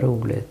tycker jag är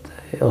roligt.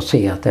 Och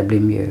se att det blir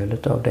mjöl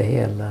av det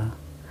hela.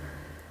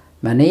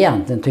 Men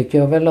egentligen tycker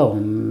jag väl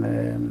om...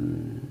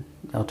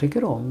 Jag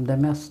tycker om det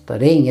mesta.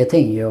 Det är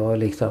ingenting jag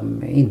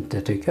liksom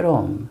inte tycker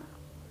om.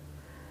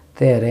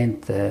 Det är det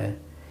inte.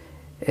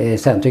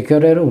 Sen tycker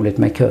jag det är roligt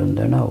med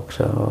kunderna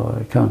också.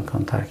 Och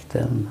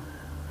kundkontakten.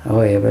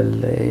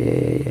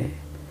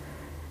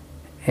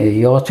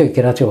 Jag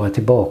tycker att jag är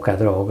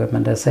tillbakadragen,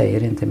 men det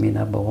säger inte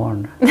mina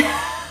barn.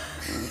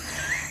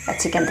 Jag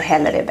tycker inte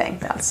heller det,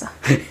 Bengt, alltså.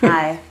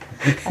 Nej,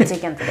 jag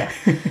tycker inte det.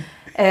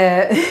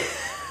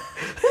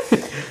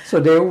 Så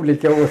det är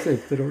olika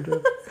åsikter om det.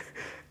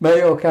 Men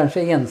jag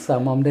kanske är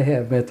ensam om det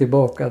här med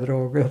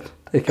tillbakadragen.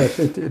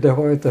 Det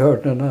har jag inte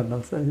hört någon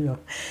annan säga.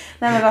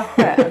 Nej, men vad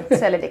skönt.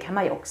 Eller det kan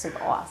man ju också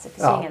vara. Alltså,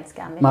 det finns ingen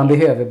skam. Man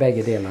behöver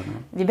bägge delarna.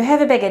 Vi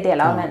behöver bägge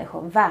delar av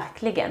människor,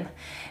 verkligen.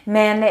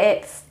 Men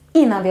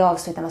innan vi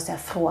avslutar måste jag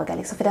fråga,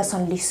 liksom, för den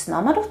som lyssnar,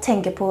 om man då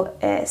tänker på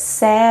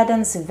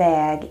sädens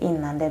väg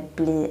innan det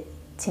blir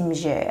till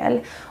mjöl.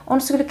 Om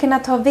du skulle kunna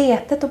ta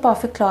vetet och bara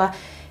förklara,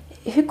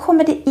 hur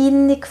kommer det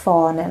in i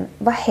kvarnen?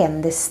 Vad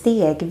händer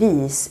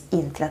stegvis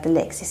in till att det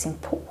läggs i sin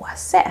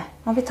påse?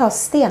 Om vi tar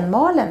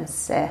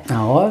stenmalens...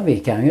 Ja, vi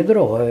kan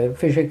ju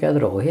försöka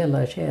dra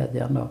hela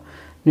kedjan då.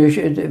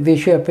 Vi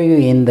köper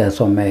ju in det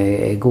som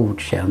är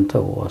godkänt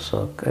av oss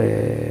och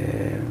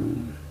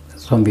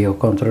som vi har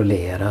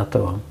kontrollerat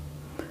och,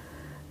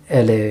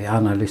 eller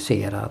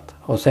analyserat.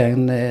 Och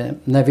sen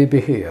när vi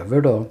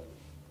behöver då,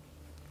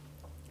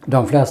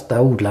 de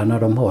flesta odlarna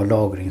de har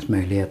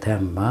lagringsmöjlighet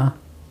hemma.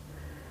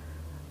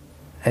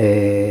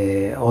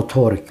 Och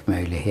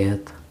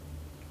torkmöjlighet.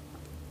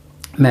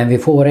 Men vi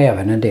får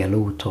även en del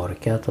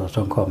otorkat då,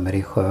 som kommer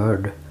i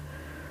skörd.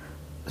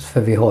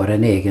 För vi har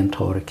en egen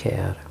tork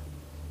här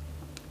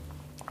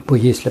på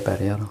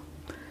Gisleberga då.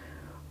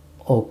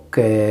 Och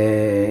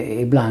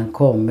ibland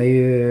kommer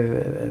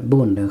ju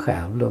bonden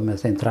själv då med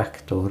sin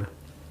traktor.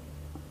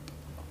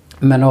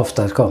 Men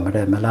oftast kommer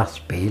det med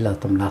lastbil,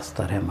 att de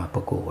lastar hemma på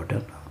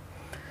gården.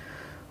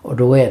 Och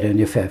då är det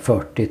ungefär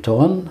 40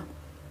 ton.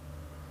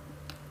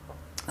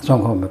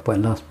 Som kommer på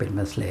en lastbil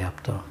med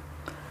släp då.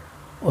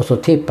 Och så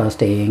tippas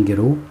det i en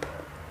grop.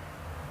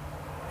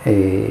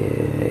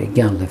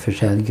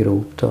 Gallerförsedd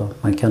grop då.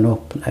 Man kan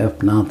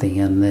öppna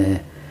antingen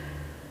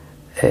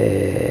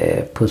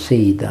på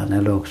sidan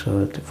eller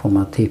också får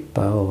man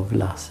tippa av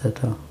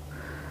lasset då.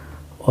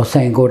 Och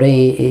sen går det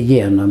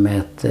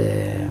igenom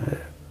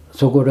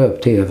så går det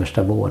upp till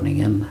översta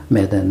våningen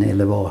med en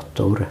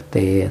elevator.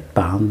 Det är ett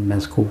band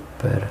med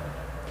skopor.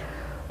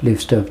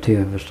 lyfts det upp till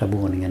översta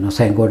våningen och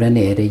sen går det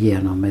ner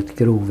igenom ett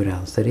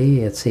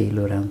grovrenseri, ett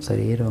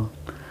silorenseri då.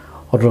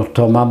 Och då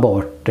tar man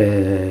bort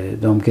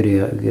de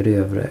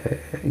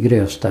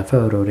grövsta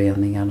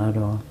föroreningarna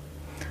då.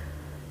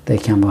 Det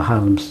kan vara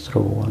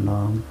halmstrån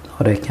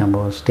och det kan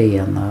vara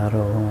stenar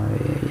och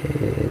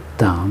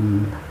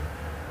damm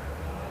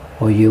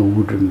och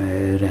jord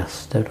med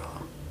rester då.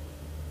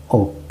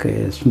 Och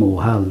små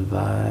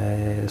halva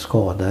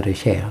skadade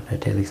kärnor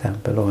till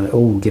exempel. Och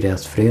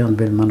ogräsfrön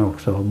vill man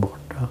också ha bort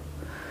då.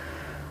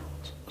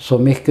 Så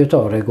mycket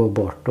av det går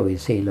bort då i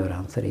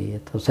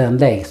silorenseriet. Och sen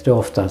läggs det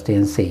oftast i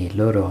en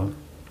silo då.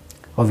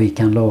 Och vi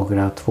kan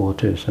lagra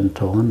 2000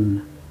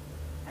 ton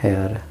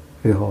här.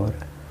 Vi har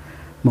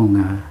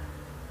många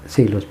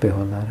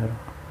silosbehållare då.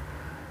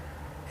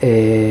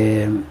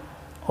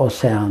 Och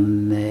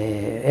sen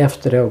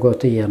efter det har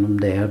gått igenom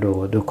det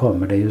då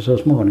kommer det ju så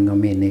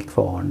småningom in i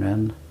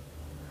kvarnen.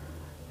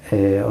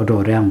 Och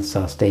då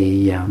rensas det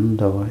igen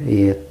då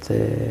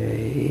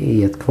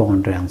i ett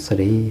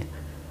kvarnrenseri.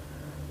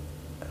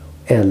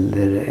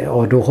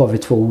 Och då har vi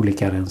 2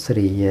 olika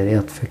renserier.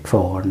 Ett för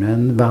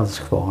kvarnen,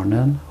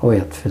 valskvarnen och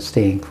ett för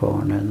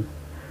stenkvarnen.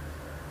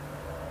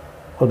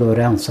 Och då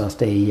rensas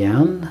det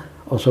igen.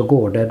 Och så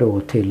går det då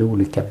till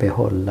olika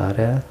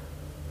behållare.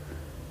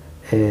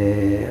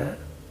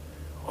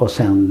 Och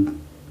sen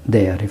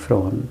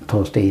därifrån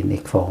tas det in i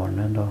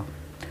kvarnen då.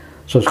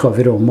 Så ska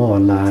vi då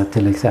mala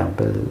till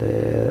exempel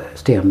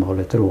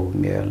stenmalet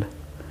rågmjöl.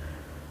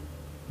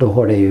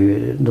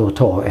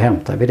 Då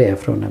hämtar vi det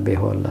från en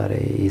behållare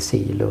i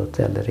silot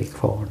eller i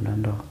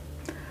kvarnen då.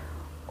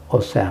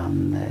 Och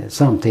sen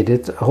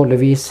samtidigt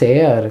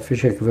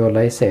försöker vi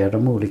hålla isär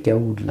de olika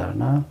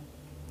odlarna.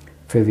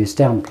 För vi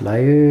stämplar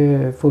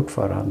ju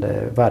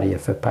fortfarande varje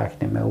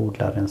förpackning med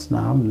odlarens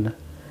namn.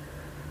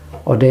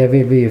 Och det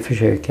vill vi ju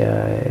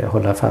försöka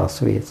hålla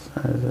fast vid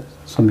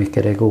så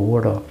mycket det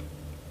går då.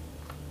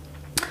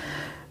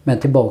 Men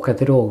tillbaka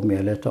till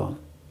rågmjölet då.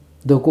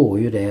 Då går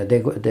ju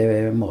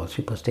det mals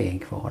ju på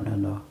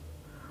stenkvarnen då.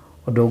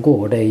 Och då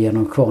går det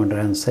genom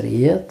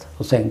kvarnrenseriet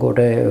och sen går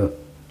det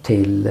upp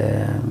till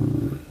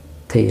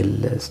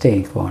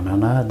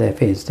stenkvarnarna. Där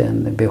finns det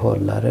en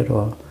behållare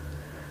då.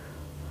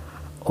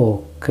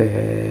 Och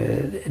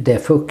det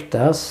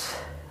fuktas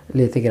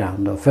lite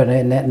grann då. För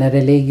när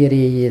det ligger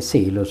i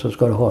silo så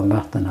ska du ha en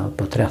vattenhalt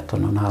på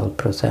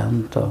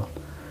 13,5% då.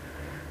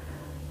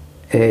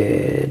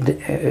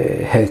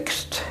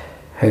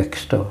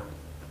 Högst då.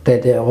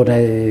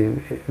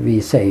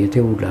 Vi säger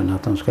till odlarna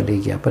att de ska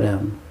ligga på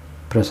den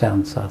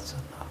procentsatsen.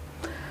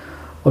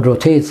 Och då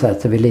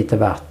tillsätter vi lite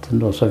vatten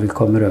då så vi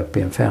kommer upp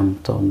i en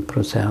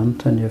 15%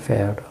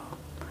 ungefär då.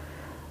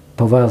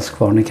 På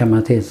valskvarnen kan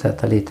man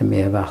tillsätta lite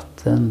mer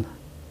vatten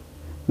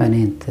men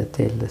inte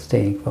till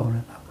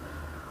stenkvarnen.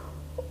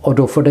 Och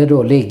då får det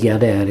då ligga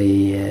där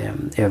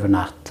över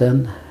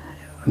natten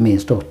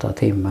minst 8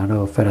 timmar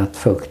då, för att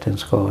fukten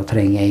ska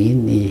tränga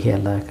in i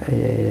hela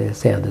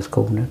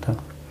sädeskornet då.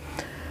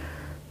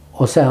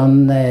 Och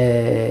sen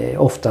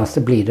oftast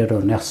blir det då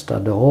nästa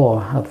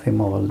dag att vi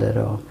mal det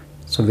då.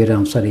 Så vi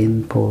rensar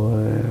in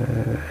på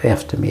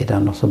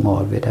eftermiddagen och så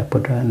mal vi det på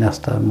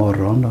nästa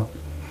morgon då.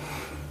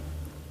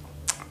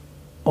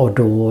 Och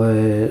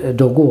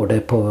då går det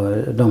på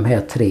de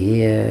här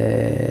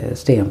 3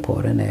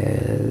 stenparen,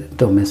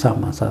 de är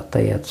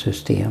sammansatta i ett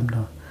system då.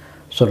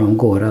 Så de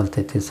går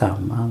alltid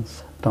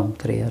tillsammans, de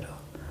 3 då.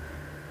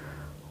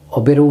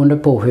 Och beroende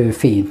på hur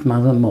fint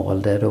man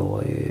mal det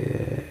då,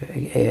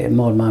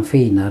 mal man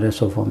finare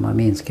så får man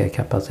minska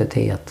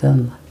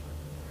kapaciteten.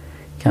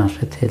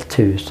 Kanske till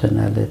 1000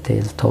 eller till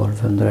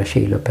 1200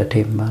 kilo per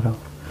timme då.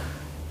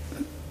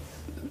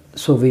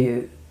 Så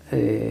vi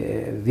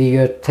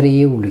gör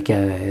 3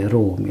 olika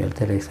rågmjöl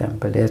till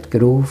exempel. Ett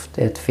grovt,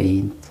 ett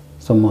fint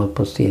som mal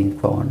på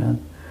stenkvarnen.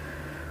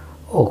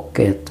 Och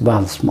ett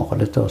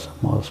valsmalet då som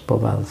mals på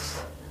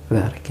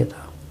valsverket då.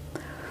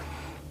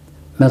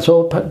 Men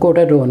så går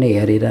det då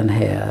ner i den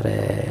här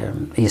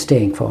i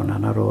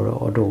stenkvarnarna då,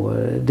 och då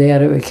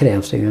där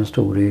krävs det ju en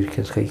stor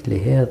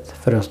yrkesskicklighet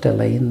för att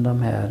ställa in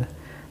de här.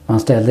 Man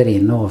ställer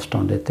in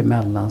avståndet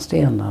emellan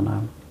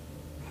stenarna.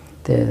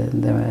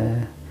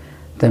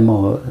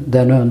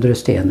 Den undre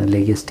stenen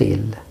ligger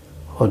still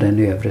och den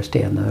övre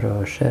stenen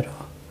rör sig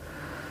då.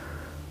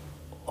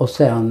 Och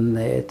sen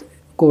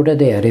går det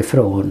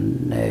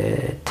därifrån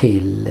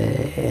till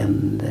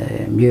en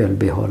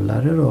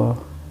mjölbehållare då.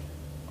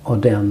 Och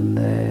den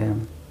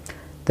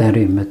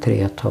rymmer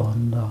 3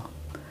 ton då.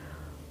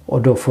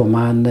 Och då får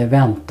man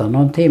vänta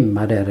någon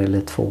timme där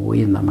eller 2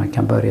 innan man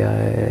kan börja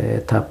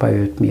tappa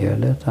ut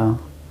mjölet då.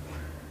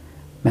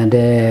 Men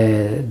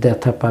det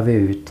tappar vi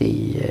ut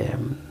i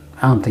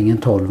antingen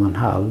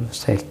 12,5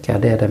 säckar,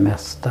 det är det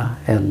mesta,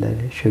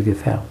 eller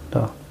 25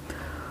 då.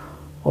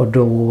 Och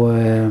då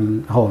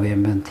har vi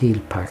en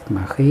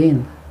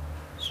ventilpackmaskin.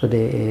 Så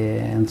det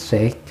är en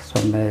säck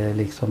som är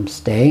liksom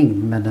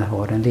stängd men den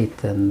har en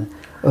liten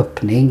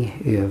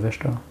öppning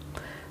överst då.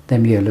 Där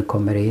mjölet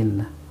kommer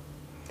in.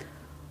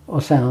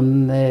 Och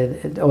sen,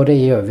 och det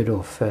gör vi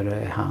då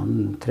för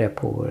hand, trä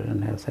på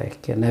den här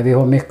säcken. När vi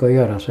har mycket att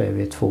göra så är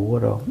vi 2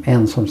 då.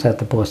 En som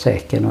sätter på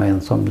säcken och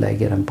en som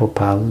lägger den på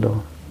pall då,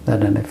 när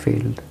den är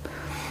fylld.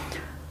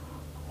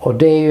 Och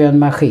det är ju en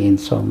maskin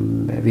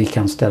som vi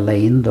kan ställa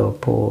in då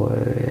på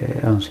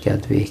önskad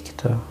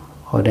vikt då.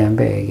 Och den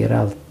väger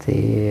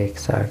alltid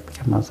exakt,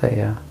 kan man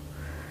säga.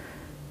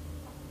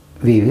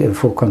 Vi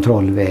får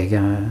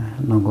kontrollväga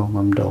någon gång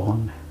om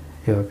dagen,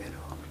 gör vi då.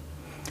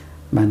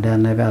 Men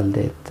den är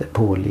väldigt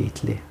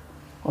pålitlig.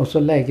 Och så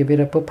lägger vi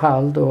det på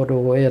pall då, och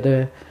då är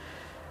det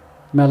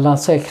mellan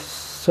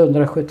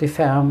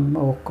 675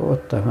 och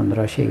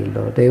 800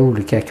 kilo. Det är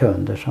olika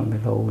kunder som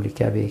vill ha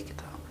olika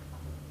vikt.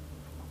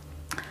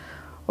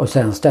 Och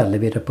sen ställer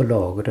vi det på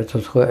lagret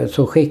och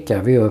så skickar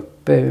vi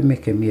upp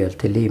mycket mjöl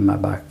till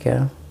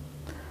Limabacka.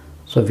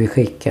 Så vi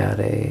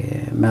skickar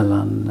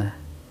mellan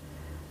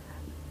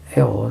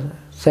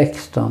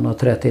 16 och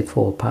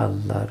 32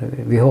 pallar.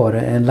 Vi har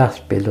en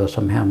lastbil då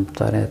som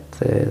hämtar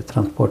ett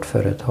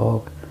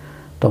transportföretag.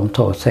 De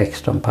tar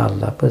 16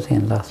 pallar på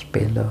sin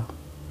lastbil då.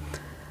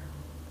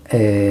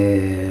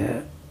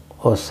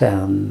 Och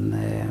sen...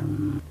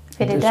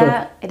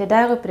 Är det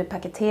där uppe du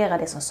paketerar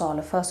det som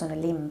saluförs under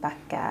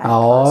Limabacka?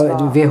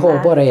 Ja, vi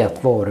har bara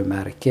ett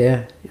varumärke.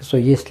 Så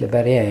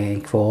Gisleberg är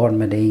en kvar,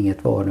 men det är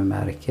inget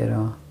varumärke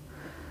då.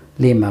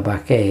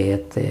 Limabacka är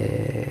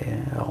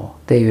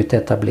det är ju ett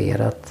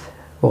etablerat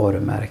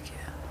varumärke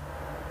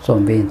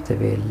som vi inte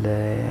vill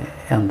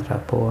ändra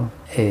på.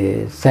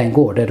 Sen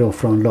går det då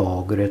från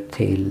lagret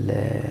till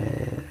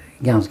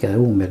ganska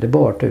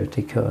omedelbart ut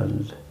till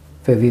kund.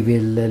 För vi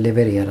vill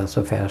leverera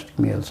så färskt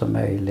mjöl som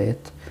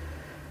möjligt.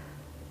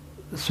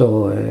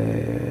 Så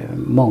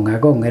många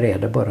gånger är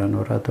det bara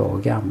några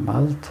dagar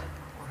gammalt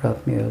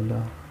vårat mjöl.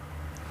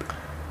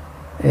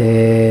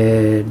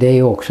 Det är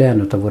ju också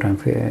en av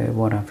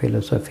våran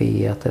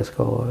filosofi att det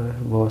ska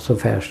vara så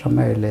färskt som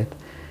möjligt.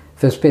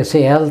 För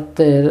speciellt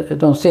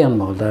de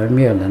senmalda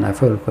mjölerna,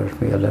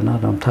 fullkornsmjölerna,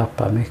 de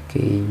tappar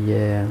mycket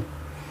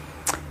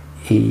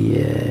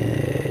i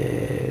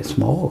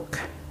smak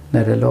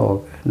när det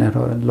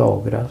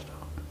lagras.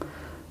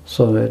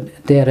 Så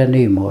det är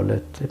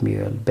nymalet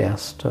mjöl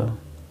bäst då.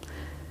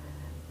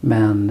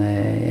 Men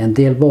en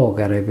del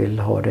bagare vill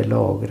ha det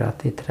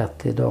lagrat i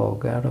 30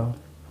 dagar då.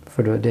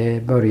 För då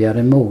det börjar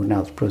en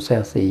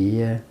mognadsprocess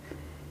i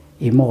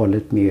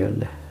malet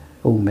mjöl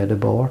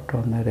omedelbart då,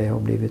 när det har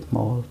blivit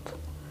malt.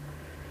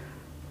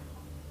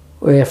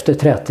 Och efter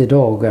 30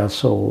 dagar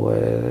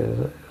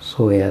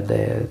så är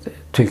det,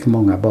 tycker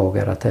många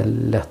bagare att det är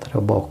lättare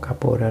att baka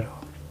på det då.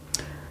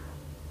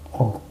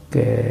 Och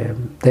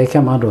det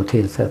kan man då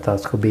tillsätta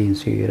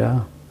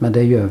askorbinsyra, men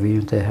det gör vi ju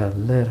inte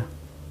heller.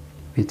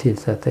 Vi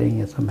tillsätter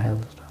inget som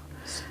helst.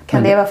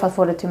 Kan det i alla fall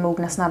få det till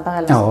mogna snabbare?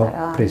 Eller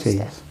ja,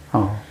 precis.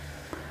 Ja.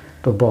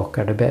 Då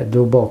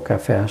bakar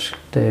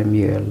färskt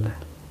mjöl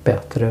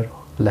bättre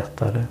och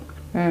lättare.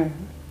 Mm.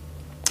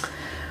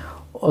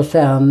 Och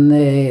sen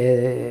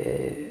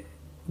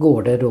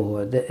går det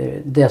då,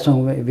 det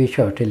som vi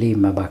kör till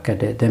Limabacka,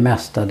 det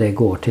mesta det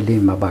går till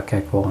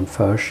Limabacka kvarn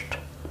först.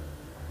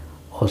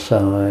 Och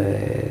så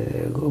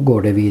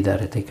går det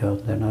vidare till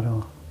kunderna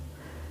då.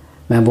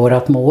 Men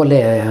vårt mål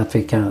är att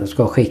vi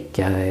ska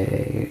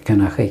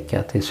kunna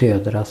skicka till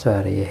södra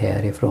Sverige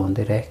härifrån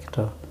direkt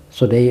då.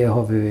 Så det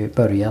har vi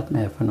börjat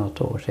med för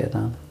något år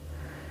sedan.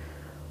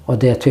 Och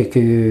det tycker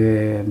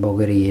ju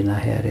bagerierna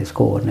här i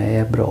Skåne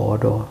är bra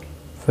då.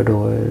 För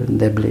då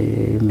det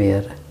blir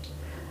mer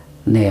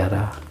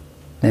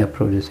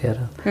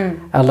närproducerat. Mm.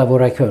 Alla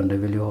våra kunder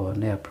vill ju ha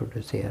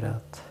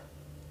närproducerat.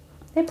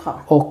 Det är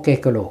bra. Och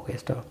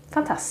ekologiskt då.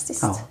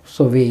 Fantastiskt. Ja,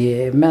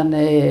 men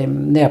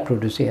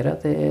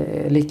närproducerat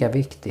är lika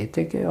viktigt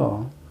tycker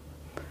jag.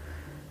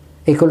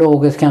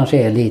 Ekologiskt kanske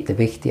är lite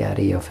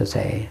viktigare i och för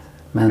sig.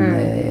 Men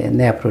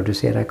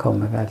närproducerat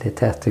kommer väldigt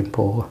tätt in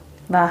på.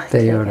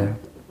 Verkligen. Det gör det.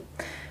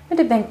 Men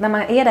du Bengt, när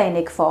man är där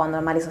inne i kvarnen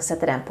och man liksom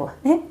sätter den på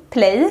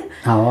play.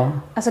 Ja.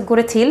 Alltså går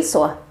det till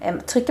så?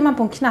 Trycker man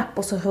på en knapp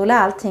och så rullar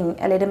allting?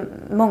 Eller är det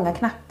många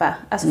knappar?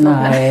 Alltså,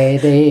 nej,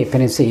 det är i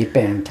princip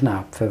en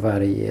knapp för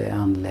varje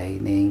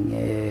anläggning.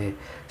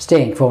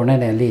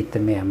 Stenkvarnen är lite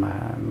mer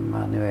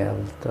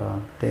manuellt. Och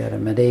det är det.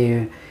 Men det är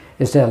ju,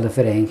 istället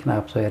för en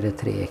knapp så är det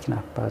 3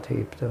 knappar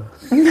typ då.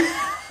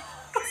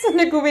 Så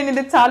nu går vi in i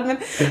detalj, men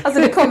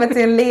alltså det kommer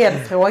till en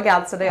ledfråga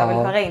alltså där jag vill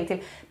höra in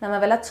till. När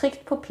man väl har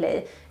tryckt på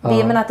play,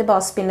 vill man att det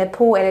bara spinner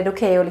på, eller är det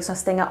okej att liksom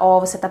stänga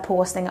av och sätta på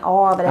och stänga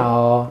av?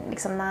 Eller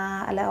liksom,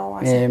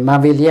 alltså.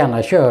 Man vill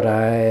gärna köra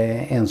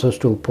en så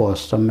stor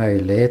post som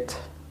möjligt.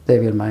 Det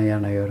vill man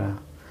gärna göra.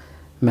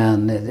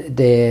 Men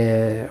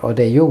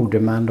det gjorde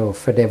man då,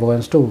 för det var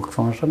en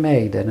storkvarn som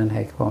ägde den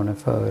här kvarnen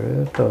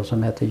förut då,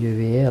 som hette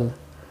Juvel.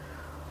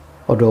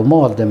 Och då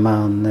malde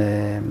man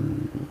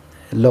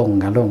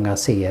långa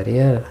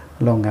serier,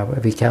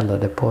 vi kallar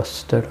det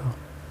poster då.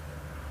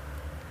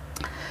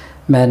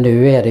 Men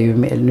nu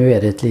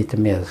är det ett lite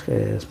mer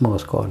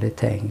småskaligt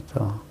tänkt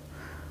då.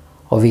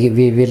 Och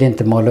vi vill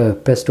inte måla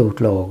upp ett stort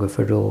lager,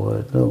 för då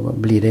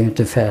blir det ju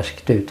inte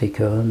färskt ut i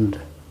kund.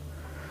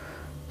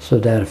 Så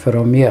därför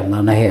har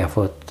mjölnarna här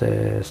fått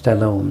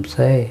ställa om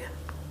sig.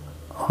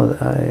 Och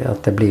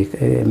att det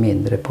blir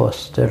mindre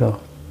poster då.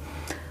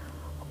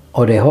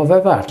 Och det har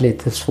väl varit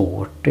lite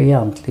svårt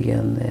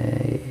egentligen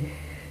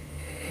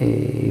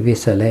i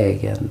vissa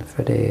lägen.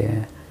 För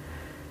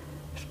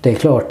det är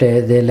klart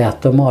det är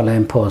lätt att mala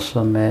en post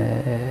som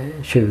är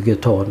 20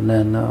 ton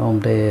än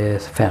om det är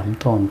 5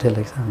 ton till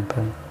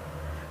exempel.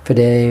 För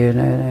det är ju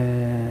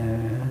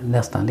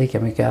nästan lika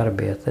mycket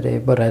arbete. Det är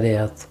bara det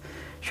att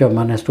kör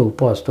man en stor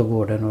post då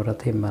går det några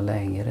timmar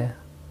längre.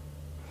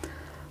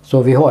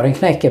 Så vi har en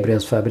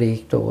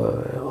knäckebrödsfabrik då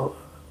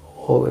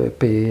och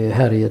uppe i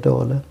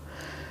Härjedalen.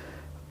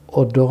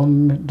 Och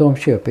de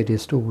köper det i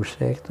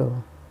storsäck då.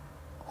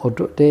 Och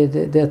då,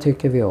 det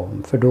tycker vi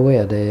om. För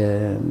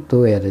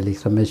då är det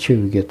liksom ett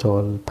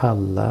 20-tal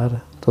pallar.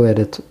 Då är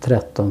det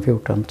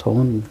 13-14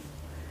 ton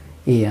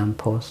i en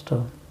post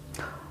då.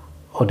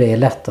 Och det är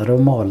lättare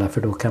att mala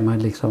för då kan man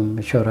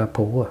liksom köra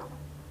på.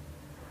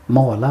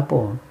 Mala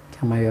på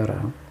kan man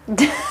göra.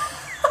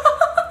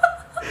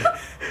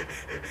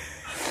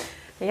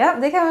 Ja,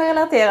 det kan man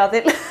relatera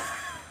till.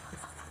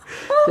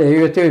 Det är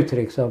ju ett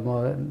uttryck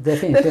som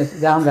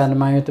det använder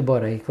man ju inte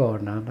bara i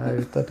kvarnarna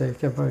utan det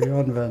kan man ju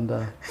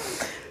använda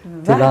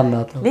till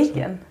annat också.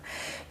 Verkligen.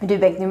 Men du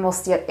Bengt, nu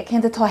jag kan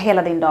inte ta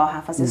hela din dag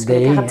här fast jag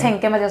skulle kanske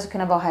tänka mig att jag skulle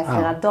kunna vara här i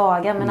flera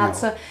dagar. Men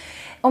alltså,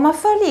 om man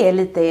följer er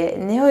lite,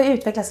 ni har ju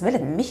utvecklats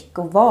väldigt mycket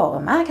och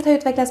varumärket har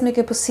utvecklats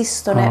mycket på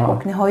sistone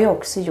och ni har ju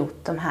också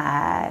gjort de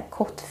här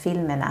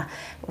kortfilmerna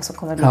och så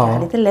kommer det bli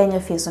en lite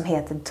längre film som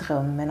heter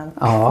Drömmen om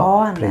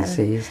kvarnen. Ja,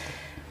 precis.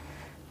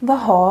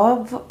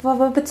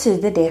 Vad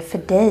betyder det för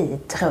dig,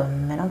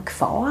 Drömmen om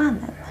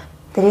kvarnen?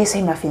 Det är så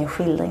himla fin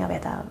skildring av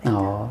ert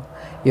arbete. Ja,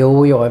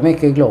 jo jag är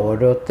mycket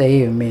glad att det är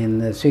ju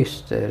min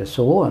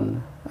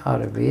systerson,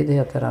 Arvid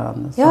heter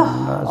han,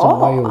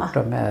 som har gjort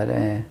de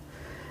här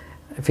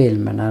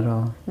filmerna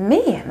då.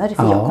 Menar du?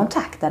 För jag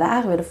kontaktade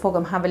Arvid och frågade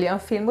om han ville göra en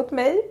film mot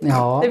mig.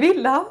 Ja. Det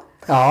ville han.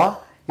 Ja.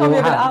 Om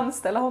jag ville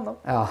anställa honom.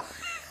 Ja.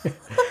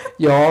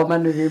 Ja,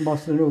 men nu, vi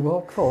måste nog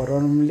ha kvar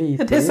honom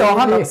lite. Det sa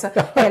han också.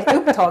 Helt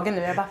upptagen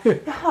nu. Jag bara,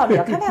 jaha,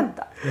 jag kan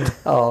vänta.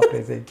 Ja,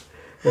 precis.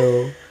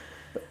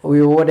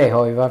 Jo, det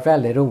har ju varit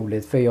väldigt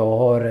roligt för jag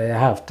har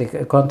haft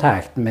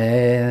kontakt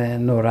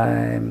med några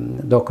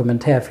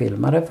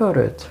dokumentärfilmare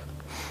förut.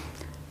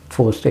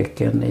 2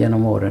 stycken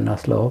genom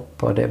årens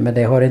lopp. Men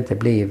det har inte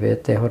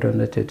blivit, det har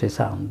runnit ut i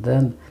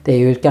sanden. Det är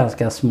ju ett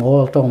ganska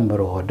smalt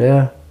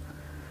område.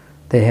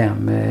 Det här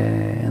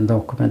med en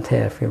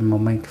dokumentärfilm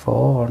om en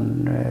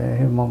kvarn.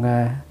 Hur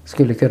många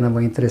skulle kunna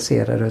vara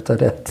intresserade av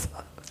detta?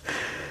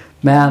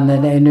 Men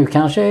nu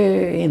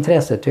kanske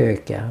intresset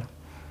ökar.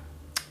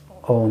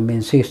 Och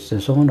min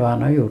systerson då,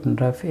 han har gjort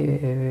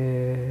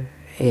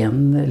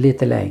en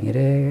lite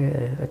längre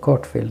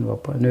kortfilm.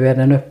 Nu är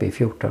den uppe i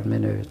 14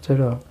 minuter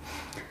då.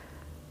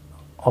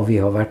 Och vi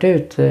har varit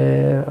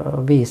ute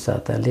och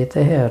visat den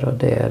lite här och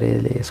där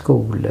i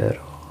skolor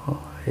och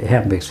i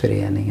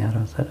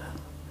hembygdsföreningar och sådär.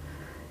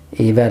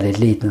 I väldigt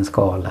liten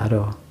skala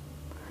då.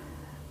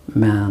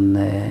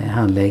 Men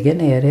han lägger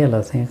ner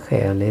hela sin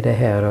själ i det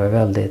här och är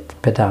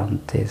väldigt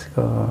pedantisk.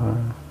 Och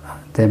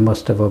det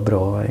måste vara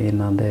bra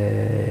innan det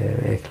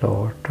är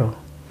klart. Och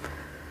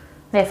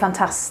det är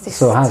fantastiskt.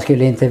 Så han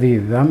skulle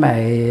intervjua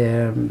mig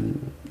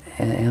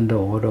en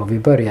dag då. Vi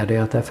började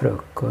äta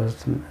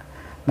frukost.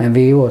 Men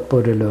vi åt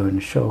både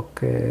lunch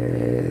och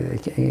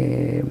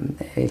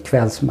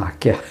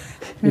kvällsmacka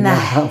innan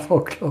han var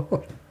klar.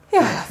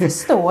 Ja, jag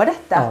förstår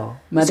detta. Ja,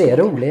 men det är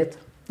roligt.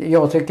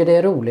 Jag tycker det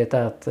är roligt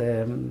att...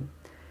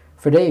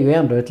 För det är ju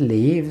ändå ett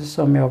liv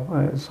som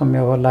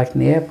jag har lagt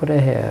ner på det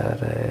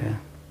här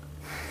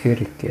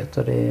yrket.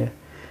 Och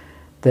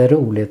det är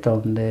roligt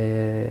om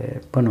det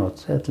på något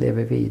sätt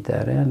lever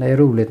vidare. Det är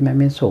roligt med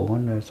min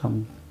son nu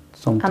som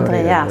tar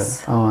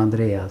Andreas. över. Ja,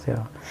 Andreas,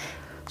 ja.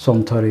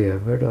 Som tar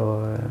över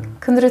då.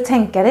 Kunde du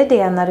tänka dig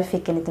det när du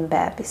fick en liten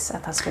bebis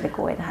att han skulle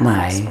gå i det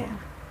här?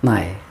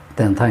 Nej.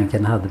 Den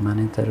tanken hade man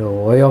inte då.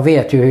 Och jag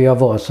vet ju hur jag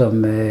var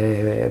som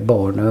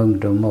barn och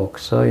ungdom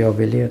också. Jag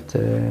ville ju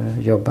inte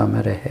jobba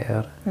med det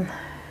här.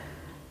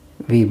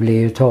 Vi blev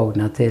ju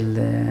tagna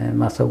till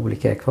massa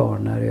olika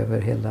kvarnar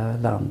över hela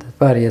landet.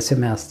 Varje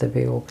semester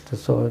vi åkte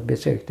så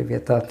besökte vi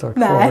ett antal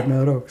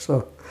kvarnar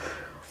också.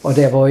 Och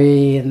det var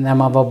ju när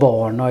man var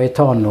barn och i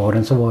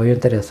tonåren så var ju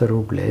inte det så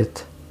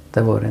roligt.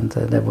 Det var det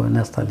inte. Det var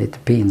nästan lite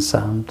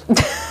pinsamt.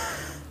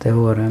 Det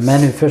var det.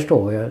 Men nu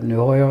förstår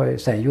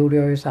jag. Sen gjorde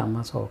jag ju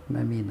samma sak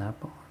med mina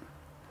barn.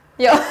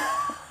 Ja.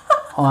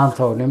 Och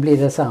antagligen blir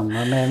det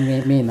samma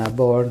med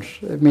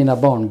mina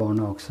barnbarn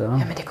också. Ja,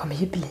 men det kommer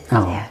ju bli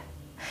det.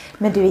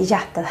 Men du, i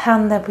hjärtat,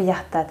 handen på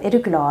hjärtat. Är du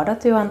glad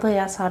att du och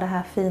Andreas har det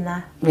här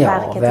fina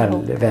verket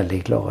ihop? Ja,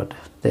 väldigt glad.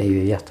 Det är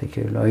ju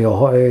jättekul. Och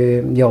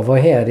jag var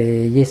här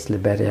i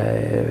Gisleberga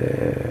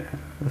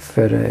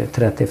för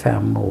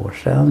 35 år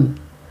sedan.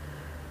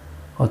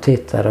 Och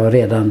tittade och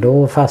redan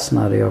då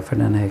fastnade jag för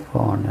den här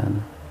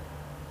kvarnen.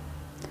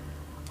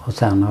 Och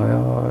sen har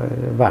jag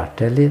varit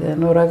där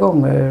några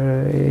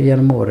gånger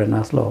genom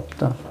årens lopp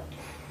då.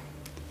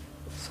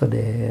 Så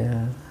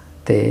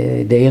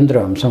det är en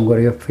dröm som går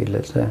i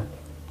uppfyllelse.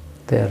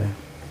 Det är det.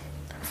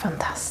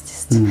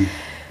 Fantastiskt.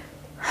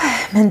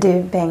 Men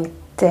du Bengt,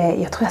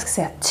 jag tror jag ska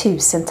säga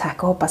 1000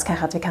 tack och hoppas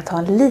kanske att vi kan ta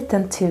en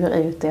liten tur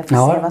ut och jag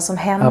får se vad som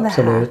händer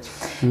absolut.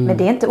 här. Men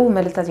det är inte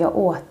omöjligt att jag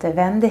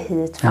återvänder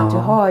hit för att du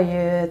har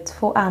ju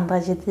 2 andra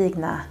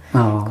gedigna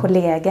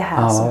kollegor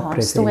här som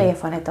har stor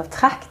erfarenhet av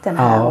trakten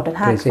här och den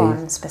här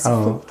kvarnen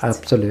specifikt. Ja,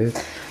 absolut.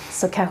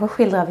 Så kanske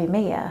skildrar vi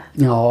mer.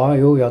 Ja,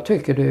 jag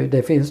tycker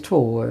det finns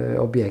 2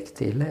 objekt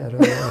till här.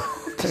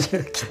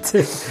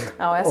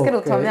 Ja, jag ska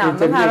nog ta mig an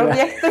de här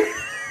objekten.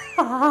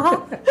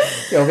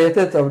 Jag vet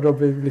inte om de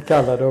blir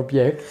kallade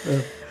objekt.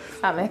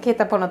 Ja, men jag kan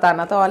hitta på något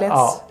annat alias.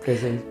 Ja,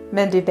 precis.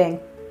 Men du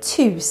Bengt,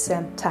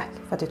 1000 tack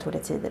för att du tog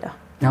dig tid idag.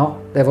 Ja,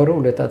 det var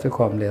roligt att du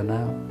kom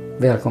Lena.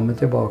 Välkommen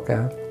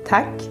tillbaka.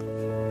 Tack.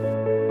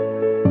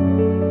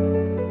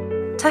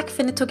 Tack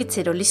för att ni tog er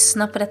tid att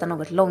lyssna på detta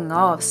något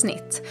långa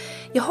avsnitt.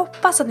 Jag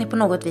hoppas att ni på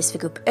något vis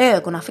fick upp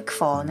ögonen för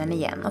kvarnen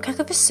igen och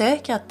kanske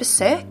försöker att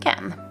besöka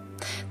den.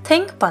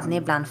 Tänk på att ni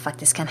ibland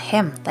faktiskt kan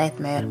hämta ett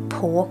mjöl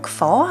på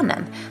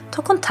kvarnen.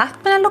 Ta kontakt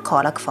med den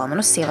lokala kvarnen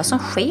och se vad som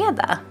sker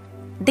där.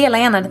 Dela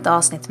gärna detta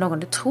avsnitt med någon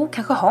du tror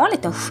kanske har en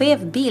liten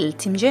skev bild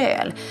till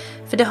mjöl.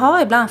 För det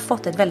har ibland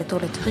fått ett väldigt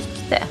dåligt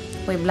rykte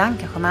och ibland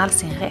kanske med all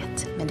sin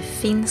rätt. Men det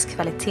finns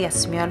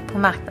kvalitetsmjöl på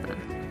marknaden.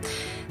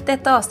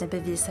 Detta avsnitt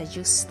bevisar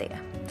just det.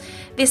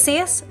 Vi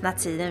ses när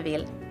tiden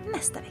vill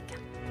nästa vecka.